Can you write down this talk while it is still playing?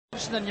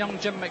Robertson and young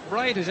Jim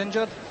McBride, who's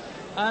injured.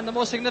 And the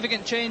most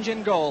significant change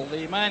in goal,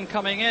 the man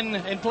coming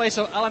in place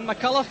of Alan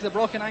McCulloch, the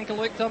broken ankle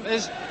victim,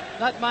 is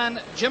that man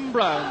Jim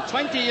Brown,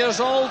 20 years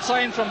old,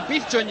 signed from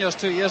Beef Juniors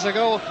 2 years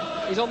ago.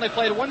 He's only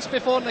played once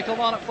before in the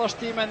Kilmarnock first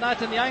team, and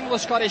that in the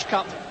Anglo-Scottish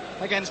Cup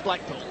against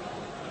Blackpool.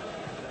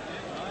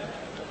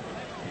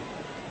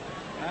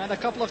 And a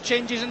couple of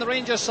changes in the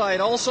Rangers side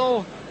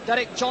also.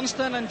 Derek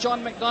Johnston and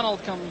John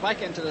McDonald come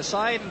back into the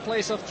side in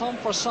place of Tom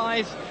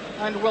Forsyth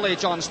and Willie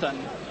Johnston.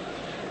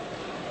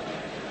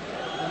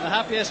 And the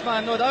happiest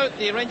man, no doubt,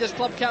 the Rangers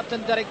club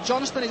captain Derek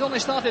Johnston. He's only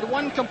started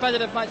one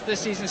competitive match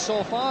this season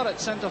so far at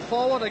centre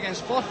forward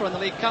against Forfar in the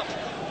League Cup.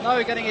 Now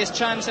getting his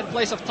chance in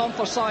place of Tom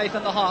Forsyth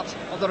in the heart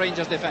of the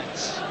Rangers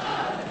defence.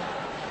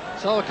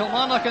 So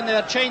Kilmarnock in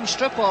their change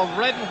strip of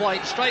red and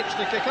white stripes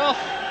to kick off.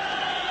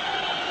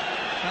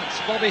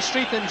 That's Bobby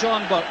Street and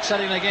John Burke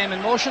setting the game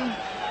in motion.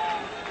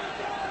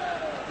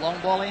 Long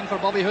ball in for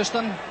Bobby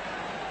Houston.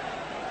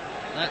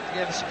 That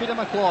gives Peter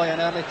McCloy an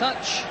early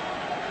touch.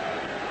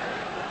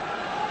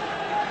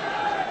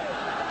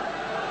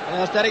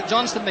 There's Derek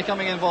Johnston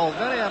becoming involved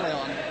very early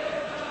on.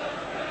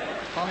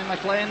 Tommy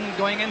McLean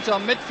going into a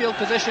midfield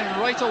position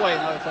right away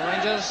now for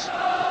Rangers.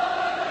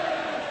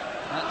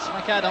 That's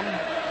McAdam.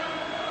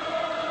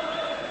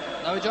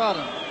 Now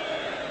Jordan.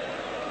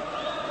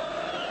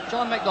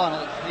 John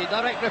McDonald, the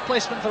direct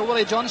replacement for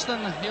Willie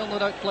Johnston. He'll no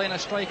doubt play in a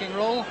striking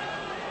role.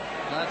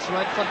 That's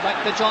Redford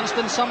back to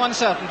Johnston. Some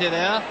uncertainty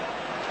there.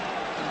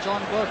 And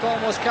John Burke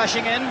almost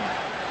cashing in.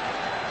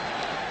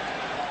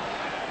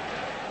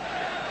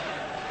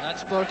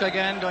 That's Burke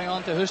again going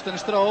on to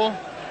Houston's throw.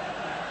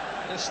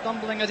 Just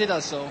stumbling as he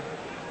does so.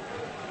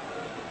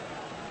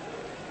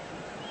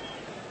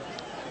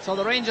 So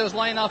the Rangers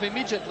line up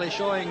immediately,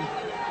 showing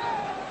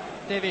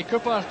Davy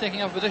Cooper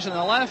taking up position on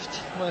the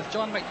left, with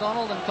John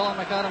McDonald and Colin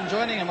McAdam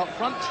joining him up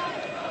front.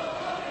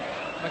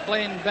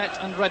 McLean, Bett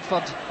and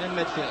Redford in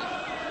midfield.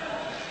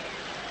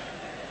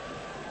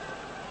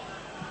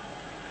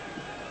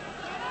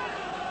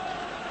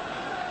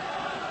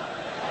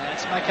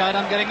 That's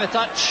McAdam getting the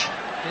touch.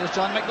 Here's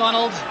John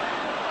McDonald.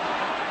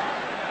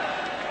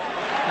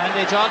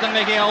 Andy Jordan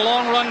making a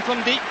long run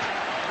from deep.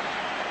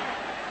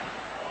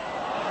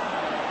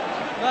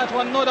 That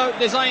one no doubt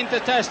designed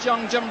to test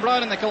young Jim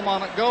Brown in the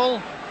Kilmarnock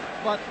goal,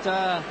 but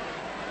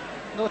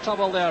no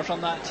trouble there from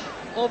that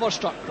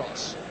overstruck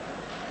cross.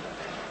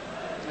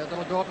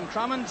 Little Gordon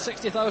Crammond,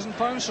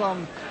 £60,000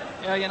 from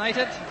Ayr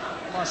United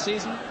last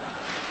season.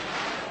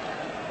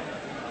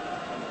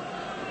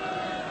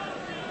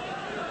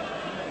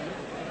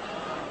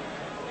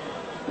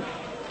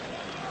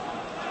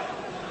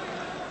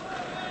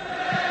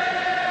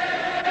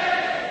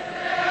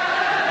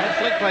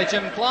 By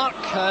Jim Clark,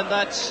 and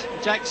that's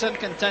Jackson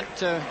content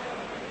to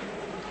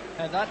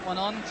head that one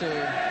on to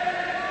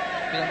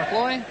Peter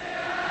McCloy.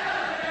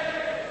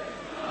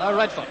 Now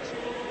Redford.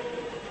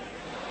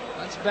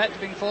 That's Bett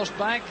being forced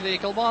back. The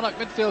Kilmarnock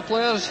midfield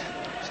players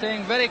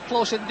staying very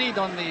close indeed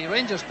on the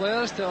Rangers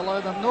players to allow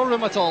them no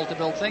room at all to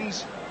build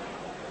things.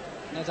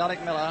 And there's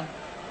Alec Miller.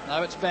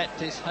 Now it's Bett.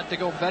 He's had to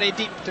go very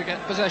deep to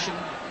get possession.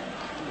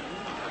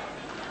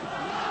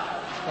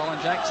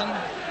 Colin Jackson.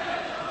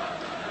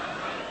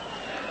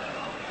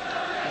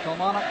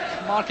 Kilmarnock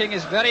marking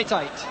is very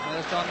tight.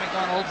 There's John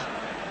McDonald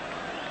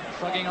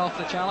shrugging off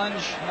the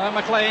challenge. Now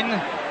McLean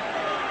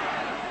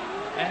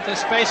into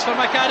space for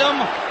McAdam,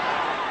 and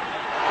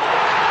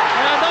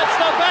that's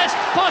the best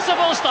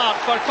possible start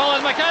for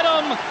Colin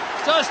McAdam.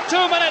 Just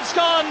 2 minutes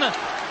gone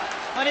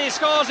and he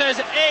scores his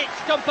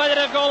 8th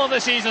competitive goal of the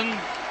season.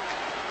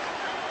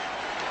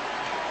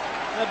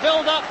 The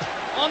build up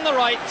on the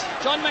right,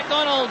 John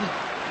McDonald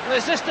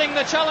resisting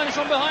the challenge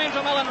from behind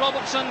from Alan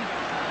Robertson.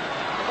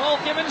 The ball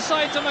came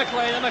inside to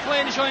McLean, and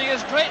McLean showing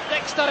his great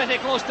dexterity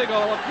close to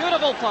goal. A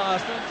beautiful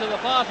pass into the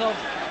path of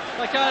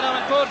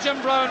McAdam, and poor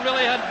Jim Brown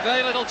really had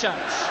very little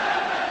chance.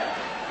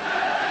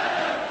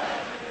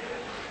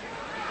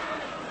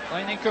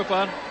 Finding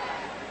Cooper.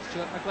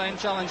 Stuart McLean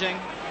challenging.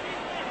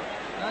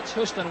 That's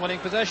Houston winning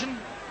possession.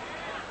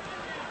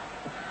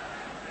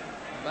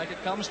 Back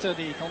it comes to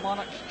the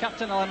Kilmarnock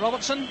captain Alan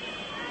Robertson.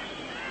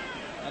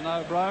 And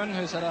now Brown,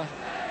 who's had a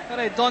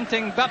very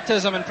daunting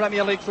baptism in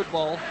Premier League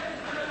football.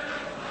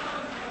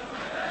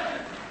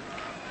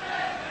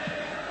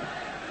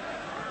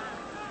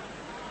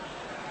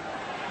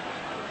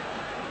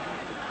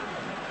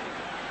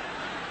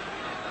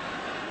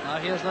 Now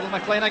here's little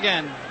McLean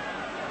again.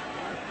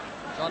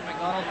 John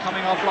McDonald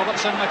coming off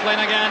Robertson. McLean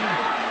again.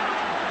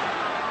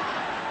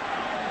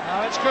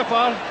 Now it's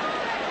Cooper.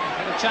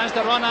 Had a chance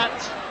to run at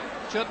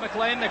Stuart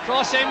McLean. The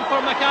cross in for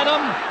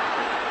McAdam.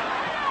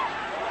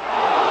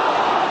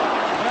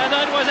 And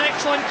that was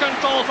excellent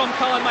control from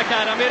Colin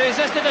McAdam. He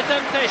resisted the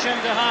temptation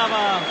to have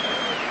a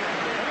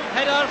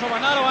header from a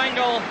narrow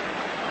angle.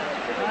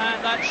 And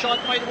that shot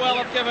might well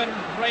have given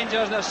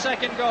Rangers their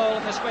second goal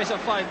in the space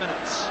of 5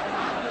 minutes.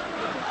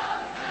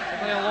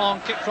 A long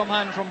kick from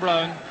hand from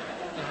Brown.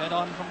 The head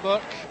on from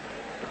Burke.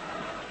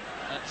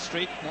 At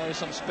Street, now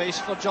some space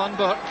for John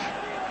Burke.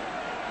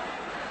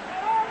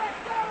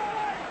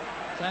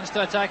 Tends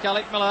to attack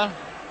Alec Miller.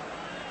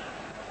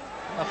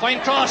 A fine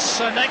cross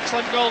and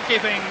excellent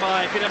goalkeeping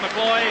by Peter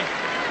McCloy.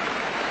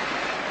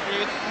 Do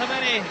you have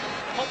any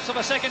hopes of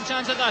a second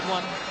chance at that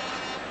one?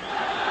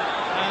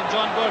 And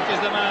John Burke is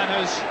the man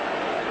who's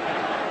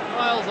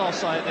miles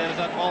offside there as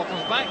that ball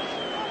comes back.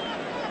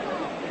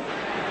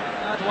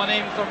 That one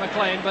aimed for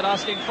McLean, but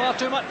asking far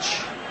too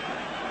much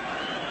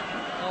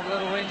of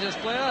little Rangers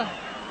player.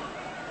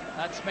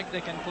 That's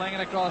McDicken playing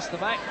it across the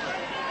back.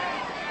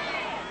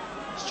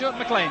 Stuart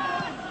McLean.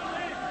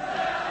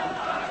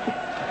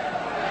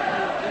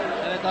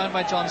 Headed down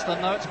by Johnston.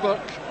 Now it's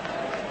Burke.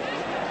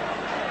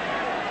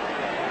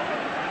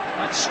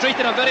 That's Street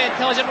in a very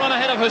intelligent run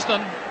ahead of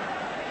Houston.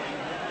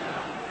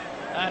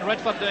 And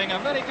Redford doing a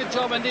very good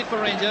job indeed for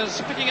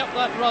Rangers, picking up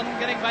that run,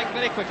 getting back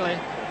very quickly.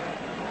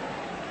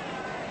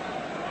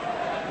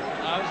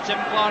 Now it's Jim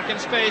Clark in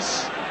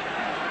space.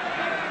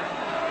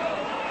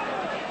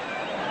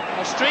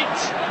 For Street.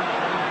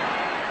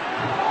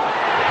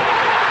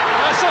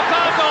 A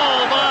superb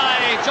goal by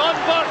John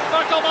Burke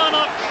for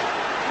Kilmarnock.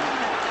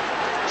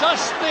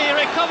 Just the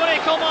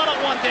recovery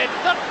Kilmarnock wanted.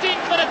 13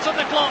 minutes on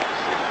the clock.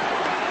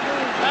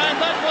 And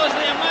that was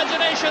the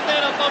imagination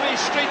there of Bobby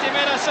Street. He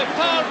made a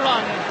superb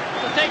run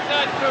to take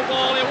that through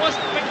ball. It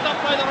wasn't picked up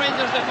by the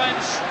Rangers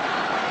defence.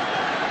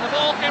 The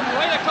ball came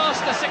right across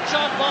the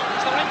 6-yard box.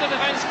 The Rangers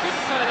defence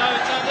couldn't cut it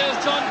out. And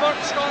there's John Burke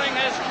scoring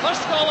his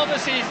first goal of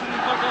the season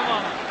for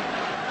Kilmarnock.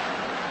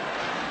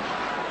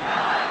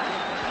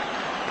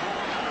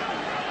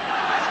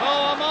 So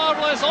a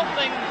marvellous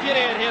opening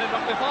period here at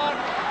Rugby Park.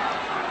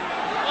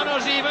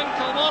 Honours even,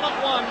 Kilmarnock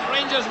 1,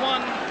 Rangers 1.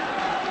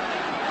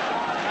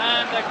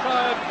 And the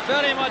crowd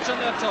very much on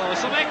their toes.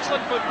 Some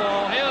excellent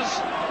football. Here's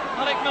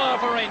Alec Miller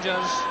for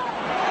Rangers.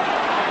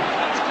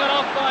 That's cut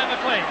off by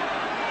McLean.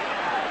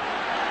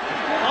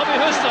 Bobby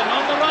Houston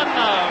on the run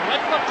now.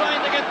 Redford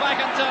trying to get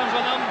back in terms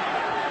with him.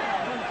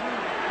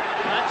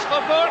 That's for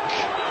Burke.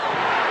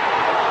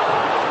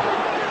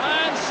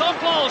 And so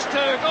close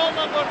to goal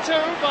number 2,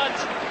 but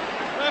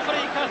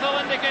referee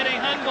Cathell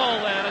indicating handball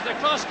there. As the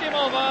cross came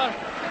over,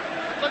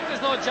 it looked as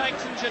though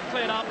Jackson should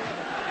play it up.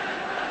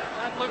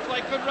 That looks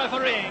like good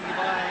refereeing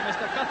by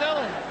Mr.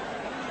 Cathell.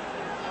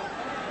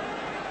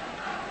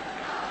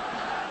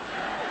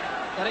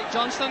 Derek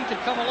Johnston could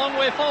come a long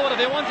way forward if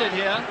he wanted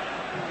here.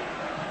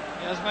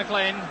 Here's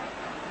McLean.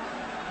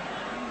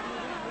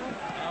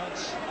 Now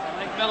it's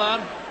Alec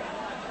Miller.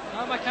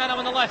 Now McCann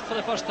on the left for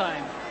the first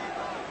time.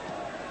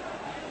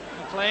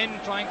 McLean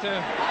trying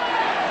to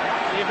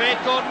evade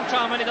Gordon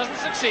Trammon. He doesn't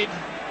succeed.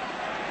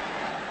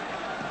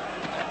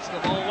 That's the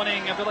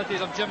ball-winning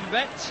abilities of Jim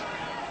Bett.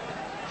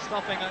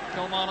 Stopping that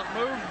Kilmarnock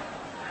move.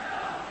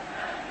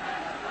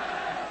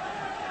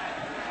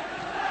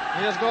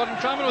 Here's Gordon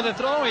Trammon with a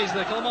throw. He's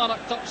the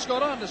Kilmarnock top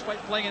scorer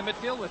despite playing in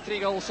midfield with 3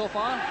 goals so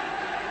far.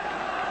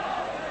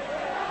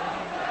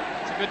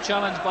 It's a good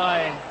challenge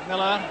by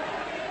Miller.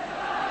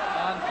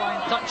 And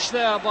fine touch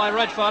there by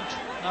Redford.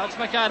 Now it's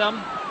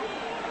McAdam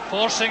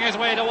forcing his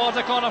way towards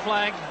the corner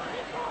flag.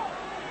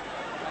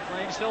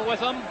 McLean still with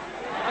him.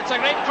 That's a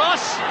great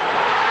cross.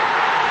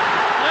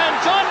 And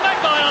John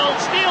McDonald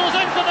steals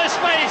into the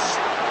space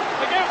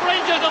to give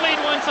Rangers the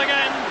lead once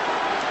again.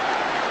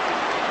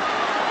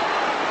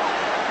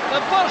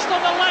 The burst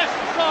on the left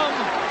from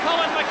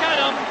Colin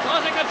McAdam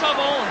causing the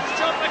trouble.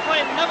 Stuart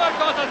McLean never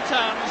got in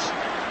terms.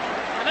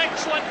 An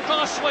excellent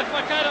cross with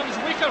McAdam's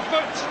weaker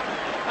foot,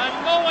 and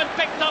no one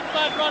picked up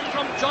that run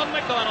from John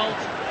McDonald.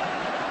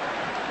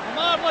 A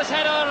marvellous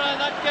header, and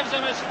that gives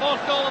him his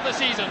 4th goal of the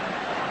season.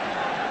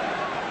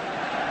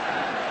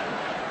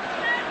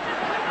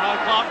 Now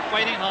Clark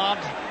fighting hard.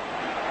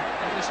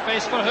 There's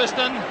space for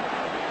Houston.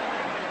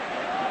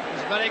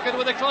 He's very good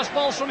with the cross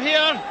balls from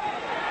here.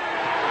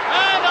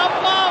 And a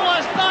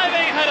marvellous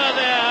diving header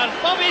there.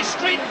 Bobby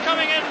Street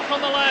coming in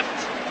from the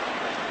left.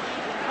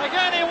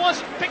 Again, he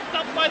wasn't picked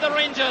up by the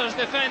Rangers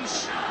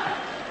defence.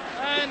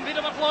 And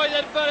Peter McCloy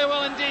did very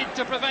well indeed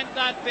to prevent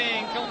that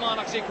being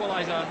Kilmarnock's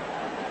equaliser.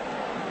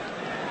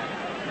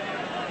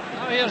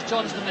 Now here's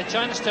Johnston, the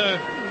chance to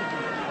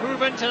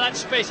move into that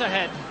space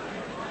ahead.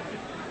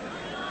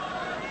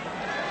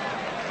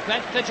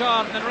 Bent to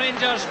Jordan, and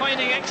Rangers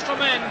finding extra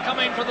men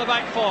coming from the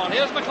back 4.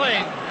 Here's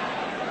McLean.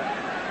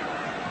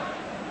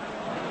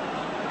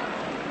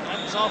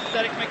 That's off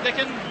Derek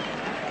McDicken.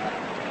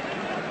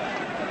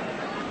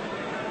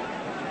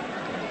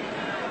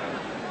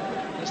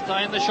 This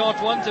time the short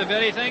one to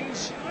vary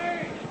things.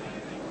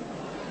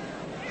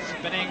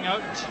 Spinning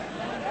out.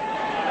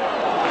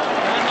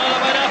 And not a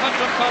bad effort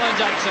from Colin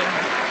Jackson.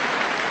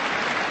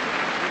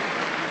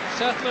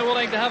 Certainly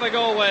willing to have a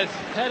go with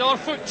head or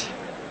foot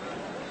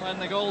when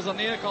the goals are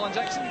near. Colin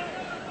Jackson.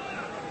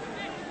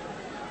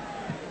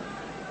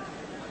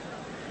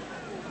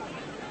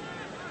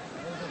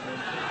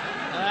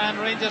 And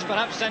Rangers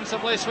perhaps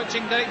sensibly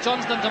switching Derek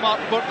Johnston to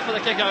Mark Burke for the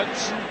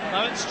kick-outs.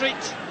 Now it's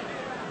Street.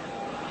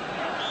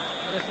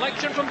 A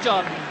reflection from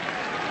Jordan.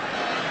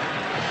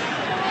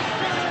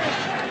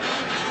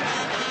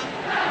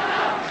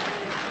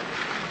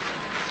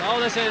 So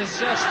this is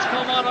just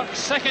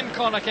Kilmarnock's 2nd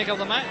corner kick of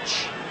the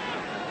match.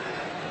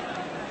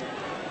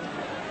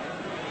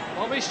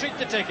 Bobby Street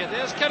to take it.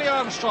 There's Kerry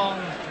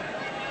Armstrong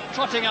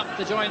trotting up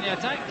to join the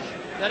attack.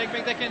 Derek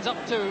McDickens up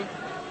too.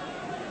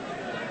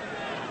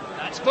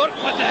 That's Burke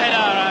with the header,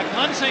 a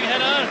glancing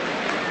header,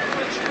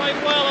 which might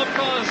well have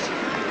caused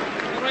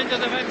the Rangers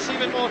defence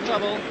even more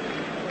trouble.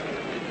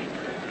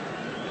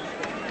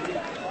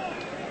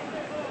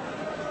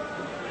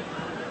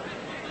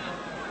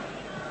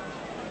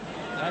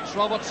 That's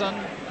Robertson.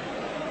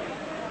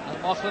 And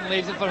Moughlan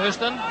leaves it for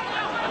Houston.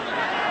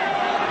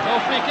 No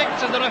free kick,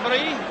 says the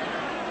referee.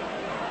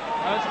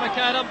 Now it's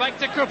McAdam, back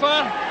to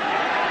Cooper.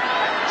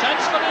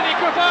 Chance for Lee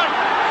Cooper.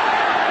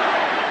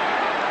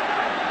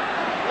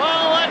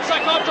 Well, that's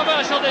a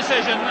controversial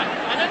decision.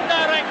 An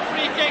indirect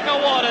free kick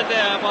awarded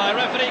there by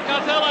referee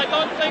Carthel. I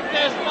don't think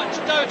there's much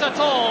doubt at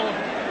all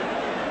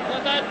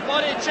that that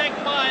body check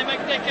by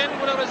McDicken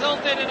would have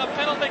resulted in a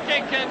penalty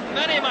kick in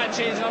many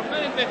matches, or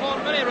before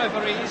many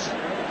referees.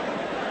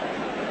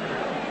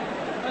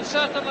 And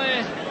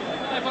certainly,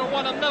 I for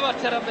one am never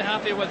terribly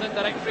happy with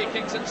indirect free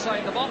kicks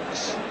inside the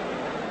box.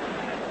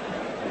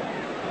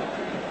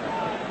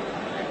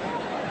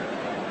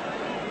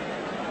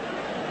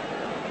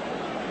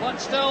 But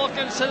still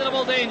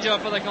considerable danger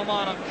for the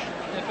Kilmarnock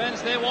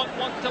defence. They won't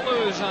want to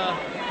lose a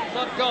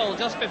third goal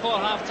just before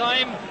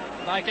half-time.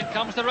 Back it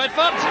comes to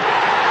Redford. Well,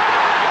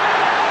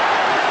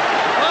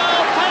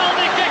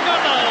 penalty kick or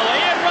no,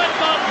 Ian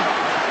Redford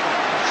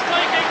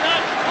striking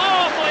that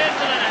powerfully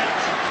into the net.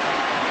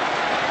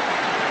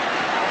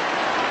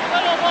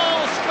 Little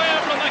ball square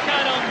from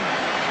McAdam,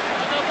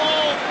 and the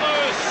ball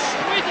goes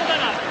sweeter than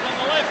that from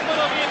the left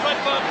foot of Ian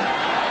Redford.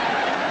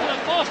 The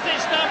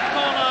postage-stamp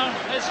corner,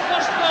 his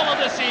first goal of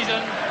the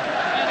season,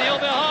 and he'll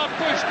be hard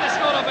pushed to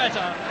score a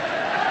better.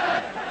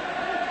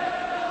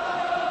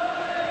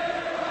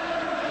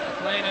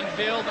 Playing in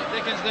field,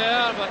 McDickens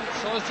there, but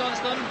so is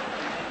Johnston.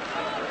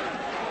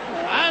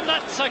 And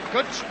that's a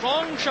good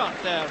strong shot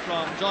there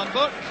from John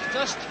Burke,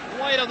 just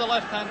wide of the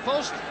left-hand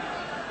post.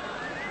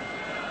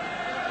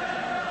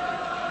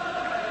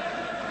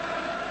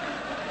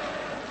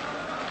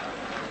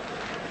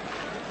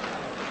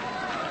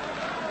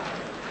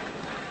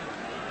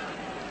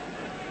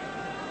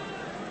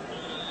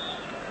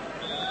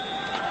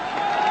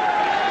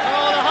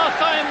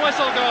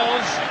 Whistle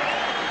goes,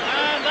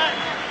 and that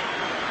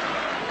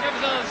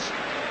gives us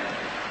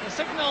the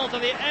signal to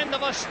the end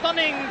of a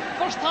stunning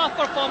first half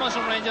performance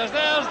from Rangers.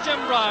 There's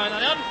Jim Brown,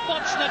 an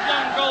unfortunate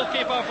young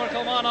goalkeeper for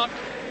Kilmarnock.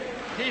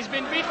 He's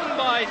been beaten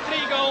by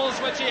 3 goals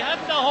which he had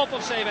no hope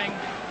of saving.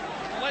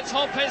 Let's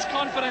hope his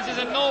confidence is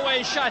in no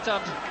way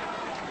shattered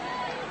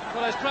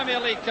for his Premier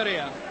League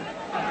career.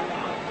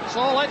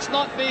 So let's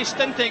not be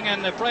stinting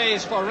in the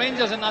praise for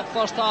Rangers in that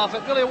first half.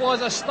 It really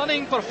was a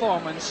stunning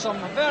performance. Some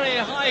very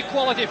high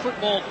quality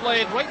football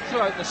played right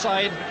throughout the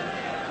side,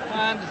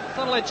 and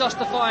thoroughly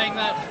justifying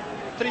that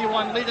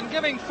 3-1 lead, and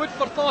giving food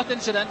for thought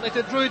incidentally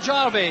to Drew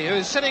Jarvie,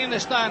 who's sitting in the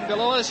stand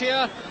below us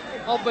here,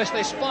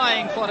 obviously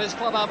spying for his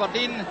club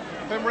Aberdeen,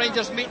 whom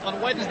Rangers meet on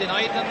Wednesday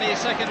night in the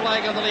second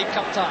leg of the League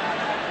Cup tie.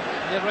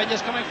 The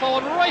Rangers coming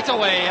forward right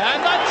away,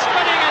 and that's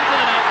spinning into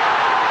the net.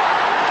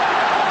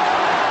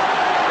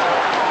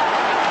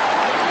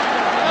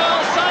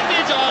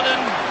 Jordan,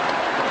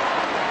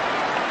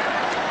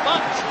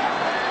 but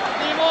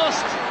the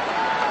most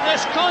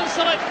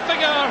disconsolate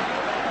figure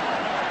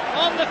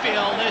on the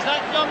field is that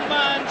young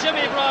man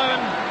Jimmy Brown.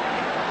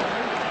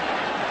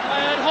 I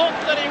had hoped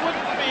that he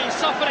wouldn't be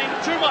suffering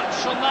too much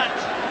from that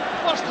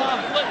first half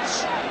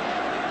blitz,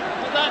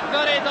 but that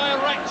very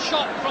direct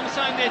shot from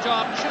Sandy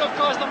Jordan should have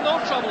caused him no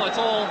trouble at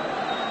all.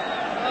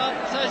 But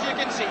as you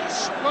can see,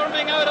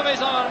 squirming out of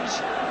his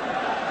arms,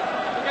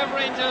 give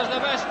Rangers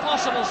the best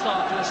possible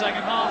start to the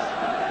second half,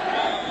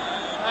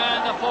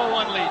 and a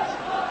 4-1 lead.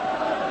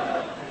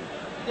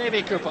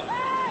 Davy Cooper.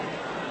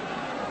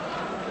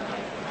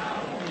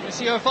 You can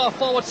see how far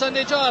forward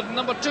Sandy Jordan,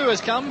 number 2,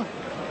 has come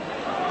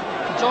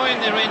to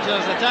join the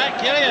Rangers attack.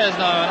 Here he is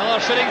now,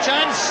 another shooting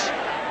chance,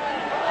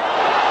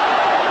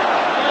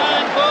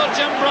 and poor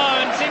Jim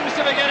Brown seems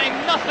to be getting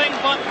nothing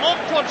but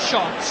awkward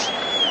shots.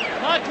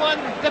 That one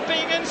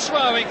dipping and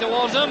swerving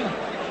towards him,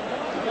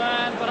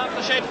 and perhaps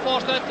the shade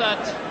forced it that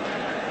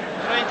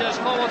Rangers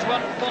forwards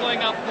weren't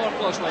following up more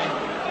closely.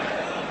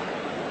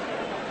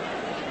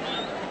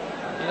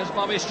 Here's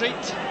Bobby Street.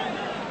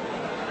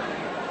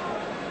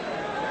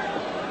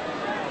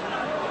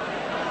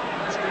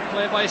 It's good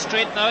play by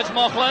Street. Now it's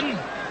Moughlan, and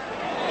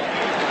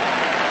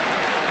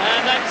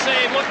that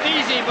save looked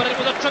easy, but it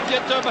was a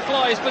tribute to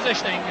McCloy's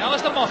positioning.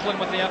 Alistair Moughlan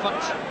with the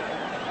effort.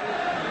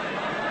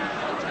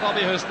 It's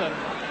Bobby Houston.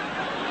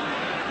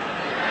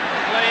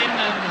 Lane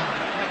and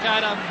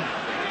McAdam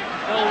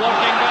still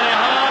working very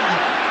hard.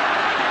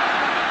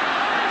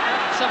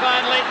 It's a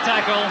bad late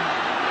tackle.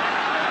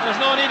 There's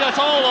no need at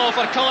all though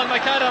for Colin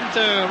McAdam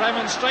to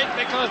remonstrate,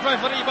 because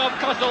referee Bob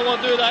Cottle will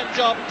do that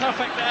job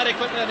perfectly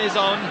adequately on his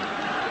own.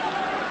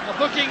 A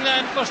booking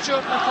then for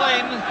Stuart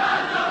McLean.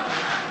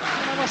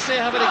 I must say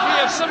I have a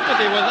degree of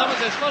sympathy with him.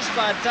 It's his first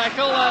bad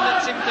tackle, and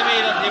it seemed to me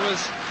that he was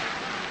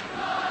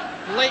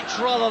late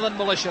rather than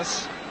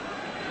malicious.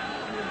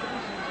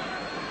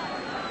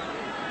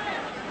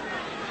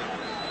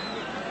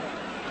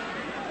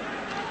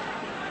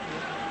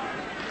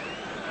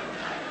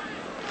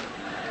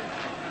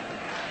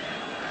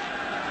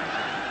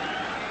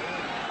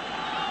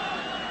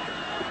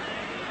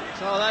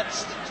 So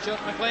that's Stuart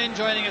McLean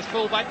joining his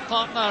full-back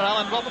partner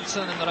Alan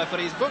Robertson in the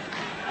referee's book.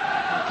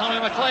 And Tommy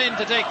McLean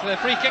to take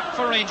the free kick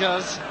for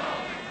Rangers.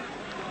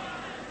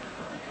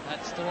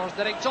 That's towards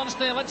Derek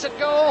Johnston, he lets it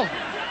go.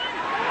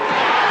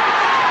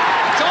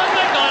 John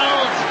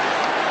McDonald.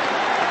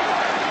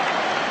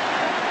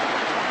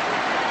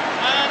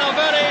 And a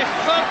very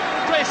firm,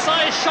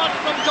 precise shot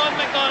from John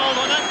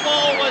McDonald when that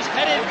ball was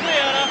headed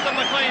clear after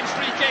McLean's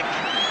free kick.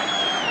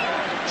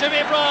 Jimmy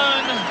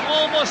Brown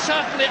almost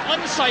certainly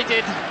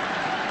unsighted.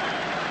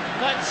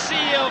 That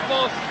sea of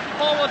both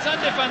forwards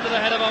and defenders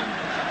ahead of him.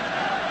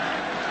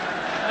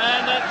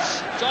 And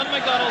that's John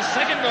McDonald's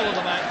second goal of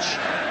the match.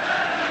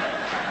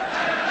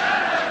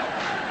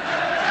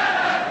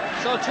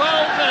 So 12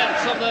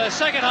 minutes of the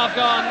second half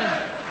gone.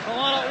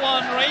 Kilmarnock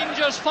 1,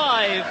 Rangers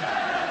 5.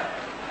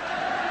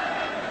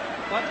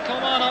 But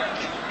Kilmarnock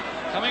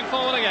coming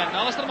forward again.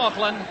 Alistair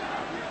Moughlan.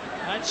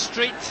 And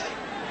Street.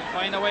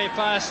 Find a way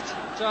past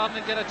Jordan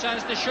and get a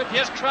chance to shoot.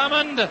 Here's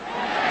Crammond.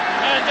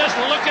 And just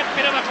look at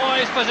Peter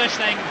McCloy's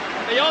positioning.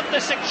 Beyond the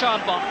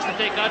 6-yard box to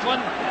take that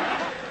one.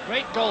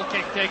 Great goal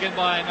kick taken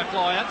by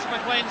McCloy. That's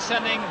McLean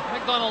sending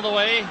McDonald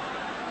away.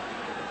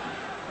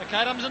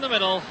 McAdams in the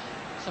middle.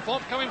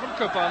 Support coming from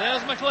Cooper.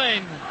 There's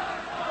McLean.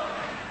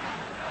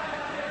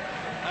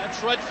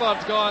 That's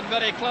Redford gone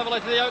very cleverly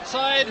to the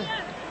outside.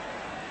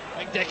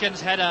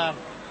 McDicken's header.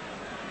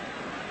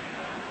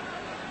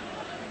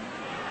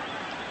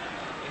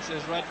 This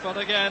is Redford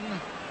again.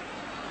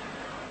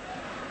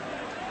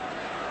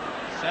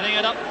 Setting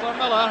it up for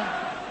Miller.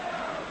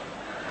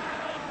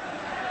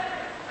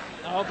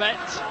 Now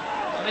Bet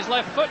on his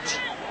left foot.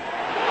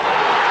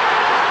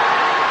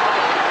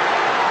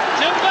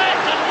 Jim Bet,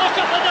 and look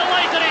at the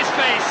delight in his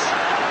face.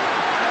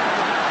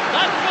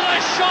 That was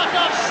a shot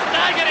of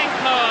staggering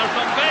power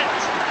from Bet.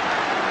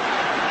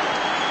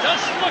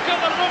 Just look at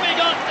the room he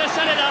got to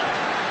set it up.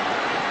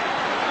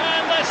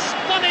 And the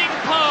stunning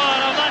power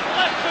of that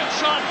left foot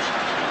shot.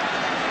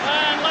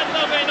 And let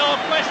there be no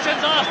questions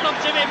asked of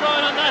Jimmy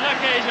Brown on that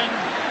occasion.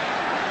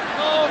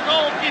 No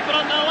goalkeeper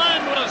on the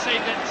land would have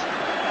saved it.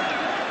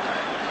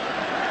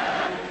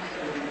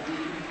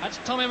 That's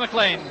Tommy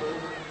McLean.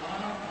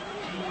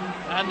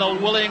 And the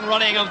willing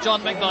running of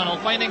John McDonald,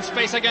 finding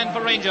space again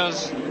for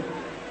Rangers.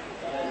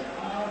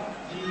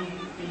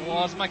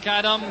 Was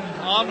McAdam,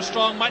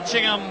 Armstrong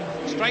matching him,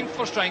 strength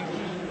for strength.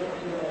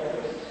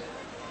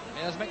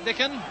 There's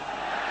McDicken.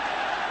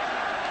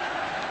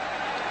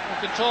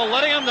 No control,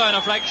 letting him down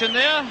a fraction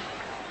there.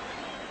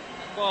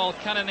 Ball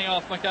cannoning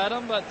off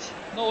McAdam, but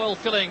no ill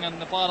feeling on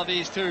the part of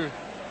these two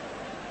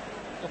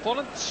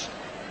opponents.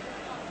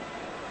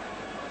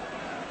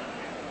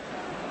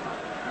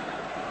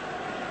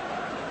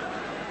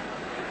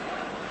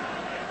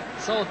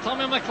 So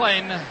Tommy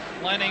McLean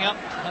lining up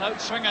an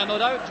outswinger, no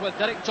doubt, with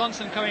Derek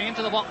Johnson coming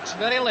into the box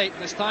very late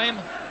this time.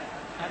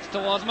 That's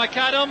towards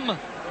McAdam.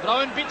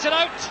 Brown beats it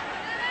out.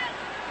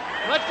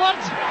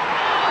 Redford.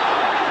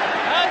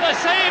 And the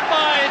save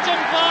by Jim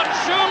Clark,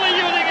 surely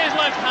using his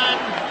left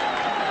hand.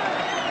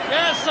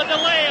 Yes, a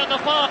delay on the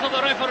part of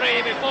the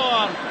referee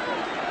before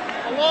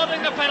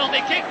awarding the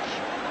penalty kick.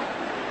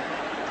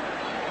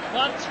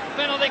 But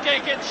penalty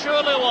kick it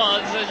surely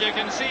was, as you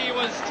can see,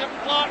 was Jim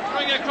Clark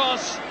going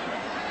across.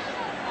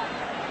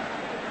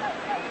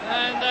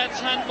 And that's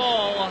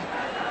handball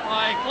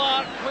by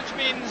Clark, which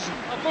means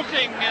a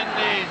booking in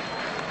the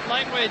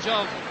language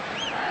of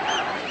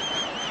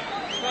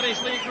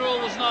Scottish League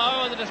rules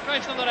now, at the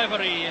discretion of the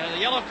referee. The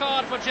yellow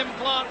card for Jim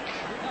Clark,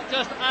 that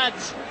just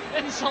adds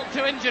insult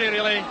to injury,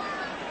 really.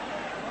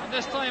 And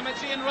this time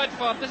it's Ian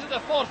Redford. This is the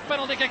fourth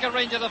penalty kick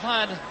Rangers have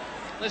had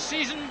this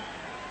season.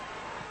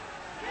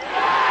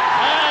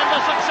 And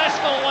a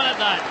successful one at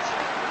that.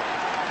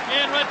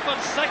 Ian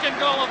Redford's second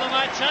goal of the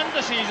match and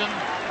the season.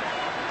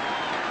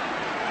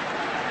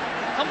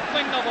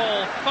 Humping the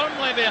ball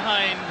firmly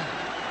behind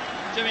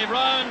Jimmy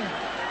Brown.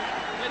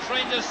 It's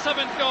Rangers'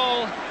 seventh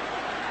goal.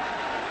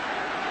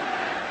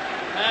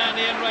 And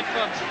Ian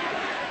Redford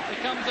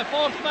becomes the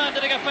fourth man to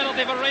take a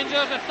penalty for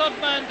Rangers, the third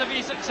man to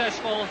be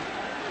successful.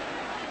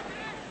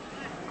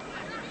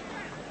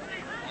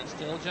 And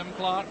still Jim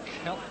Clark,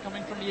 help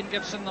coming from Ian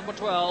Gibson, number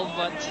 12,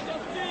 but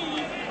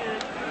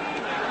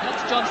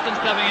that's Johnston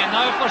stepping in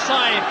now for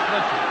side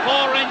with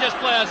 4 Rangers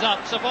players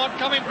up. Support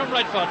coming from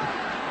Redford.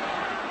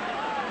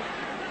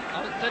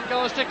 It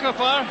goes to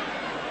Cooper.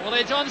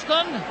 Willie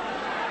Johnston.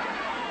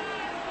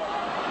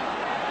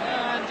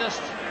 And just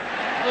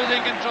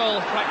losing control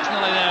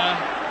fractionally there.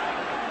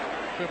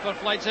 Cooper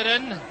flights it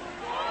in. John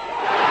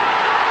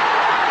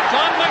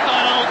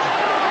McDonald.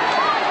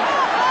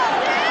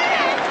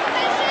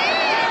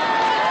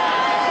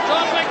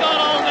 John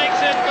McDonald makes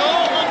it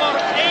goal number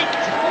 8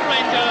 for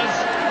Rangers.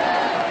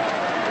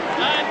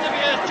 And to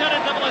be as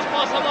charitable as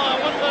possible, I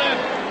wonder if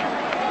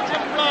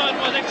Jim Brown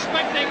was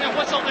expecting the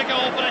whistle to go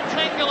for a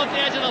tangle at the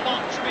edge of the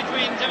box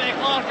between Jimmy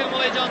Clark and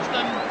Willie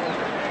Johnston.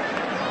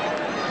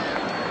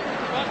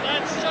 But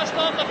that's just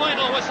on the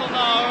final whistle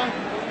now.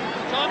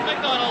 John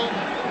McDonald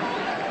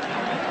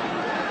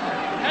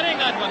heading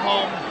that one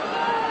home.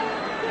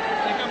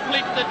 The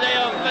complete the day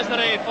of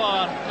misery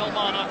for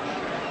Kilmarnock.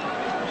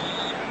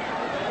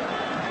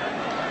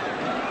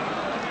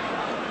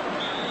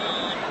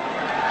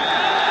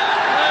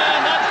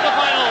 And that's the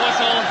final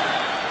whistle.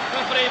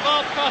 Referee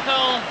Bob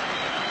Cothill.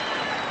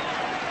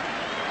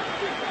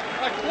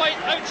 A quite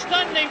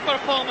outstanding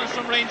performance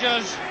from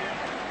Rangers.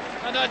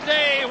 And a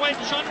day which,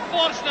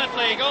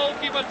 unfortunately,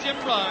 goalkeeper Jim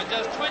Brown,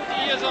 just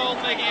 20 years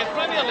old, making his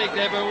Premier League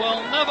debut,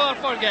 will never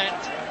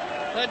forget.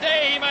 The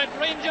day he met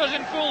Rangers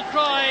in full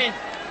cry,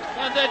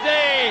 and the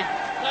day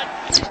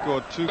that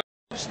scored two.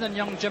 And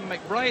young Jim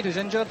McBride, who's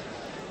injured,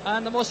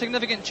 and the most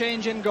significant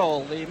change in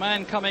goal. The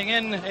man coming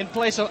in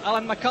place of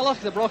Alan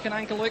McCulloch, the broken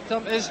ankle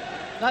victim, is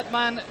that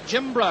man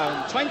Jim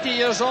Brown, 20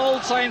 years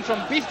old, signed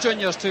from Beef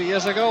Juniors 2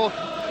 years ago.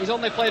 He's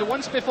only played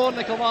once before in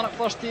the Kilmarnock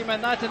first team,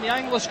 and that in the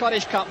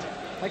Anglo-Scottish Cup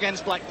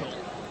against Blackpool.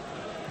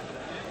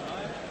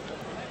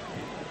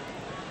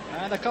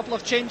 And a couple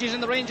of changes in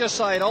the Rangers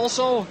side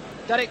also.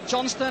 Derek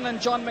Johnston and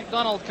John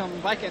McDonald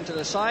come back into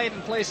the side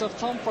in place of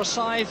Tom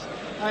Forsyth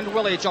and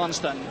Willie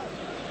Johnston.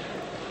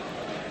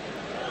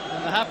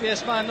 And the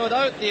happiest man, no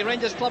doubt, the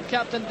Rangers club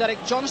captain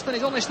Derek Johnston.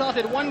 He's only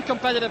started one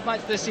competitive match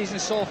this season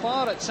so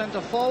far at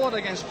centre forward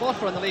against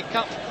Forfar in the League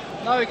Cup.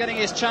 Now getting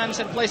his chance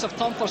in place of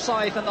Tom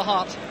Forsyth in the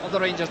heart of the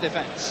Rangers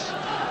defence.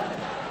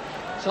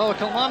 So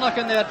Kilmarnock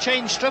in their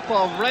change strip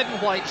of red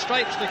and white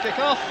stripes to kick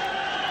off.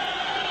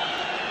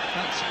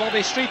 That's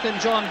Bobby Street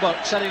and John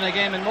Burke setting the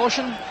game in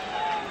motion.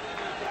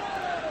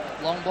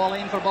 Long ball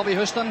in for Bobby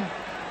Houston.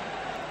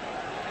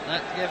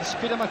 That gives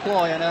Peter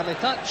McCloy an early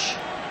touch.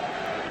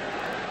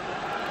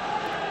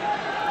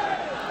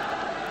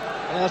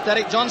 There's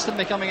Derek Johnston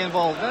becoming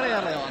involved very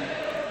early on.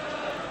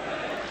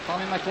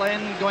 Tommy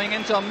McLean going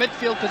into a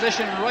midfield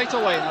position right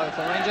away now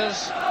for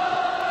Rangers.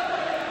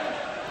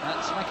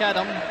 That's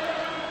McAdam.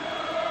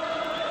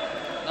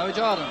 Now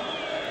Jordan.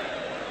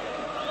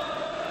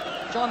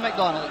 John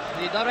McDonald,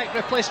 the direct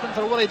replacement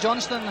for Willie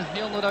Johnston.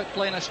 He'll no doubt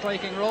play in a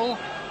striking role.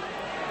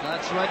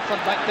 That's Redford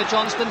back to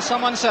Johnston.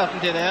 Some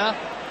uncertainty there.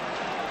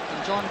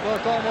 And John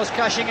Burke almost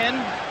cashing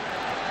in.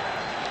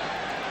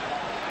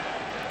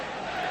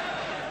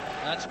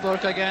 That's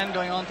Burke again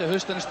going on to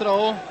Houston's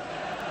throw.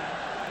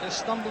 He's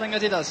stumbling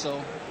as he does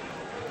so.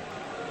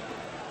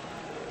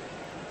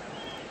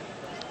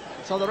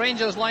 So the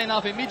Rangers line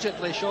up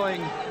immediately,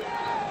 showing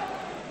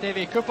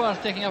Davy Cooper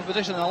taking up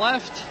position on the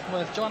left,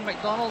 with John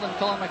McDonald and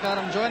Colin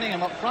McAdam joining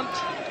him up front.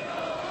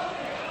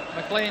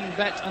 McLean,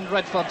 Bett and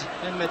Redford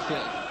in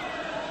midfield.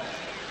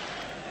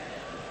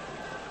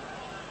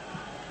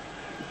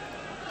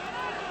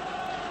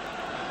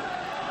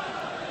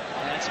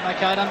 That's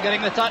McAdam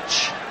getting the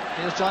touch.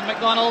 Here's John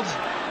McDonald.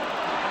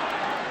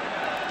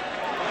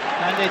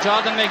 Andy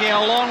Jordan making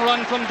a long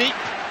run from deep.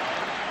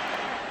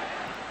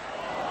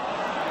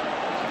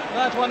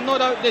 That one no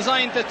doubt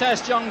designed to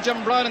test young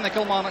Jim Brown in the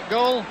Kilmarnock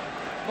goal,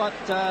 but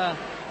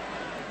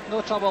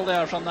no trouble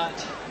there from that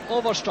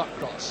overstruck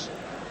cross.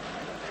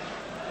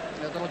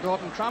 Little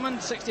Gordon Crammond,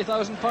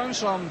 £60,000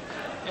 from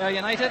Ayr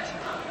United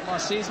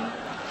last season.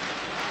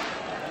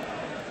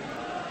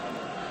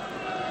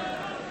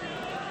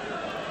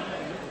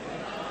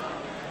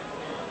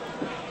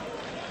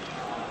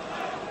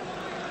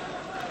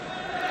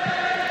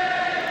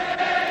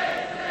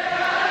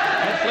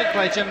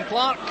 By Jim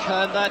Clark,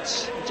 and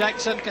that's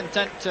Jackson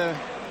content to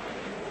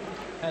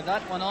head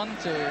that one on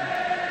to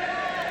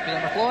Peter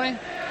McCloy.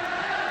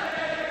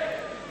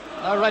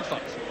 Now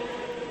Redford.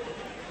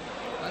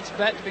 That's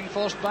Bett being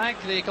forced back.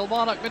 The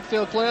Kilmarnock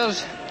midfield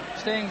players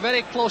staying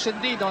very close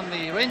indeed on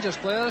the Rangers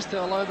players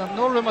to allow them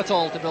no room at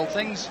all to build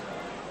things.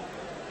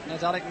 And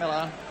there's Alec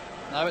Miller.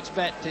 Now it's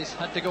Bett. He's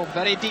had to go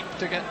very deep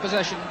to get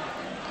possession.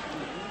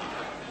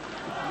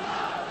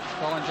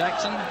 Colin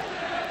Jackson.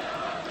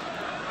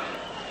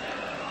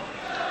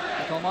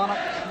 Kilmarnock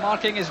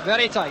marking is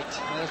very tight.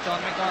 There's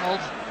John McDonald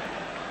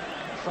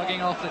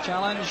shrugging off the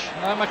challenge.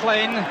 Now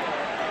McLean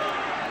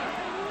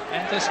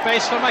into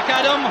space for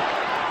McAdam, and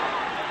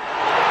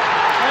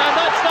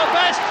that's the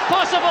best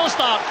possible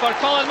start for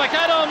Colin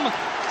McAdam.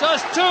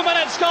 Just 2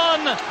 minutes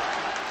gone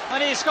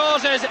and he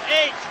scores his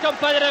 8th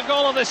competitive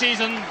goal of the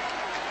season.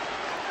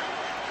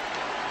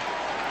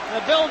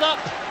 The build up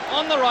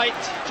on the right,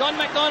 John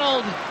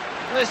McDonald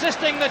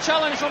resisting the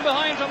challenge from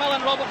behind from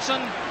Alan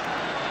Robertson.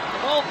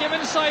 Ball came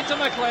inside to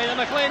McLean, and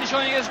McLean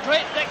showing his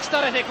great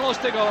dexterity close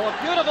to goal. A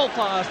beautiful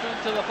pass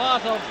into the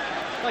path of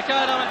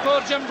McAdam, and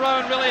poor Jim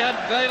Brown really had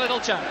very little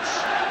chance.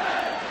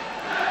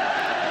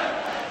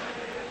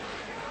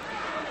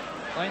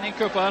 Finding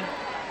Cooper.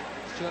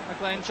 Stuart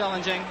McLean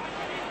challenging.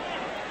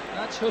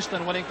 That's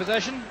Houston winning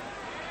possession.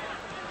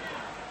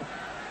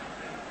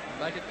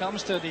 Back it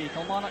comes to the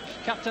Kilmarnock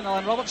captain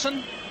Alan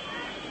Robertson.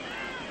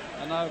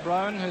 And now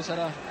Brown, who's had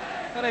a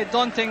very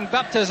daunting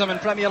baptism in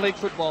Premier League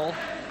football.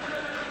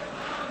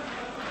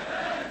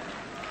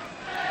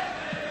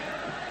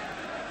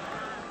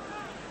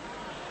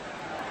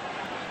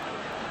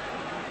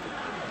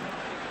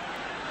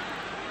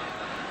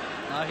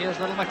 Now here's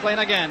little McLean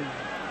again.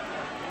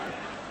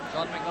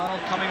 John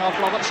McDonald coming off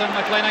Robertson.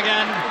 McLean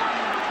again.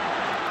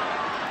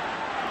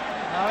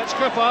 Now it's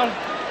Cooper.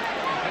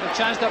 With a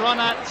chance to run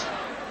at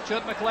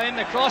Stuart McLean.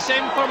 The cross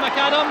in for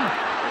McAdam.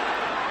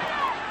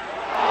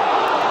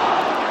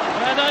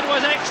 And that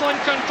was excellent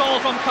control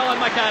from Colin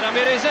McAdam.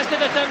 He resisted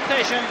the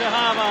temptation to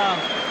have a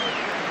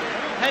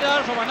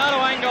header from a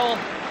narrow angle.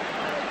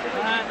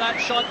 And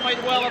that shot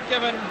might well have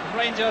given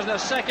Rangers their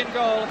second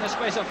goal in the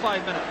space of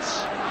 5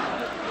 minutes.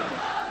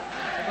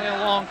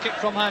 A long kick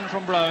from hand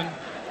from Brown.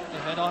 The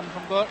head on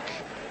from Burke.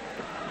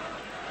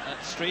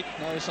 At Street,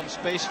 now some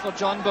space for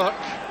John Burke.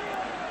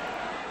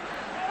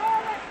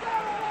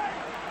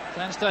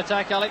 Chance to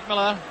attack Alec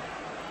Miller.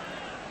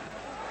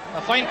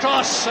 A fine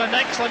cross and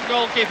excellent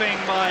goalkeeping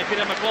by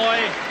Peter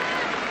McCloy.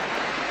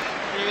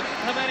 Do you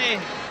have any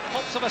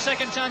hopes of a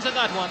second chance at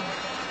that one?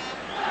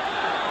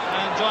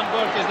 And John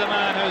Burke is the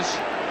man who's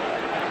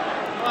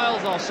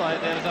miles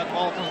offside there as that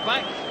ball comes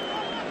back.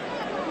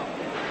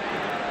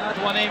 That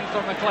one aimed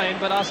for McLean,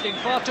 but asking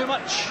far too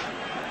much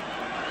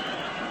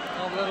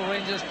of little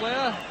Rangers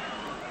player.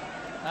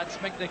 That's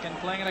McDicken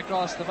playing it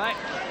across the back.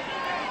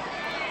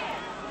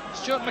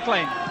 Stuart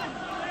McLean.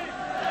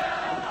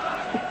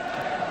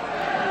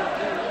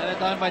 Headed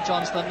down by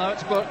Johnston. Now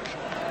it's Burke.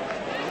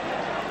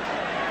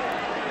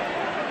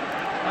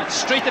 That's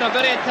Street in a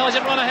very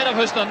intelligent run ahead of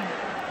Houston.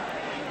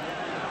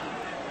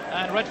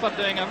 And Redford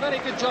doing a very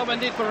good job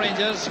indeed for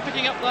Rangers,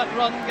 picking up that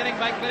run, getting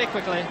back very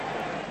quickly.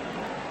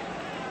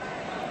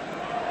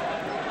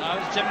 Now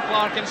it's Jim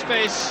Clark in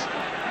space.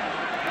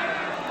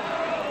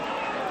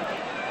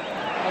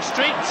 For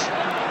Street.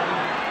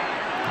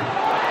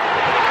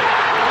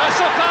 A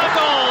superb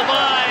goal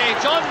by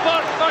John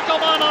Burke for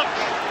Kilmarnock.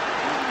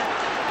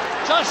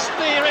 Just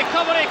the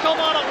recovery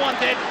Kilmarnock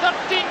wanted.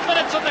 13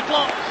 minutes on the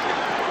clock.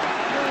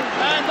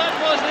 And that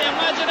was the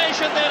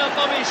imagination there of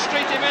Bobby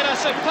Street. He made a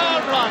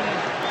superb run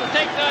to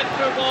take that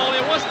through ball.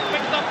 It wasn't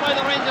picked up by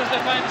the Rangers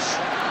defence.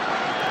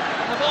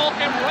 The ball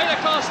came right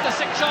across the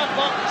 6-yard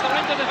box. The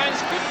Rangers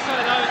defence couldn't cut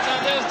it out.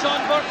 And there's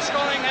John Burke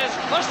scoring his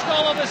first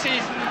goal of the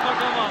season for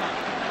Kilmarnock.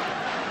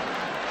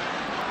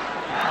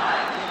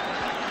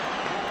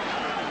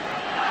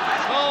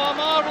 So a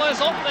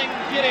marvellous opening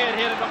period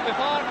here at Rugby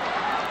Park.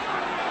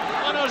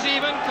 Honours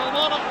even,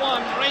 Kilmarnock 1,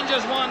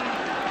 Rangers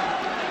 1.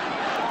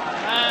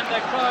 And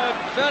the crowd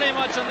very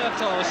much on their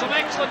toes. Some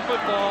excellent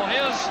football.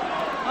 Here's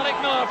Alec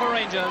Miller for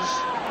Rangers.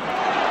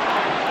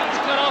 That's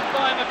cut off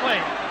by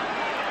McLean.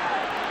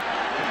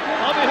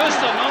 Bobby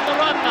Houston on the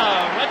run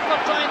now.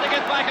 Redford trying to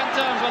get back in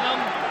terms with him.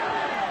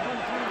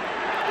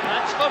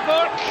 That's for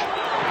Burke.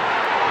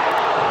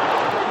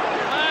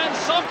 And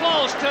so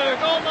close to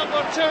goal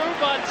number 2,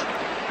 but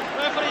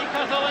referee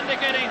Cathell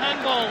indicating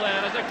handball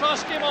there. As the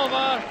cross came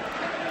over,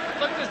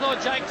 looked as though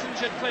Jackson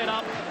should clear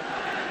up.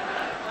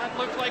 That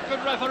looked like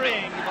good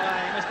refereeing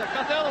by Mr.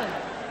 Cathell.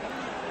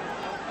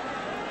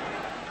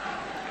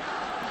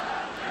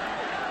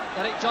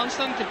 Derek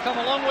Johnston could come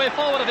a long way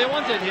forward if he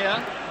wanted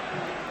here.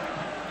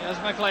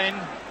 Here's McLean.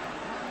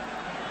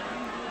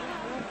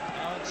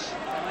 Now it's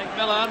Mike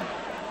Miller.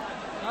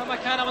 Now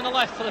McAdam on the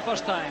left for the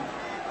first time.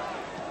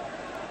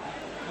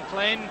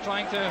 McLean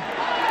trying to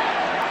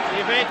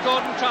evade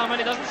Gordon Trammond.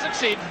 He doesn't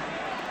succeed.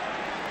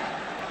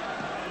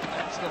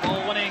 That's the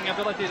ball-winning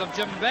abilities of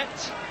Jim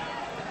Bett.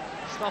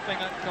 Stopping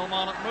that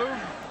Kilmarnock move.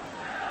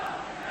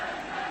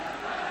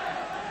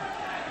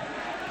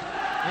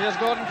 Here's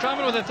Gordon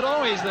Trammond with a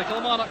throw. He's the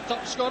Kilmarnock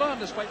top scorer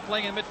despite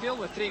playing in midfield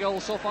with 3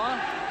 goals so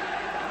far.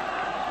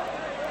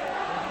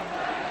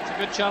 It's a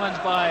good challenge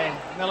by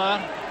Miller.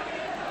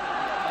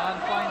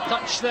 And fine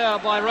touch there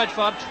by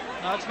Redford.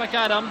 Now it's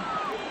McAdam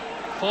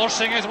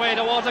forcing his way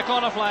towards the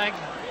corner flag.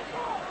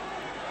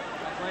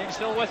 McLean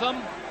still with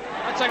him.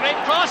 That's a great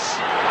cross.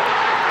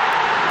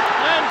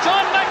 And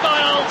John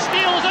McDonald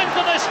steals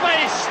into the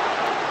space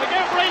to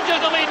give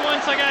Rangers the lead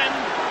once again.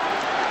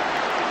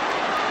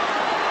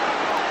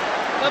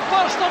 The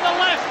burst on the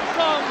left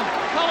from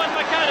Colin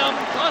McAdam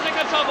causing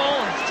the trouble.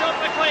 Stuart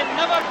McLean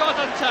never got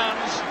on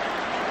terms.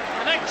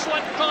 An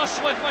excellent cross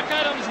with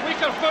McAdam's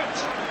weaker foot,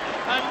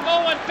 and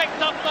no one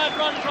picked up that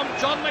run from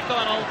John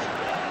McDonald.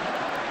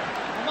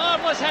 A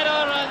marvellous header,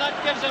 and that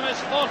gives him his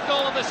 4th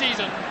goal of the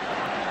season.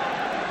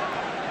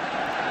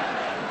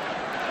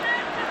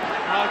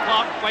 Now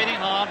Clark fighting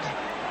hard.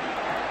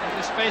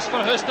 There's space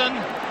for Houston.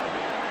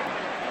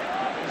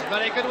 He's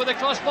very good with the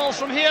cross balls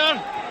from here.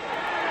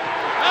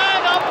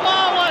 And a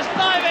marvellous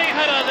diving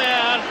header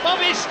there.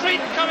 Bobby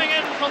Street coming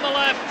in from the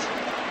left.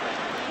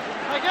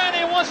 Again,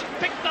 he wasn't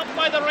picked up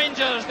by the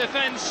Rangers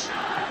defence.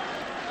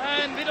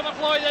 And Peter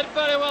McCloy did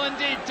very well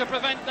indeed to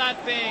prevent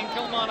that being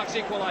Kilmarnock's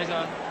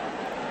equaliser.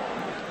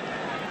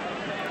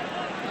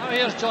 Now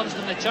here's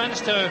Johnston, the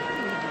chance to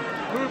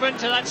move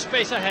into that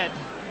space ahead.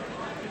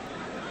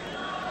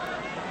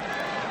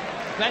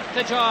 Bent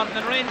to Jordan,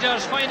 and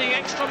Rangers finding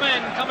extra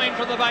men coming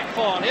from the back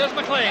 4. Here's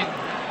McLean.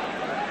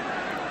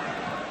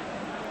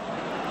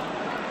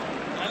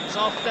 That's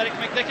off Derek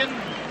McDicken.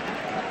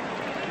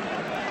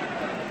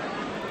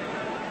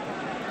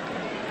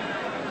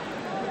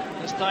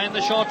 This time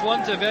the short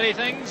one to vary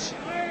things.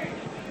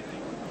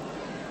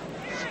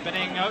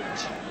 Spinning out.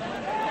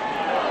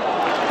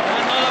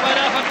 And not a bad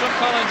effort from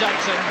Colin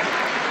Jackson.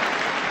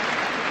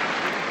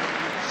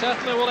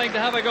 certainly willing to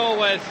have a go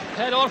with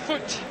head or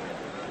foot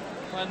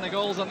when the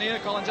goals are near.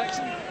 Colin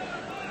Jackson.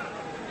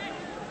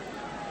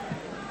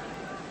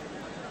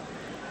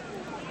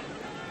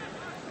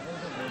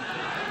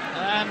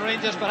 And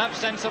Rangers perhaps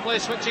sensibly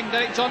switching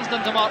Derek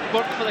Johnston to Mark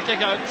Burke for the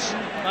kick-outs.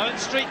 Now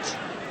it's Street.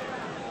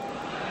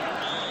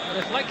 A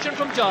deflection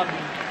from Jordan.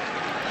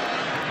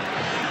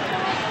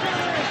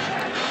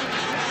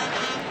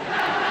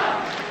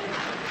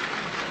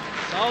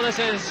 So this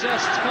is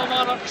just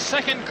Kilmarnock's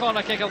second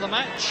corner kick of the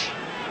match.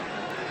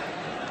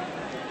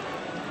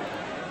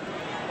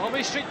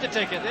 Bobby Street to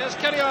take it. There's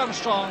Kerry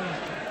Armstrong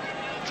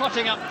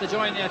trotting up to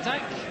join the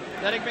attack.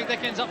 Derek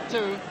McDickens up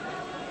too.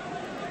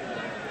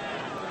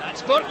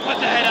 That's Burke with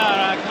the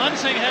header, a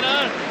glancing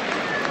header,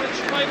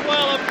 which might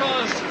well have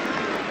caused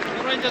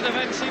the Rangers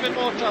defence even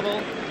more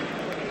trouble.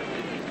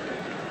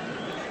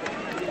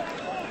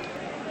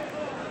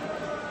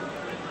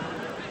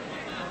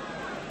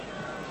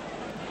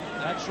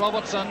 That's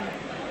Robertson.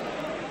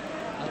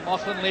 And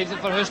Moughlan leaves it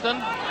for Houston.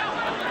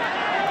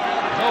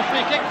 No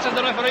free kicks in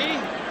the referee.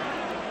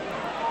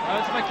 Now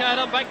it's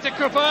McAdam, back to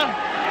Cooper.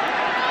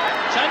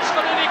 Chance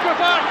for Lee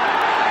Cooper.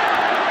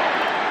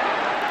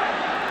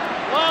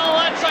 Well,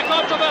 that's a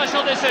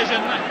controversial decision.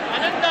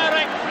 An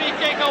indirect free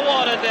kick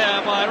awarded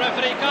there by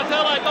referee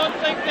Cattell. I don't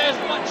think there's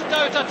much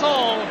doubt at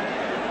all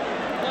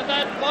that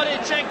that body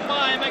check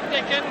by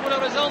McDicken would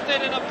have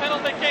resulted in a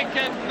penalty kick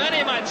in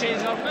many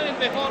matches, or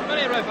before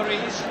many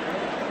referees.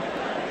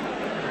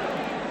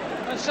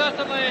 And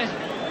certainly,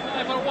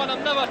 I for one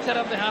am never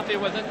terribly happy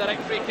with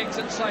indirect free kicks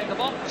inside the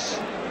box.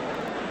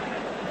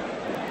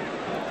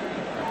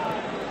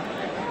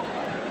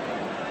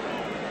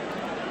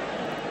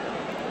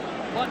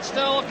 But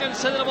still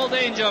considerable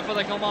danger for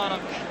the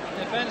Kilmarnock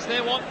defence. They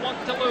won't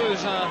want to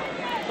lose a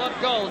third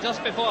goal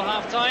just before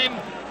half-time.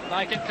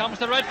 Back it comes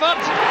to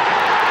Redford. Well,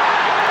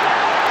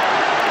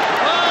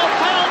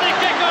 penalty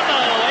kick or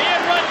no,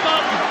 Ian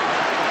Redford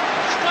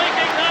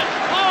striking that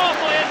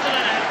powerfully into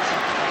the net.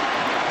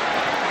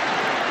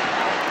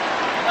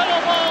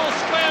 Little ball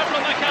square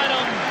from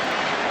McAdam,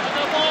 and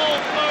the ball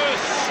flew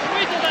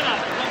sweeter than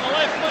up from the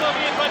left foot of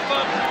Ian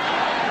Redford.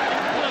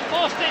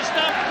 Postage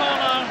stamp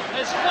corner,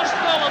 his first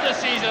goal of the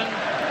season,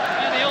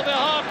 and he'll be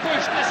hard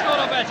pushed to score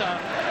a better.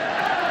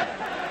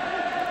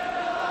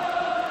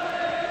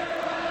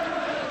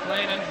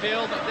 Playing in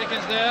field,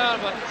 McDickens there,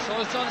 but so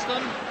is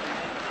Johnston.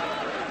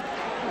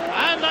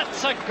 And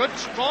that's a good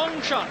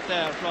strong shot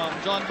there from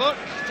John Burke,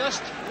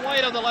 just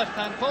wide of the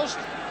left-hand post.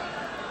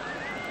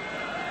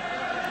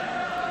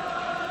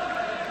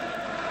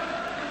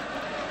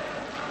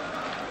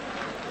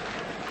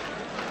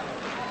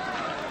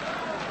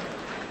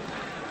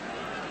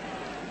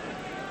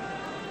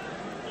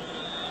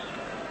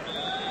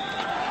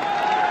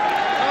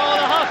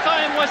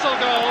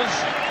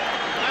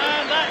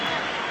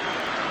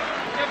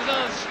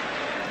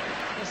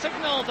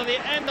 To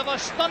the end of a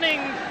stunning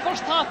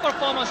first half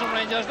performance from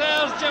Rangers.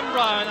 There's Jim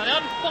Brown, an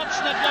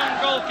unfortunate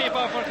young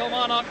goalkeeper for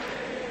Kilmarnock.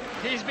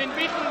 He's been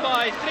beaten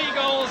by 3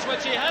 goals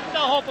which he hadn't a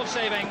hope of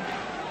saving.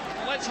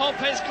 Let's hope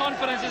his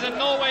confidence is in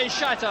no way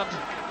shattered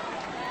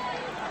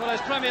for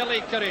his Premier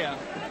League career.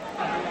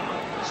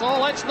 So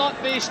let's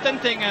not be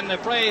stinting in the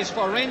praise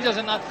for Rangers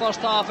in that first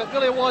half. It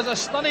really was a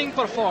stunning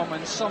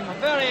performance. Some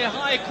very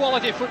high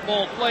quality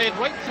football played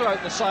right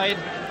throughout the side,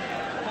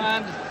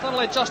 and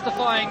thoroughly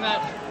justifying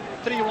that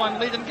 3-1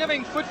 lead, and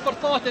giving food for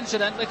thought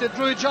incidentally to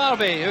Drew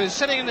Jarvie, who's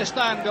sitting in the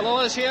stand below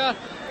us here,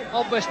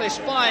 obviously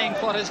spying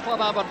for his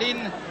club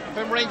Aberdeen,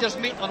 whom Rangers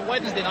meet on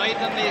Wednesday night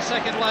in the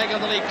second leg of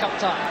the League Cup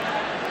tie.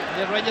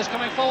 The Rangers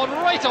coming forward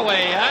right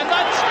away, and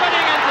that's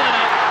spinning into the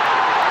net.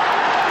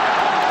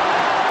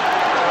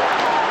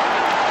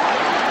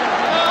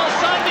 Well,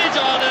 Sandy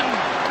Jordan,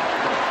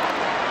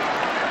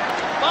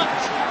 but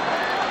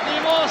the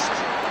most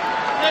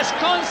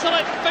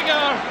disconsolate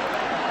figure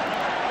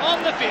on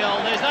the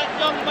field is that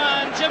young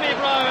man, Jimmy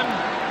Brown.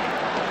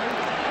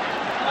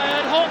 I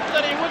had hoped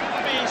that he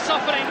wouldn't be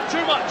suffering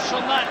too much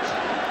from that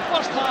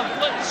first half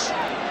blitz,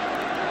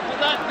 but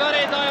that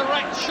very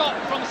direct shot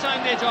from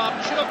Sandy Jordan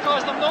should have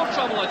caused them no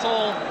trouble at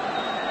all.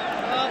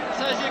 But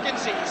as you can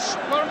see,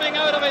 squirming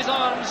out of his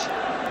arms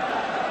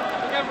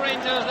to give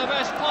Rangers the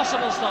best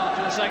possible start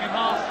to the second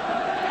half,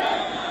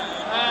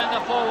 and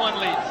a 4-1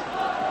 lead.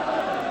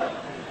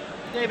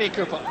 Davy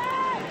Cooper.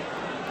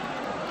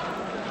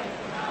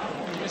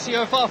 See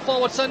how far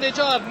forward Sandy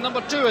Jordan, number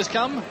 2, has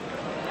come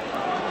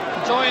to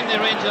join the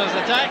Rangers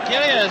attack.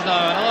 Here he is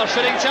now, another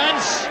shooting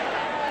chance.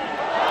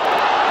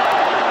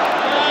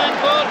 And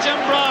poor Jim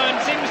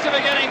Brown seems to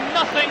be getting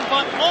nothing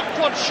but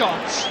awkward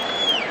shots.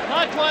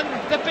 That one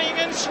dipping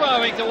and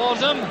swerving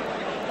towards him.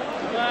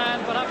 And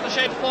perhaps the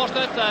shade forced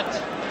it that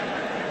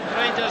the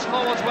Rangers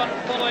forwards weren't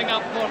following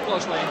up more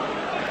closely.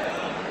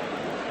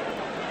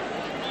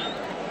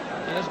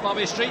 Here's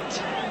Bobby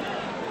Street.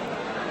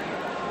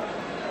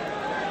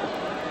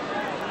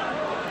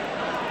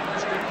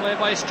 Play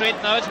by Street,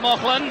 now it's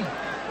Moughlan. And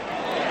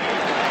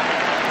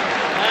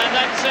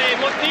that save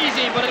looked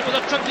easy, but it was a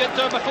tribute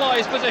to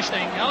McCloy's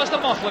positioning. Alistair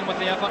Moughlan with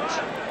the effort.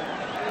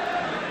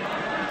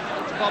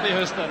 Bobby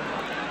Houston.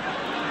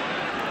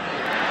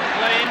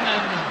 McLean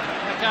and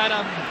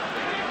McAdam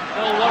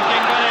still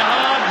working very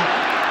hard.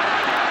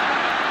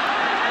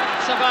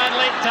 It's a bad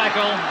late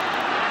tackle.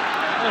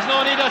 There's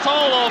no need at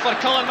all, though, for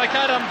Colin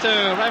McAdam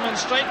to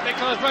remonstrate,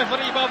 because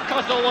referee Bob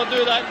Cuttle will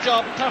do that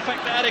job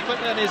perfectly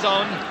adequately on his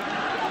own.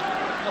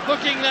 A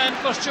booking then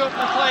for Stuart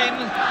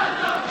McLean.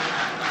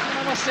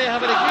 I must say I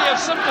have a degree of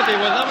sympathy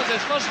with him. It's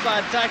his first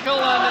bad tackle,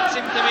 and it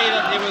seemed to me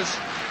that he was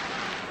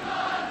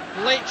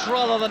late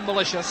rather than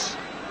malicious.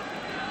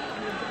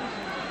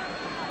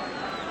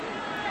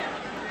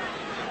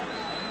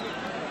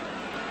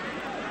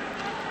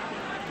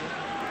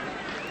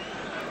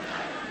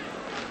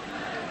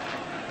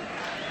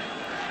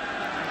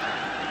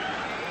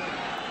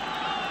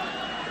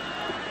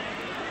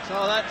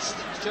 So that's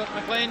Stuart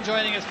McLean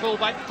joining his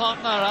full-back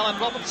partner Alan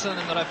Robertson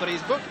in the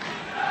referee's book.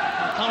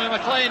 And Tommy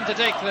McLean to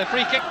take the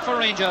free kick for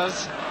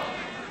Rangers.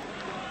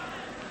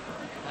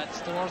 That's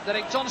towards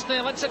Derek Johnston,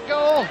 he lets it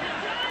go.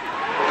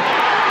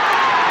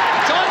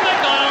 John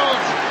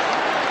McDonald.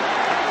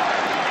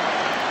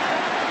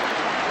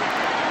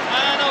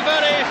 And a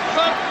very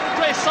firm,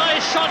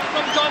 precise shot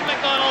from John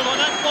McDonald when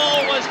that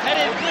ball was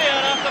headed clear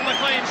after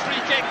McLean's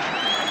free kick.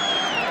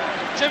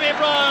 Jimmy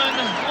Brown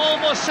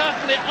almost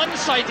certainly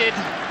unsighted.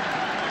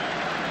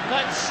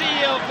 That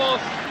sea of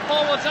both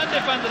forwards and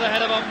defenders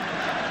ahead of him.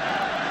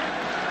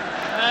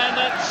 And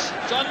that's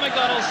John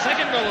McDonald's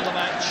second goal of the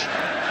match.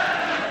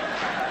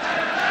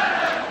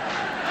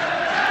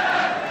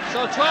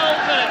 So 12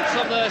 minutes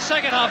of the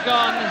second half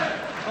gone.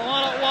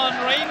 Kilmarnock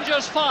 1,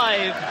 Rangers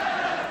 5.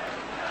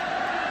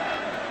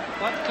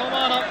 But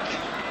Kilmarnock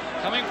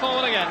coming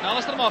forward again.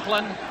 Alistair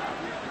Moughlan.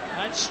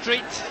 That's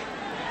Street.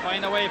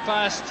 Find a way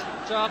past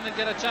Jordan and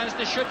get a chance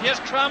to shoot. Here's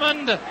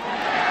Crammond.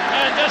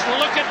 And just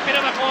look at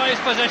Peter McCoy's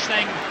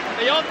positioning.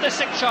 Beyond the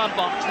 6-yard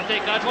box to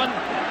take that one.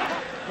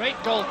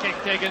 Great goal kick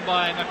taken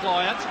by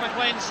McCloy. That's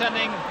McLean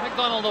sending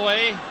McDonald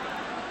away.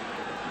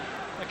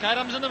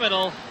 McAdams in the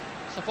middle.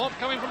 Support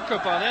coming from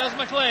Cooper. There's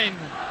McLean.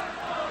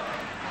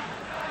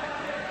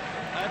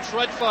 That's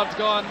Redford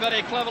gone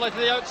very cleverly to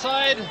the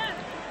outside.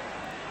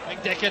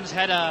 McDicken's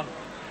header.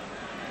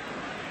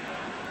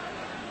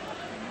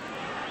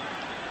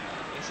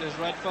 This is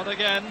Redford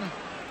again.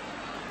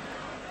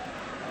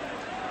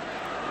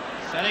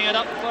 Setting it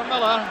up for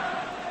Miller.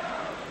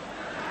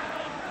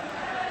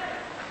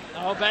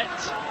 Now Bet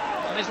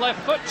on his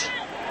left foot.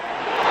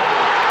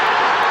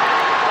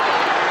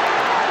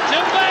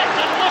 Jim Bet,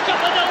 and look at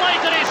the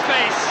delight in his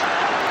face.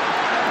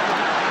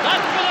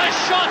 That was a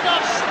shot of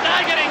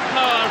staggering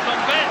power from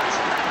Bet.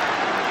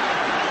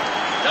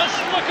 Just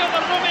look at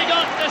the room he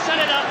got to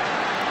set it up.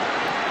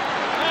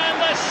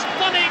 And the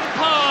stunning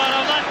power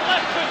of that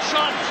left foot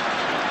shot.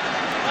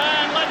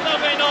 And let there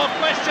be no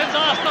questions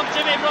asked of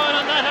Jimmy Brown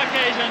on that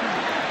occasion.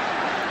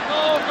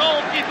 No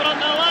goalkeeper on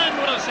the land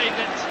would have saved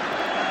it.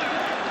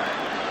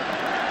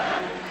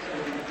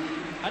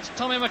 That's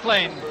Tommy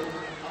McLean.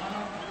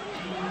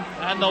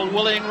 And the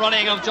willing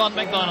running of John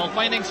McDonald,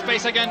 finding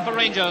space again for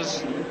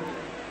Rangers.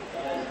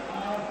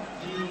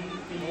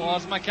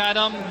 Was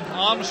McAdam,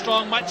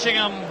 Armstrong matching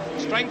him,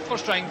 strength for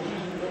strength.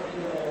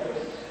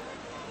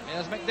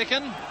 Here's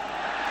McDicken.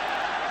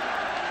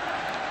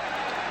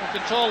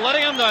 Control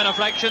letting him down a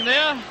fraction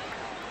there.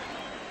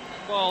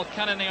 Ball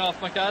cannoning off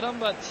McAdam,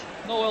 but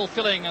no ill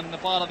feeling on the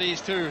part of these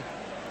two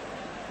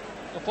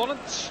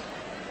opponents.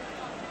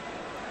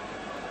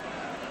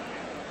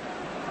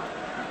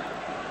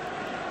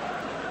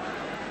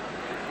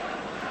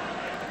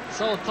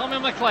 So Tommy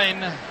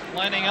McLean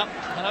lining up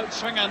an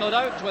outswinger, no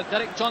doubt, with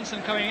Derek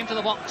Johnson coming into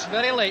the box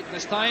very late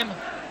this time.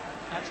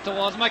 That's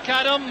towards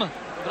McAdam.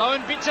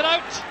 Brown beats it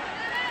out.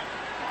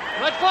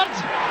 Redford.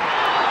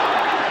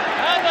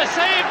 And the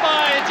save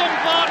by Jim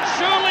Clark,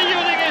 surely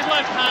using his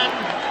left hand.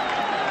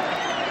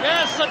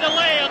 Yes, a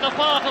delay on the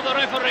part of the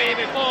referee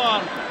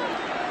before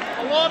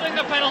awarding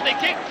the penalty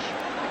kick.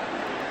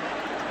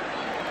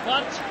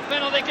 But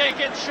penalty kick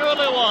it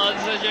surely was,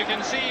 as you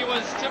can see,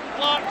 was Jim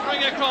Clark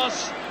going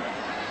across.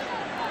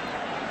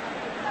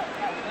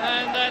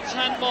 And that's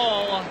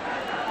handball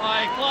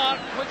by Clark,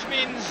 which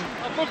means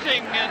a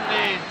booking in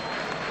the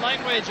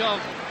language of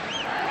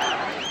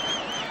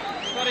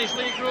Scottish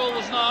League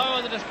rules now,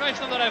 at the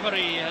discretion of the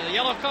referee. The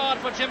yellow card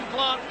for Jim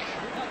Clark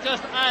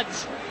just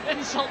adds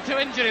insult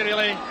to injury,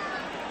 really.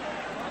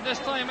 And this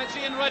time it's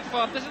Ian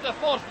Redford. This is the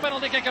fourth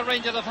penalty kick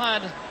Rangers have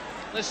had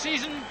this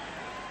season.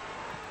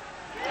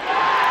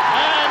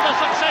 And a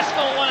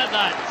successful one at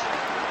that.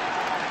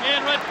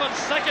 Ian Redford's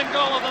second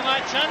goal of the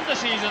match and the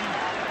season.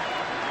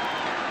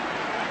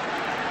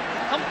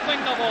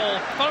 Humping the ball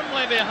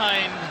firmly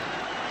behind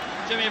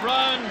Jimmy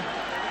Brown.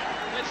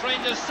 It's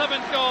Rangers'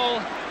 seventh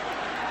goal.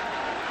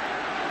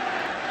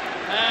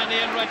 And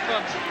Ian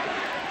Redford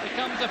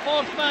becomes the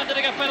fourth man to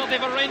take a penalty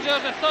for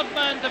Rangers, the third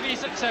man to be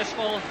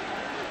successful.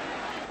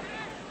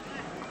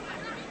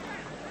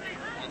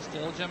 And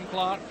still Jim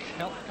Clark,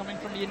 help coming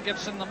from Ian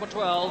Gibson, number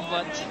 12,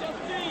 but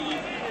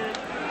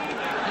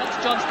that's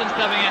Johnston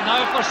stepping in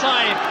now for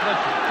side with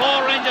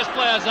 4 Rangers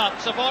players up.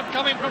 Support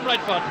coming from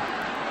Redford.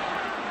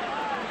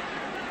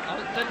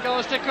 It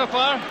goes to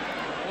Cooper.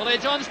 Willie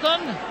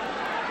Johnston.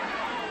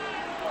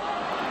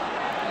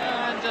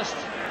 And just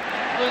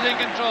losing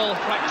control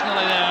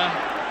fractionally there.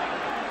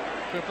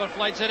 Cooper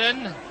flights it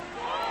in.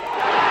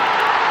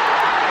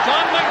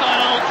 John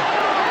McDonald.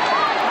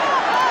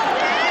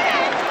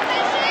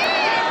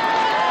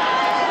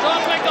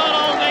 John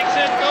McDonald makes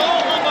it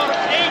goal number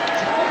 8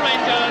 for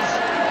Rangers.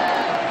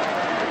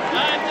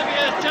 And to be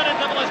as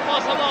charitable as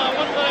possible, I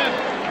wonder if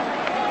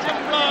Jim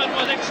Brown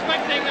was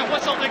expecting the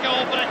whistle to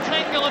go, but a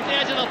triangle at the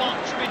edge of the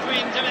box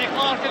between Jimmy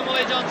Clark and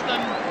Willie Johnston.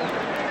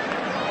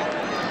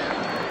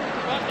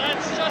 But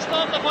that's just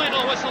on the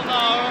final whistle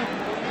now.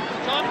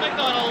 John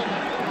McDonald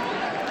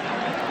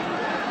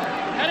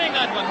heading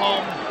that one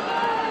home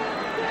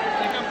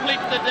to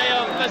complete the day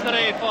of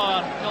misery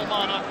for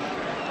Kilmarnock.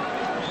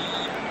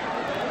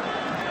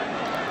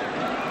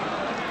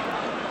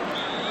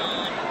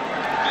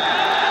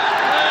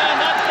 And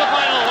that's the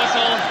final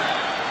whistle.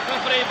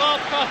 Referee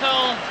Bob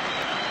Cothill.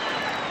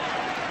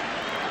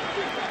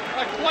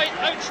 A quite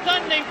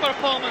outstanding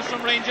performance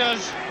from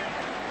Rangers.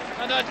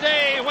 And a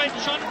day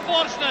which,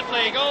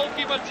 unfortunately,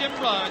 goalkeeper Jim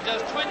Brown,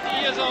 just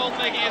 20 years old,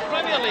 making his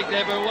Premier League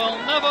debut, will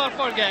never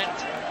forget.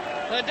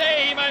 The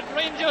day he made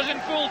Rangers in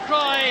full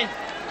cry,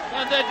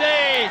 and the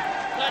day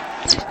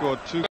that scored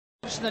 2.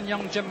 And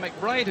young Jim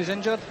McBride, who's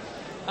injured,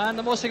 and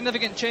the most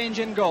significant change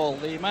in goal.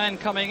 The man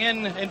coming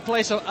in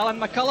place of Alan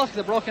McCulloch,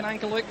 the broken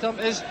ankle victim,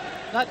 is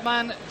that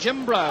man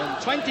Jim Brown,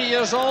 20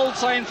 years old,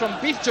 signed from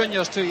Beath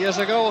Juniors 2 years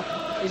ago.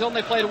 He's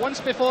only played once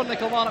before in the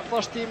Kilmarnock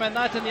first team, and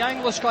that in the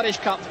Anglo-Scottish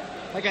Cup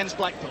against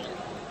Blackpool.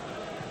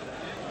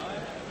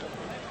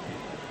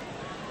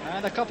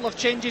 And a couple of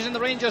changes in the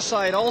Rangers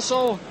side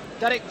also.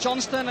 Derek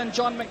Johnston and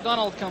John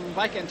McDonald come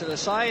back into the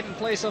side in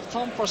place of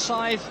Tom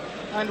Forsyth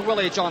and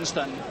Willie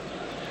Johnston.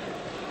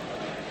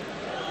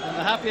 And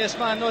the happiest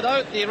man, no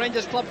doubt, the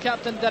Rangers club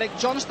captain Derek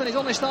Johnston. He's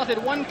only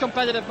started one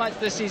competitive match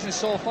this season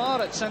so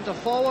far at centre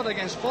forward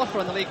against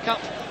Forfar in the League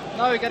Cup.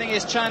 Now getting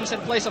his chance in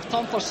place of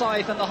Tom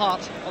Forsyth in the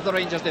heart of the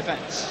Rangers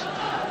defence.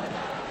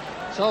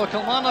 So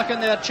Kilmarnock in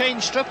their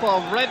change strip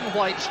of red and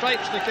white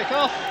stripes to kick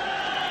off.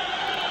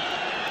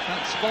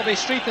 That's Bobby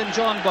Street and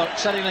John Burke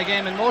setting the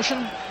game in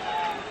motion.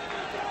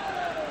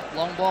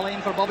 Long ball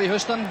in for Bobby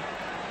Houston.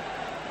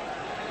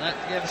 That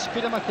gives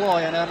Peter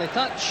McCloy an early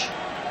touch.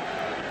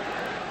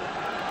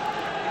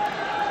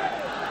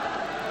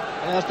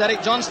 There's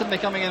Derek Johnston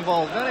becoming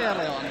involved very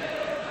early on.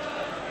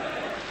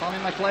 Tommy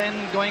McLean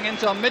going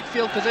into a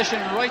midfield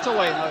position right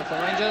away now for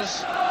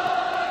Rangers.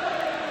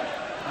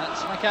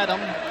 That's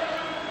McAdam.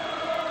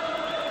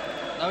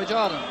 Now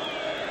Jordan.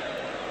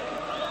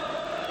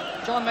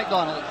 John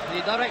McDonald,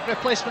 the direct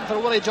replacement for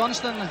Willie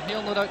Johnston.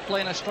 He'll no doubt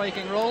play in a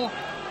striking role.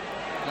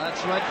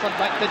 That's Redford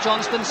back to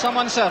Johnston. Some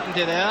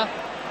uncertainty there.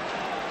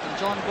 And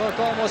John Burke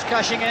almost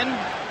cashing in.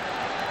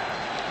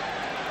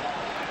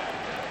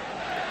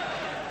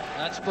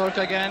 That's Burke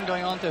again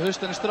going on to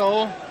Houston's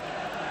throw.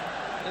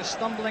 Just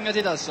stumbling as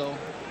he does so.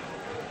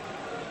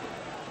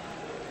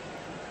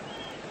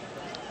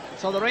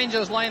 So the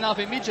Rangers line up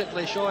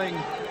immediately, showing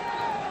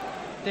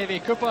Davy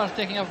Cooper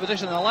taking up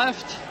position on the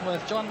left,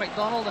 with John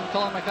McDonald and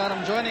Colin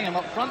McAdam joining him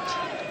up front.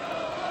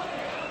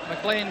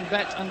 McLean,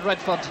 Bett and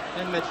Redford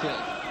in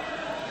midfield.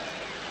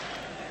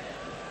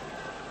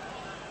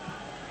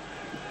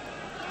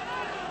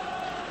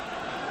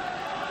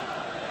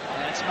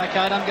 It's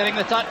McAdam getting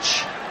the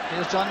touch.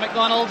 Here's John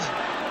McDonald.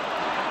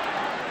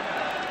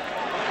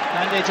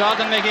 Andy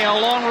Jordan making a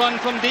long run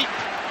from deep.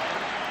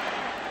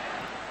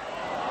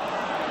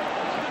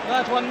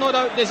 That one no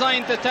doubt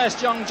designed to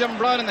test young Jim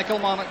Brown in the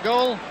Kilmarnock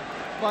goal,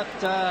 but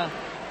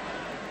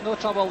no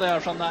trouble there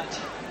from that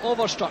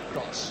overstruck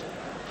cross.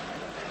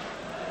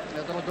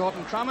 Little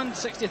Gordon Crammond,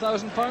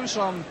 £60,000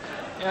 from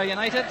Ayr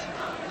United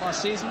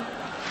last season.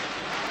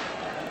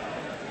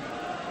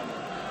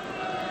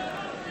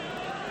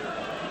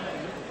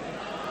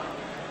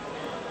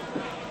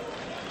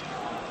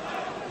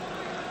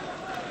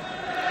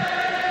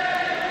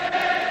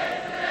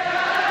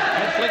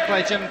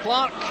 By Jim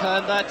Clark,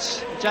 and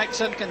that's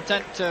Jackson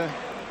content to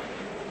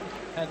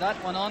head that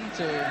one on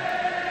to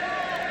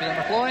Peter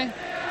McCloy.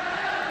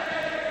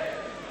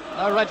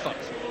 Now Redford.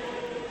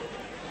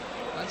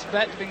 That's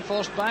Bett being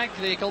forced back.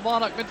 The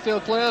Kilmarnock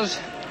midfield players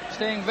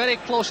staying very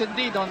close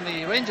indeed on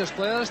the Rangers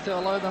players to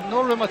allow them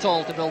no room at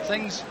all to build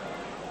things.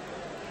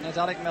 And there's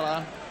Alec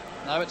Miller.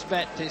 Now it's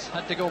Bett. He's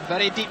had to go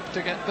very deep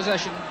to get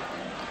possession.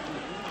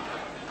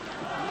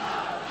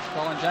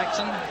 Colin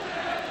Jackson.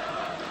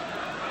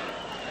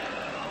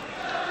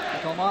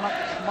 Kilmarnock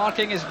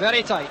marking is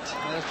very tight.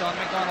 There's John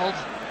McDonald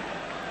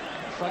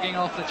shrugging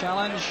off the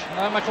challenge.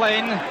 Now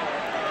McLean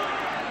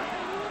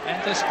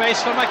into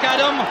space for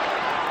McAdam, and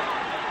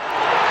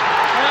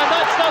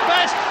that's the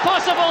best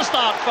possible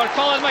start for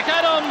Colin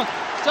McAdam.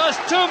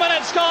 Just 2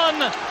 minutes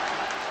gone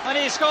and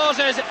he scores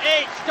his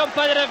 8th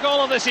competitive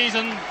goal of the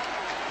season.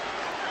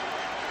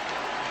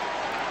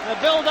 The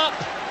build up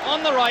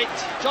on the right,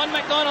 John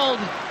McDonald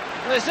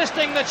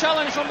resisting the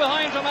challenge from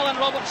behind from Alan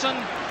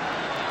Robertson.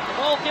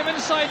 Ball came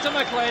inside to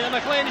McLean, and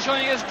McLean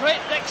showing his great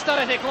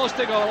dexterity close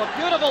to goal. A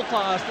beautiful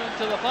pass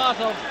into the path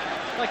of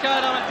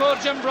McAdam, and poor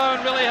Jim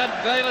Brown really had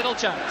very little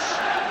chance.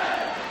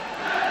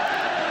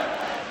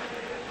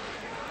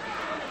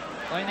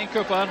 Finding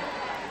Cooper.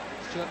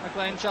 Stuart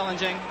McLean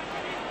challenging.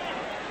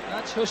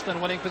 That's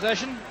Houston winning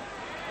possession.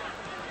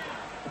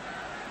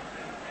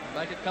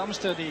 Back it comes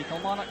to the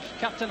Kilmarnock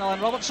captain, Alan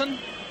Robertson.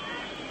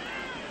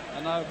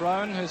 And now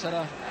Brown, who's had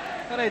a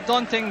very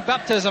daunting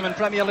baptism in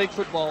Premier League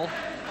football.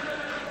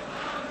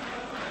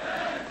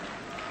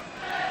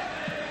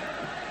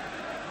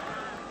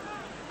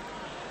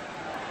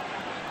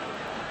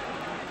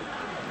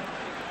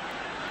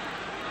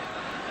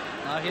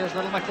 Now here's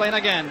little McLean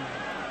again.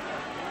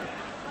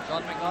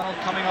 John McDonald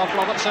coming off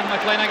Robertson,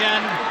 McLean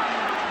again.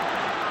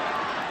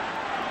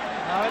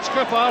 Now it's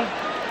Cooper.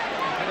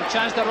 Had a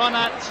chance to run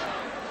at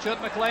Stuart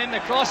McLean. The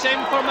crossing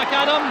for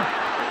McAdam.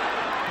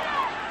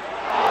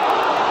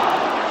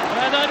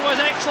 And that was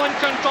excellent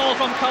control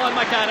from Colin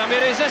McAdam.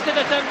 He resisted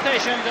the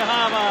temptation to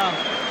have a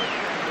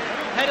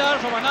header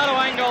from a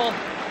narrow angle.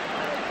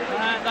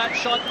 And that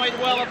shot might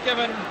well have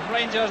given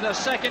Rangers their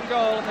second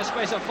goal in the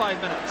space of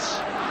 5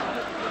 minutes.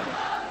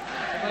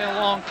 A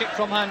long kick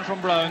from hand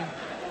from Brown.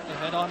 The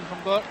head on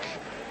from Burke.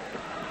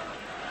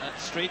 At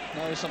Street,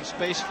 now some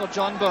space for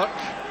John Burke.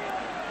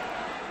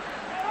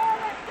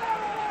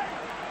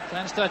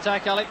 Tends to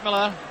attack Alec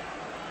Miller.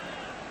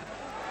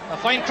 A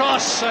fine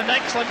cross and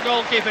excellent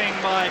goalkeeping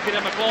by Peter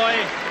McCloy.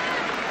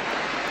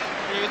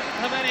 Do you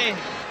have any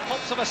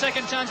hopes of a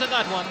second chance at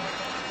that one?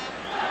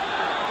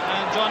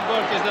 And John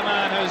Burke is the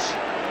man who's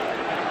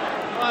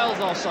miles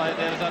offside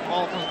there as that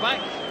ball comes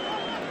back.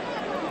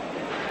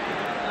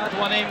 That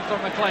one aimed for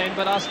McLean,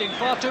 but asking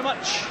far too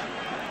much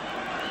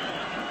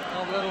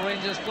of the little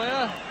Rangers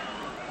player.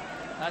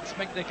 That's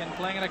McDicken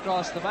playing it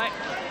across the back.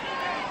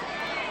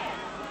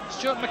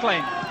 Stuart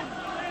McLean.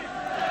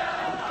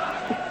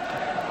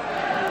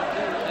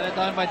 Headed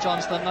down by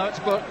Johnston. Now it's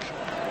Burke.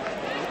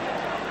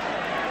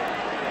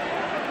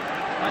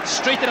 That's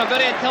Street in a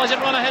very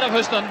intelligent run ahead of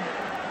Houston.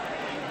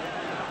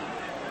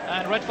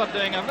 And Redford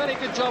doing a very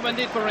good job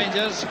indeed for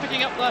Rangers,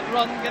 picking up that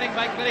run, getting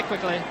back very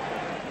quickly.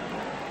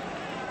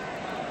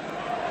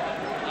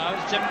 Now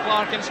it's Jim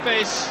Clark in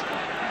space.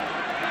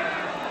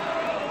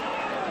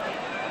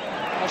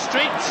 For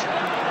Street.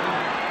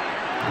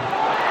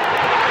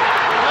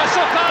 A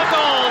superb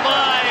goal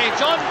by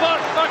John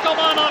Burke for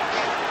Kilmarnock.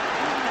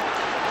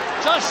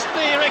 Just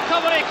the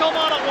recovery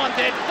Kilmarnock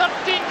wanted.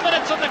 13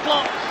 minutes on the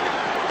clock.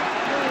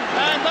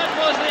 And that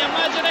was the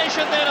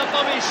imagination there of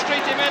Bobby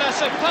Street. He made a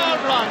superb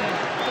run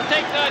to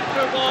take that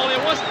through ball. It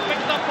wasn't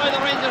picked up by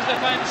the Rangers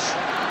defence.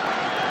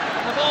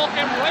 The ball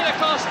came right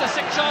across the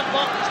 6-yard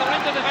box. The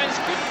Rangers defence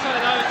couldn't cut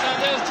it out, and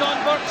there's John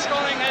Burke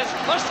scoring his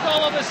first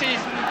goal of the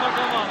season for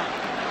Kilmarnock.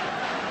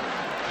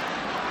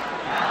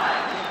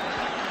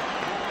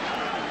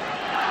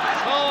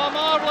 So a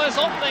marvellous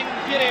opening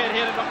period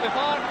here at Rugby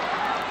Park.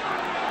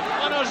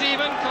 Runners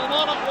even,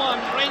 Kilmarnock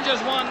 1,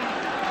 Rangers 1.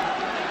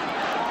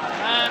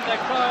 And the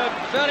crowd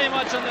very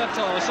much on their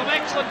toes. Some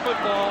excellent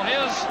football.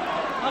 Here's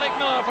Alec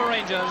Miller for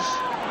Rangers.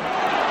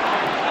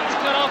 That's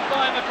cut off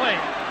by McLean.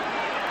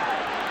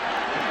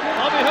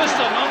 Bobby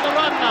Houston on the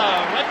run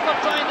now.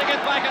 Redford trying to get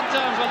back in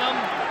terms with him.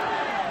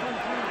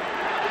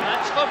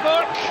 That's for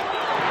Burke.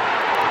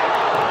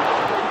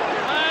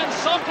 And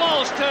so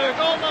close to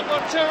goal number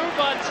 2,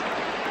 but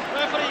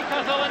referee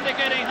Cathell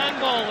indicating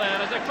handball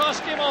there. As the cross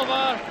came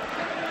over,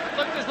 it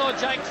looked as though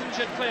Jackson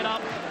should clear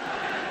up.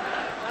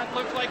 That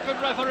looked like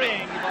good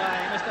refereeing by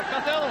Mr.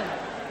 Cathell.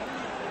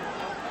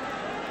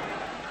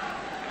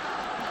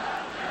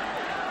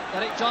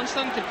 Derek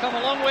Johnston could come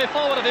a long way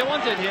forward if he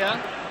wanted here.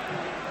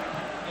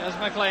 Here's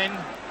McLean.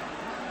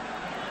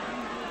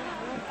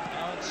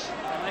 Now it's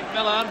Mike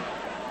Miller.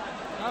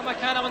 Now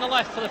McAdam on the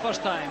left for the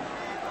first time.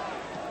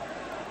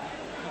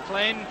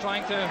 McLean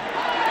trying to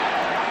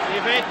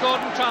evade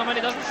Gordon Trammond.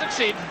 He doesn't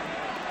succeed.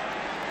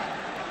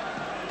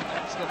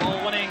 That's the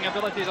ball-winning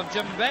abilities of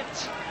Jim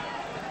Bett.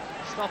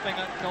 Stopping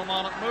that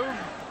Kilmarnock move.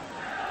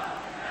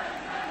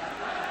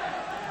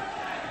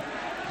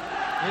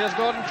 Here's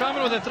Gordon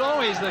Trammond with a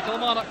throw. He's the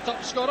Kilmarnock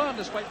top scorer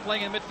despite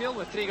playing in midfield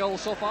with 3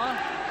 goals so far.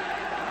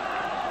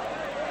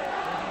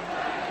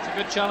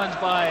 Good challenge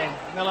by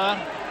Miller,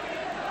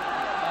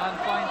 and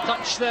fine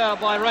touch there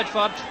by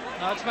Redford.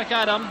 Now it's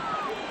McAdam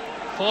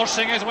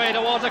forcing his way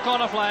towards the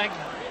corner flag.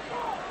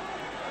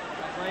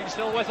 McLean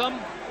still with him.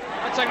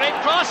 That's a great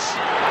cross,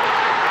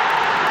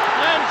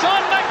 and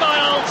John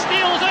McDonald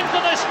steals into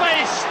the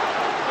space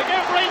to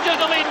give Rangers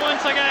the lead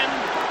once again.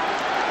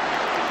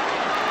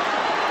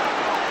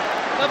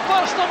 The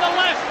burst on the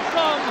left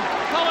from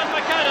Colin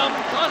McAdam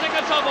causing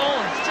the trouble.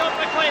 Stuart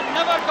McLean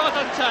never got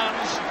on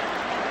terms.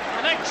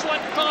 An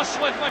excellent cross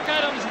with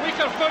McAdam's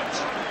weaker foot,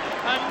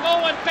 and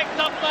no one picked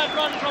up that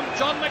run from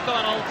John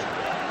McDonald.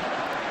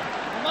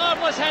 A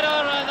marvellous header,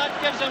 and that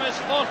gives him his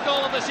 4th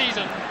goal of the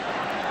season.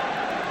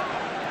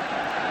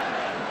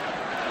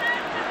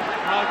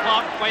 Now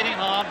Clark fighting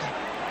hard.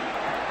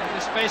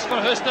 There's space for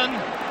Houston.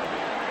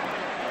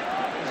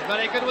 He's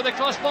very good with the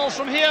cross balls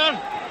from here.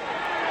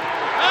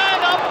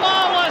 And a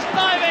marvellous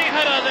diving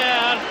header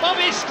there.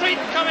 Bobby Street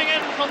coming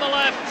in from the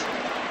left.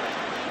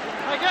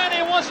 Again,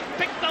 he was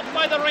picked up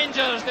by the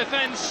Rangers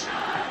defence.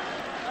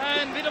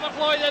 And Peter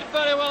McCloy did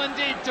very well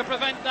indeed to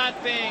prevent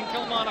that being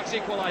Kilmarnock's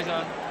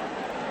equaliser.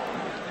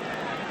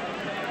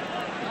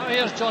 Now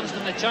here's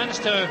Johnston, the chance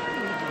to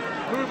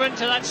move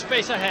into that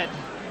space ahead.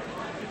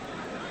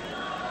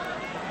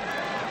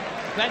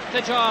 Bent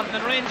to Jordan,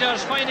 and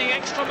Rangers finding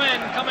extra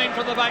men coming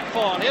from the back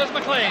four. Here's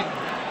McLean.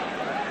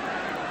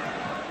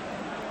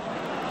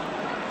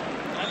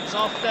 That's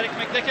off Derek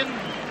McDicken.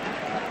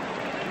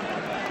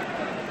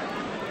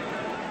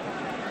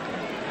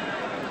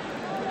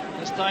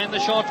 This time the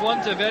short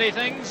one to vary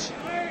things.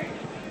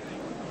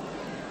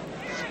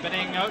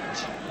 Spinning out.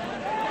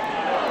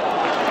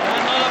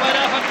 And not a bad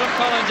effort from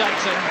Colin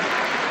Jackson.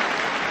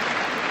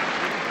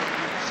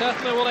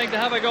 Certainly willing to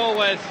have a go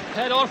with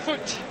head or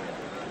foot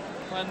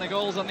when the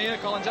goals are near.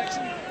 Colin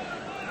Jackson.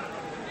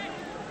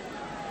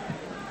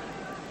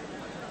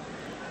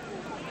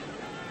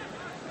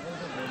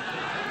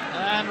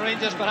 And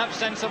Rangers perhaps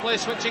sensibly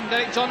switching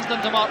Derek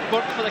Johnston to Mark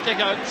Burke for the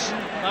kickouts.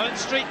 Now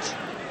it's Street.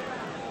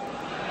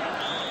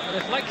 A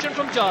deflection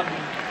from Jordan.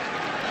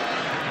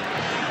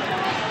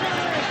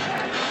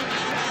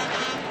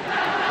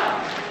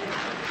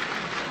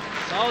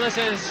 So this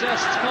is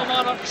just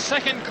Kilmarnock's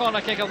second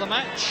corner kick of the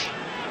match.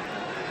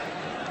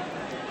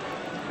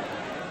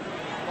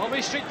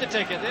 Bobby Street to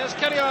take it. There's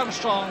Kerry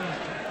Armstrong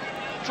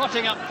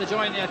trotting up to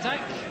join the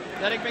attack.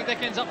 Derek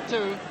McDicken's up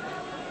too.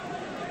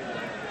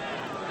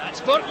 That's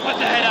Burke with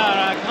the header,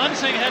 a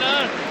glancing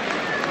header,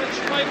 which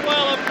might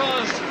well have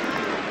caused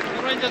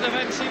the Rangers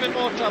defence even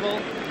more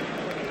trouble.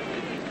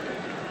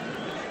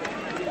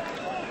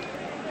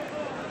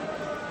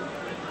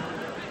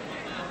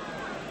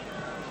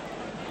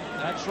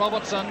 That's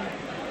Robertson.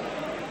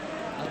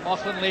 And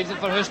Moughlan leaves it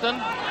for Houston.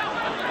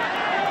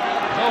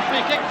 No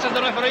free kicks in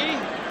the referee.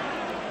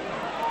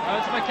 Now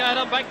it's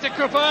McAdam, back to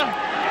Cooper.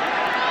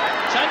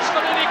 Chance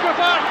for Lee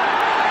Cooper.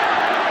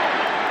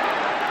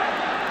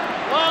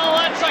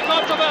 Well, that's a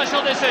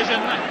controversial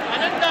decision.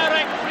 An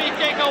indirect free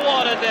kick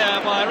awarded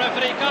there by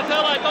referee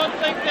Cartel. I don't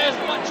think there's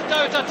much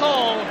doubt at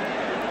all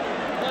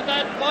that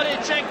that body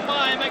check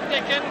by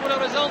McDicken would have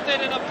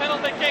resulted in a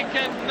penalty kick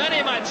in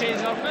many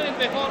matches, or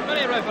before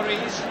many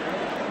referees.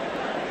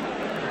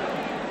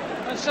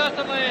 And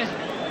certainly,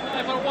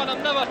 I for one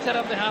am never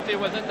terribly happy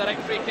with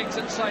indirect free kicks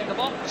inside the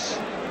box.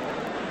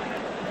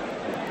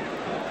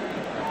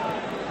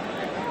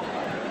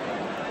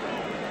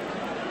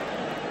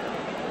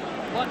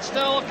 But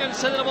still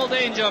considerable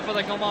danger for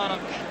the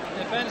Kilmarnock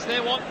defence. They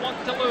won't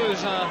want to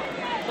lose a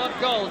third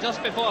goal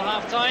just before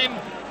half-time.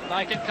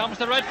 Back it comes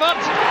to Redford.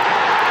 Well,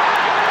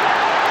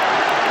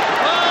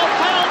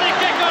 penalty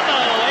kick or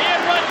no,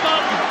 Ian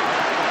Redford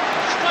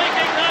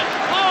striking that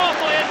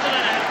powerfully into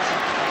the net.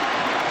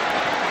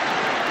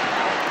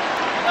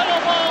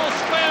 Little ball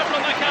square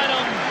from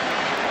McAdam,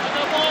 and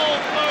the ball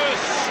flew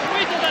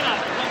sweeter than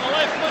up from the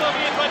left foot of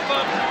Ian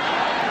Redford.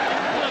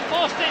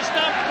 Postage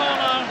stamp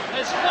corner,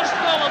 his first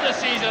goal of the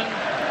season,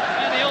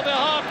 and he'll be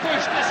hard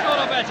pushed to score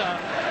a better.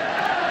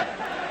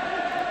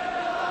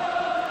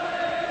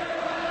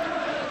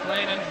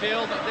 Playing in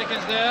field,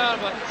 Dickens there,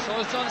 but so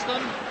is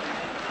Johnston.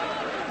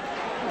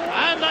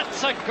 And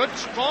that's a good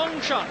strong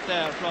shot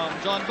there from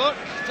John Burke,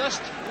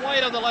 just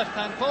wide of the left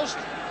hand post.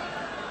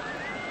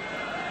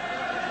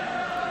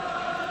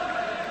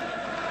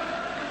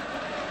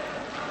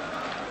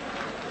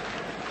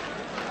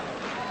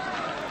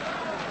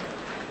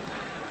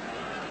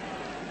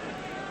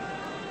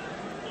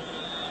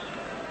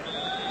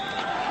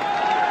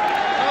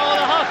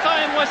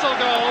 Whistle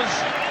goes,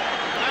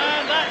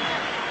 and that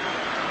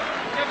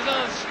gives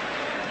us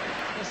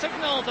the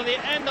signal to the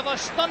end of a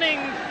stunning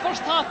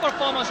first half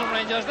performance from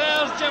Rangers.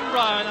 There's Jim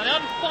Brown, an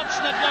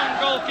unfortunate young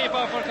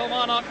goalkeeper for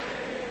Kilmarnock.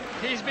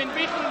 He's been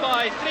beaten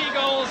by 3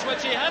 goals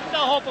which he had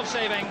no hope of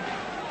saving.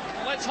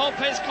 Let's hope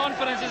his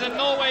confidence is in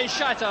no way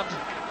shattered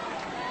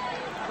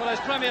for his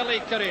Premier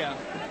League career.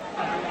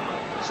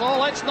 So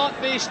let's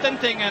not be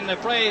stinting in the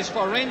praise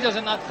for Rangers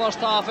in that first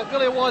half. It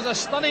really was a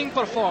stunning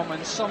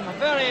performance. Some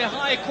very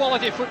high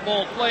quality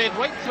football played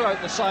right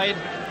throughout the side,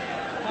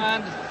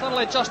 and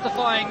thoroughly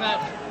justifying that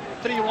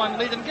 3-1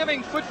 lead, and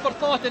giving food for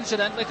thought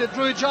incidentally to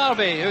Drew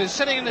Jarvie, who's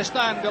sitting in the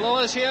stand below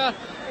us here,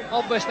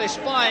 obviously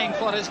spying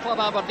for his club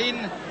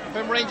Aberdeen,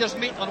 whom Rangers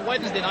meet on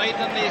Wednesday night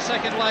in the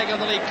second leg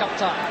of the League Cup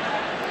tie.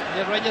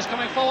 The Rangers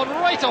coming forward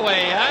right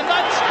away, and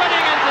that's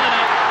spinning into the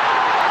net.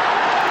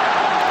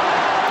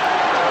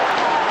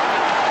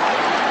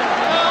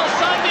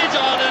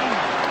 Jordan,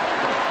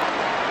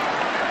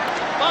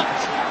 but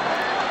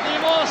the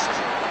most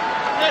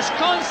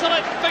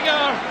disconsolate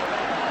figure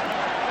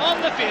on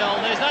the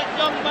field is that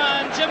young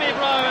man Jimmy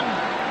Brown.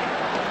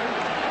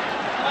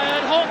 I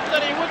had hoped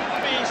that he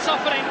wouldn't be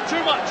suffering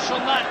too much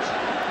from that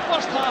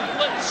first half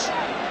blitz,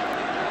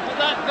 but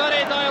that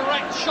very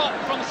direct shot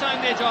from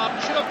Sandy Jordan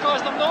should have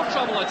caused them no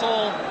trouble at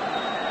all.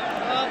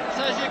 But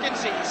as you can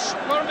see,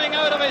 squirming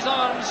out of his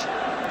arms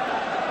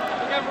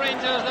to give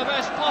Rangers the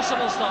best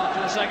possible start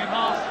to the second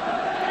half.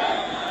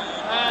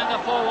 and a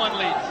 4-1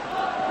 lead.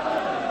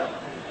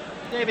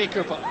 Davy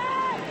Cooper.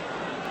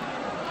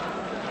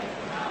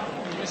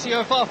 You see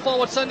how far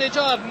forward Sunday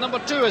Jordan, number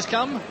 2, has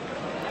come.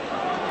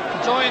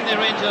 Join the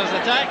Rangers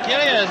attack. Here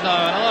he is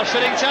now, another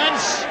shooting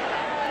chance.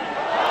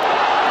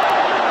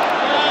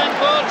 And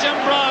poor Jim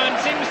Brown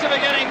seems to be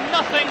getting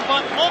nothing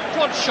but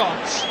awkward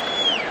shots.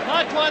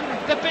 That one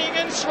dipping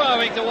and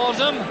swerving towards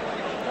him.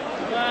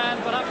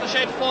 And perhaps the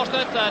shade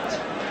fortunate that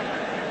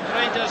the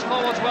Rangers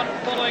forwards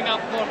weren't following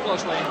up more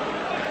closely.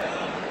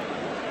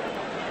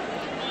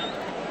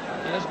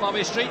 Here's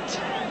Bobby Street.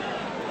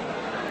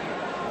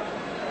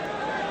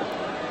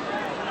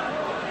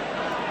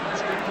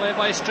 It's good play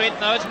by Street.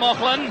 Now it's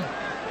Moughlan.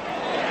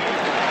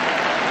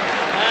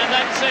 And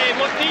that save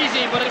looked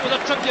easy, but it was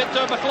a tribute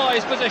to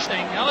McCloy's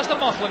positioning. Alistair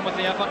Moughlan with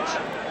the effort.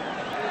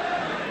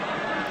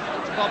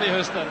 It's Bobby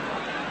Houston.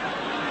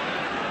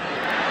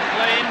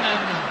 Lane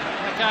and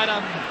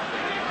McAdam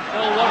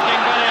still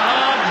working very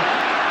hard.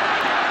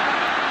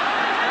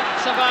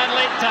 It's a bad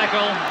late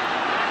tackle.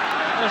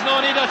 There's no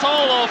need at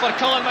all, though, for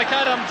Colin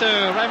McAdam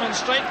to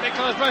remonstrate,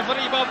 because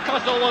referee Bob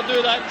Cuttle will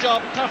do that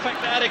job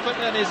perfectly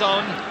adequately on his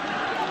own.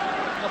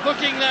 A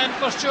booking then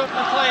for Stuart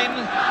McLean.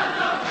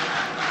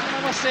 I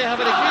must say I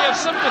have a degree of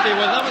sympathy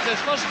with him. It's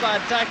his first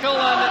bad tackle,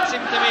 and it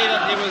seemed to me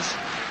that he was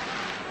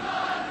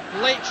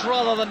late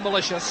rather than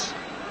malicious.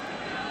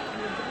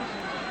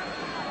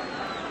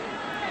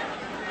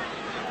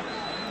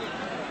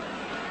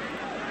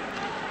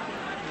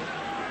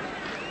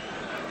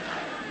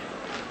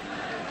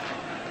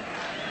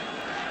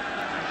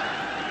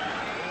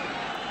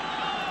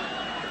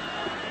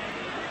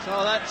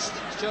 So that's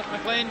Stuart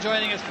McLean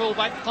joining his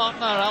full-back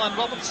partner Alan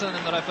Robertson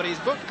in the referee's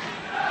book.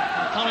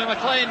 And Tommy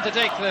McLean to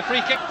take the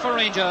free kick for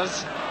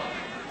Rangers.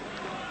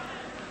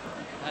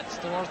 That's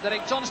towards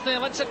Derek Johnston, he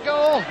lets it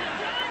go.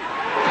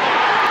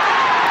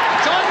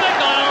 John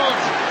McDonald.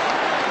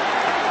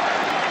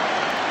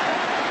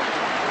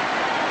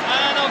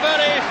 And a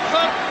very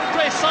firm,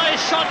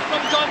 precise shot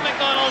from John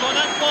McDonald when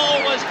that ball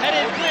was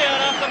headed clear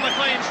after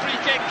McLean's free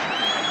kick.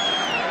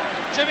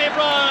 Jimmy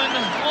Brown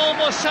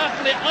almost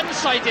certainly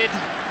unsighted.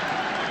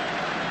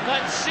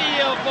 That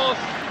sea of both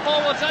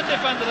forwards and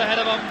defenders ahead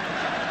of him.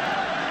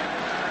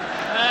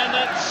 And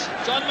that's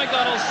John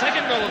McDonald's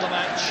second goal of the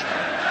match.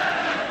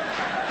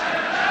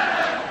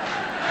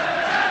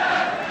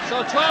 So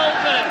 12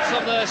 minutes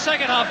of the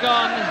second half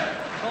gone.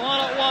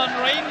 Kilmarnock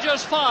 1,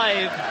 Rangers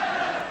 5.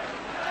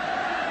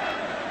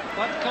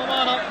 But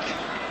Kilmarnock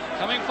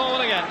coming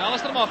forward again.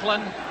 Alistair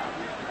Moughlan.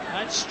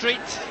 That's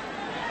Street.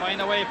 Find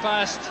a way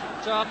past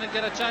Jordan and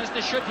get a chance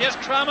to shoot. Here's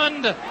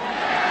Crammond.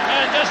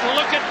 And just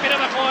look at Peter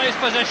McCloy's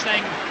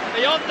positioning.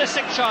 Beyond the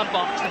 6-yard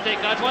box to take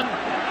that one.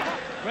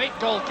 Great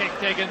goal kick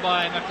taken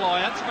by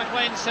McCloy. That's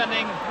McLean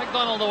sending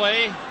McDonald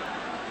away.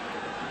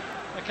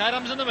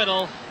 McAdams in the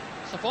middle.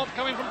 Support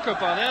coming from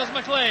Cooper. There's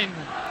McLean.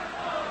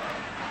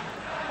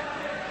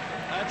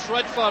 That's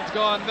Redford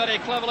gone very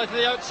cleverly to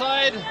the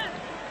outside.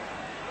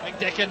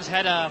 McDickon's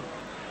header.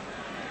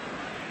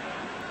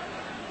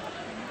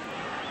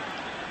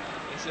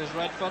 This is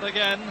Redford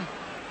again.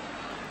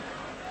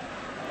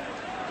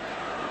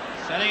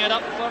 Setting it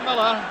up for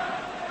Miller.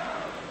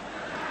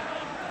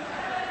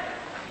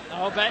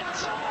 Now Bet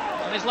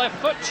on his left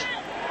foot.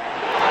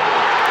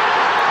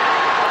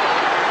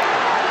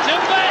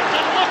 Jim Bet,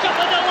 and look at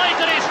the delight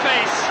in his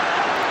face.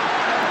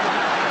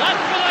 That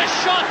was a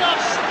shot of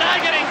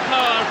staggering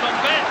power from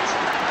Bet.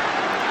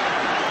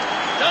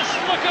 Just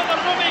look at the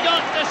room he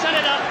got to set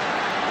it up.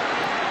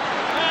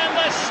 And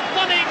the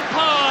stunning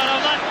power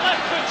of that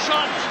left foot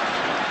shot.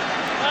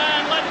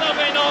 And let there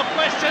be no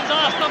questions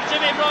asked of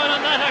Jimmy Brown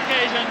on that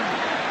occasion.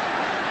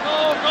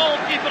 No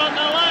goalkeeper on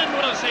the land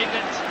would have saved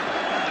it.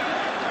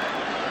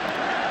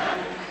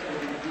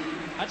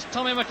 That's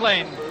Tommy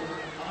McLean.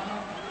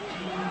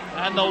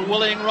 And the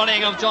willing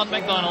running of John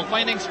McDonald,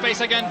 finding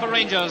space again for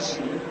Rangers.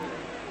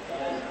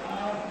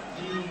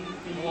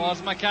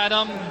 Towards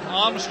McAdam,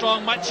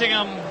 Armstrong matching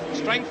him,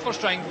 strength for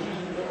strength.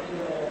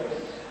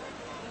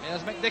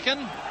 Here's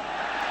McDickon.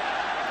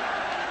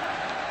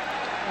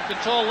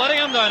 Control letting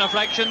him down a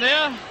fraction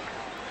there.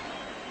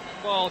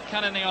 Ball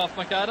cannoning off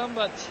McAdam,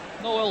 but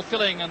no ill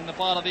feeling on the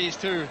part of these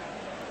two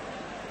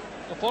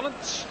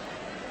opponents.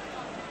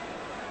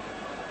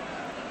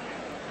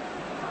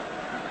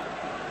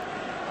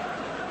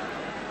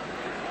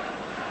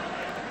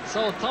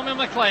 So Tommy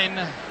McLean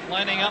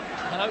lining up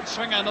an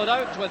outswinger, no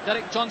doubt, with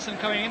Derek Johnson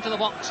coming into the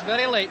box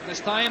very late this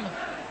time.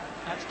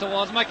 That's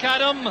towards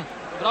McAdam.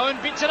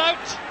 Brown beats it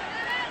out.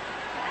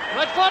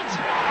 Redford.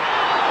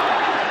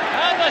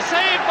 And the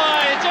save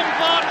by Jim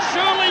Clark,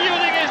 surely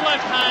using his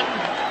left hand.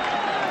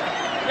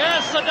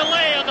 Yes, a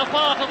delay on the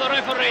part of the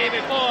referee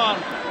before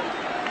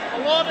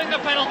awarding the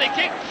penalty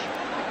kick.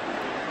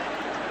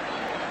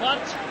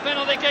 But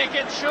penalty kick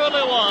it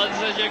surely was,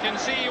 as you can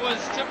see, was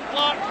Jim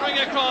Clark running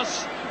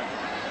across.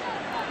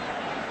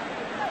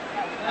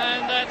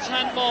 And that's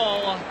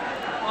handball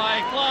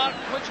by Clark,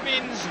 which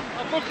means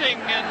a booking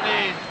in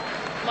the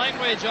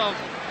language of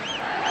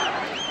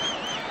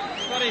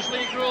Scottish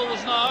League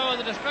rules now at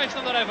the discretion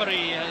of the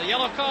referee. The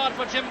yellow card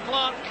for Jim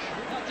Clark.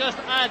 That just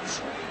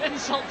adds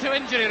insult to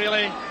injury,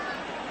 really.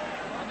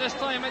 And this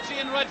time it's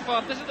Ian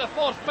Redford. This is the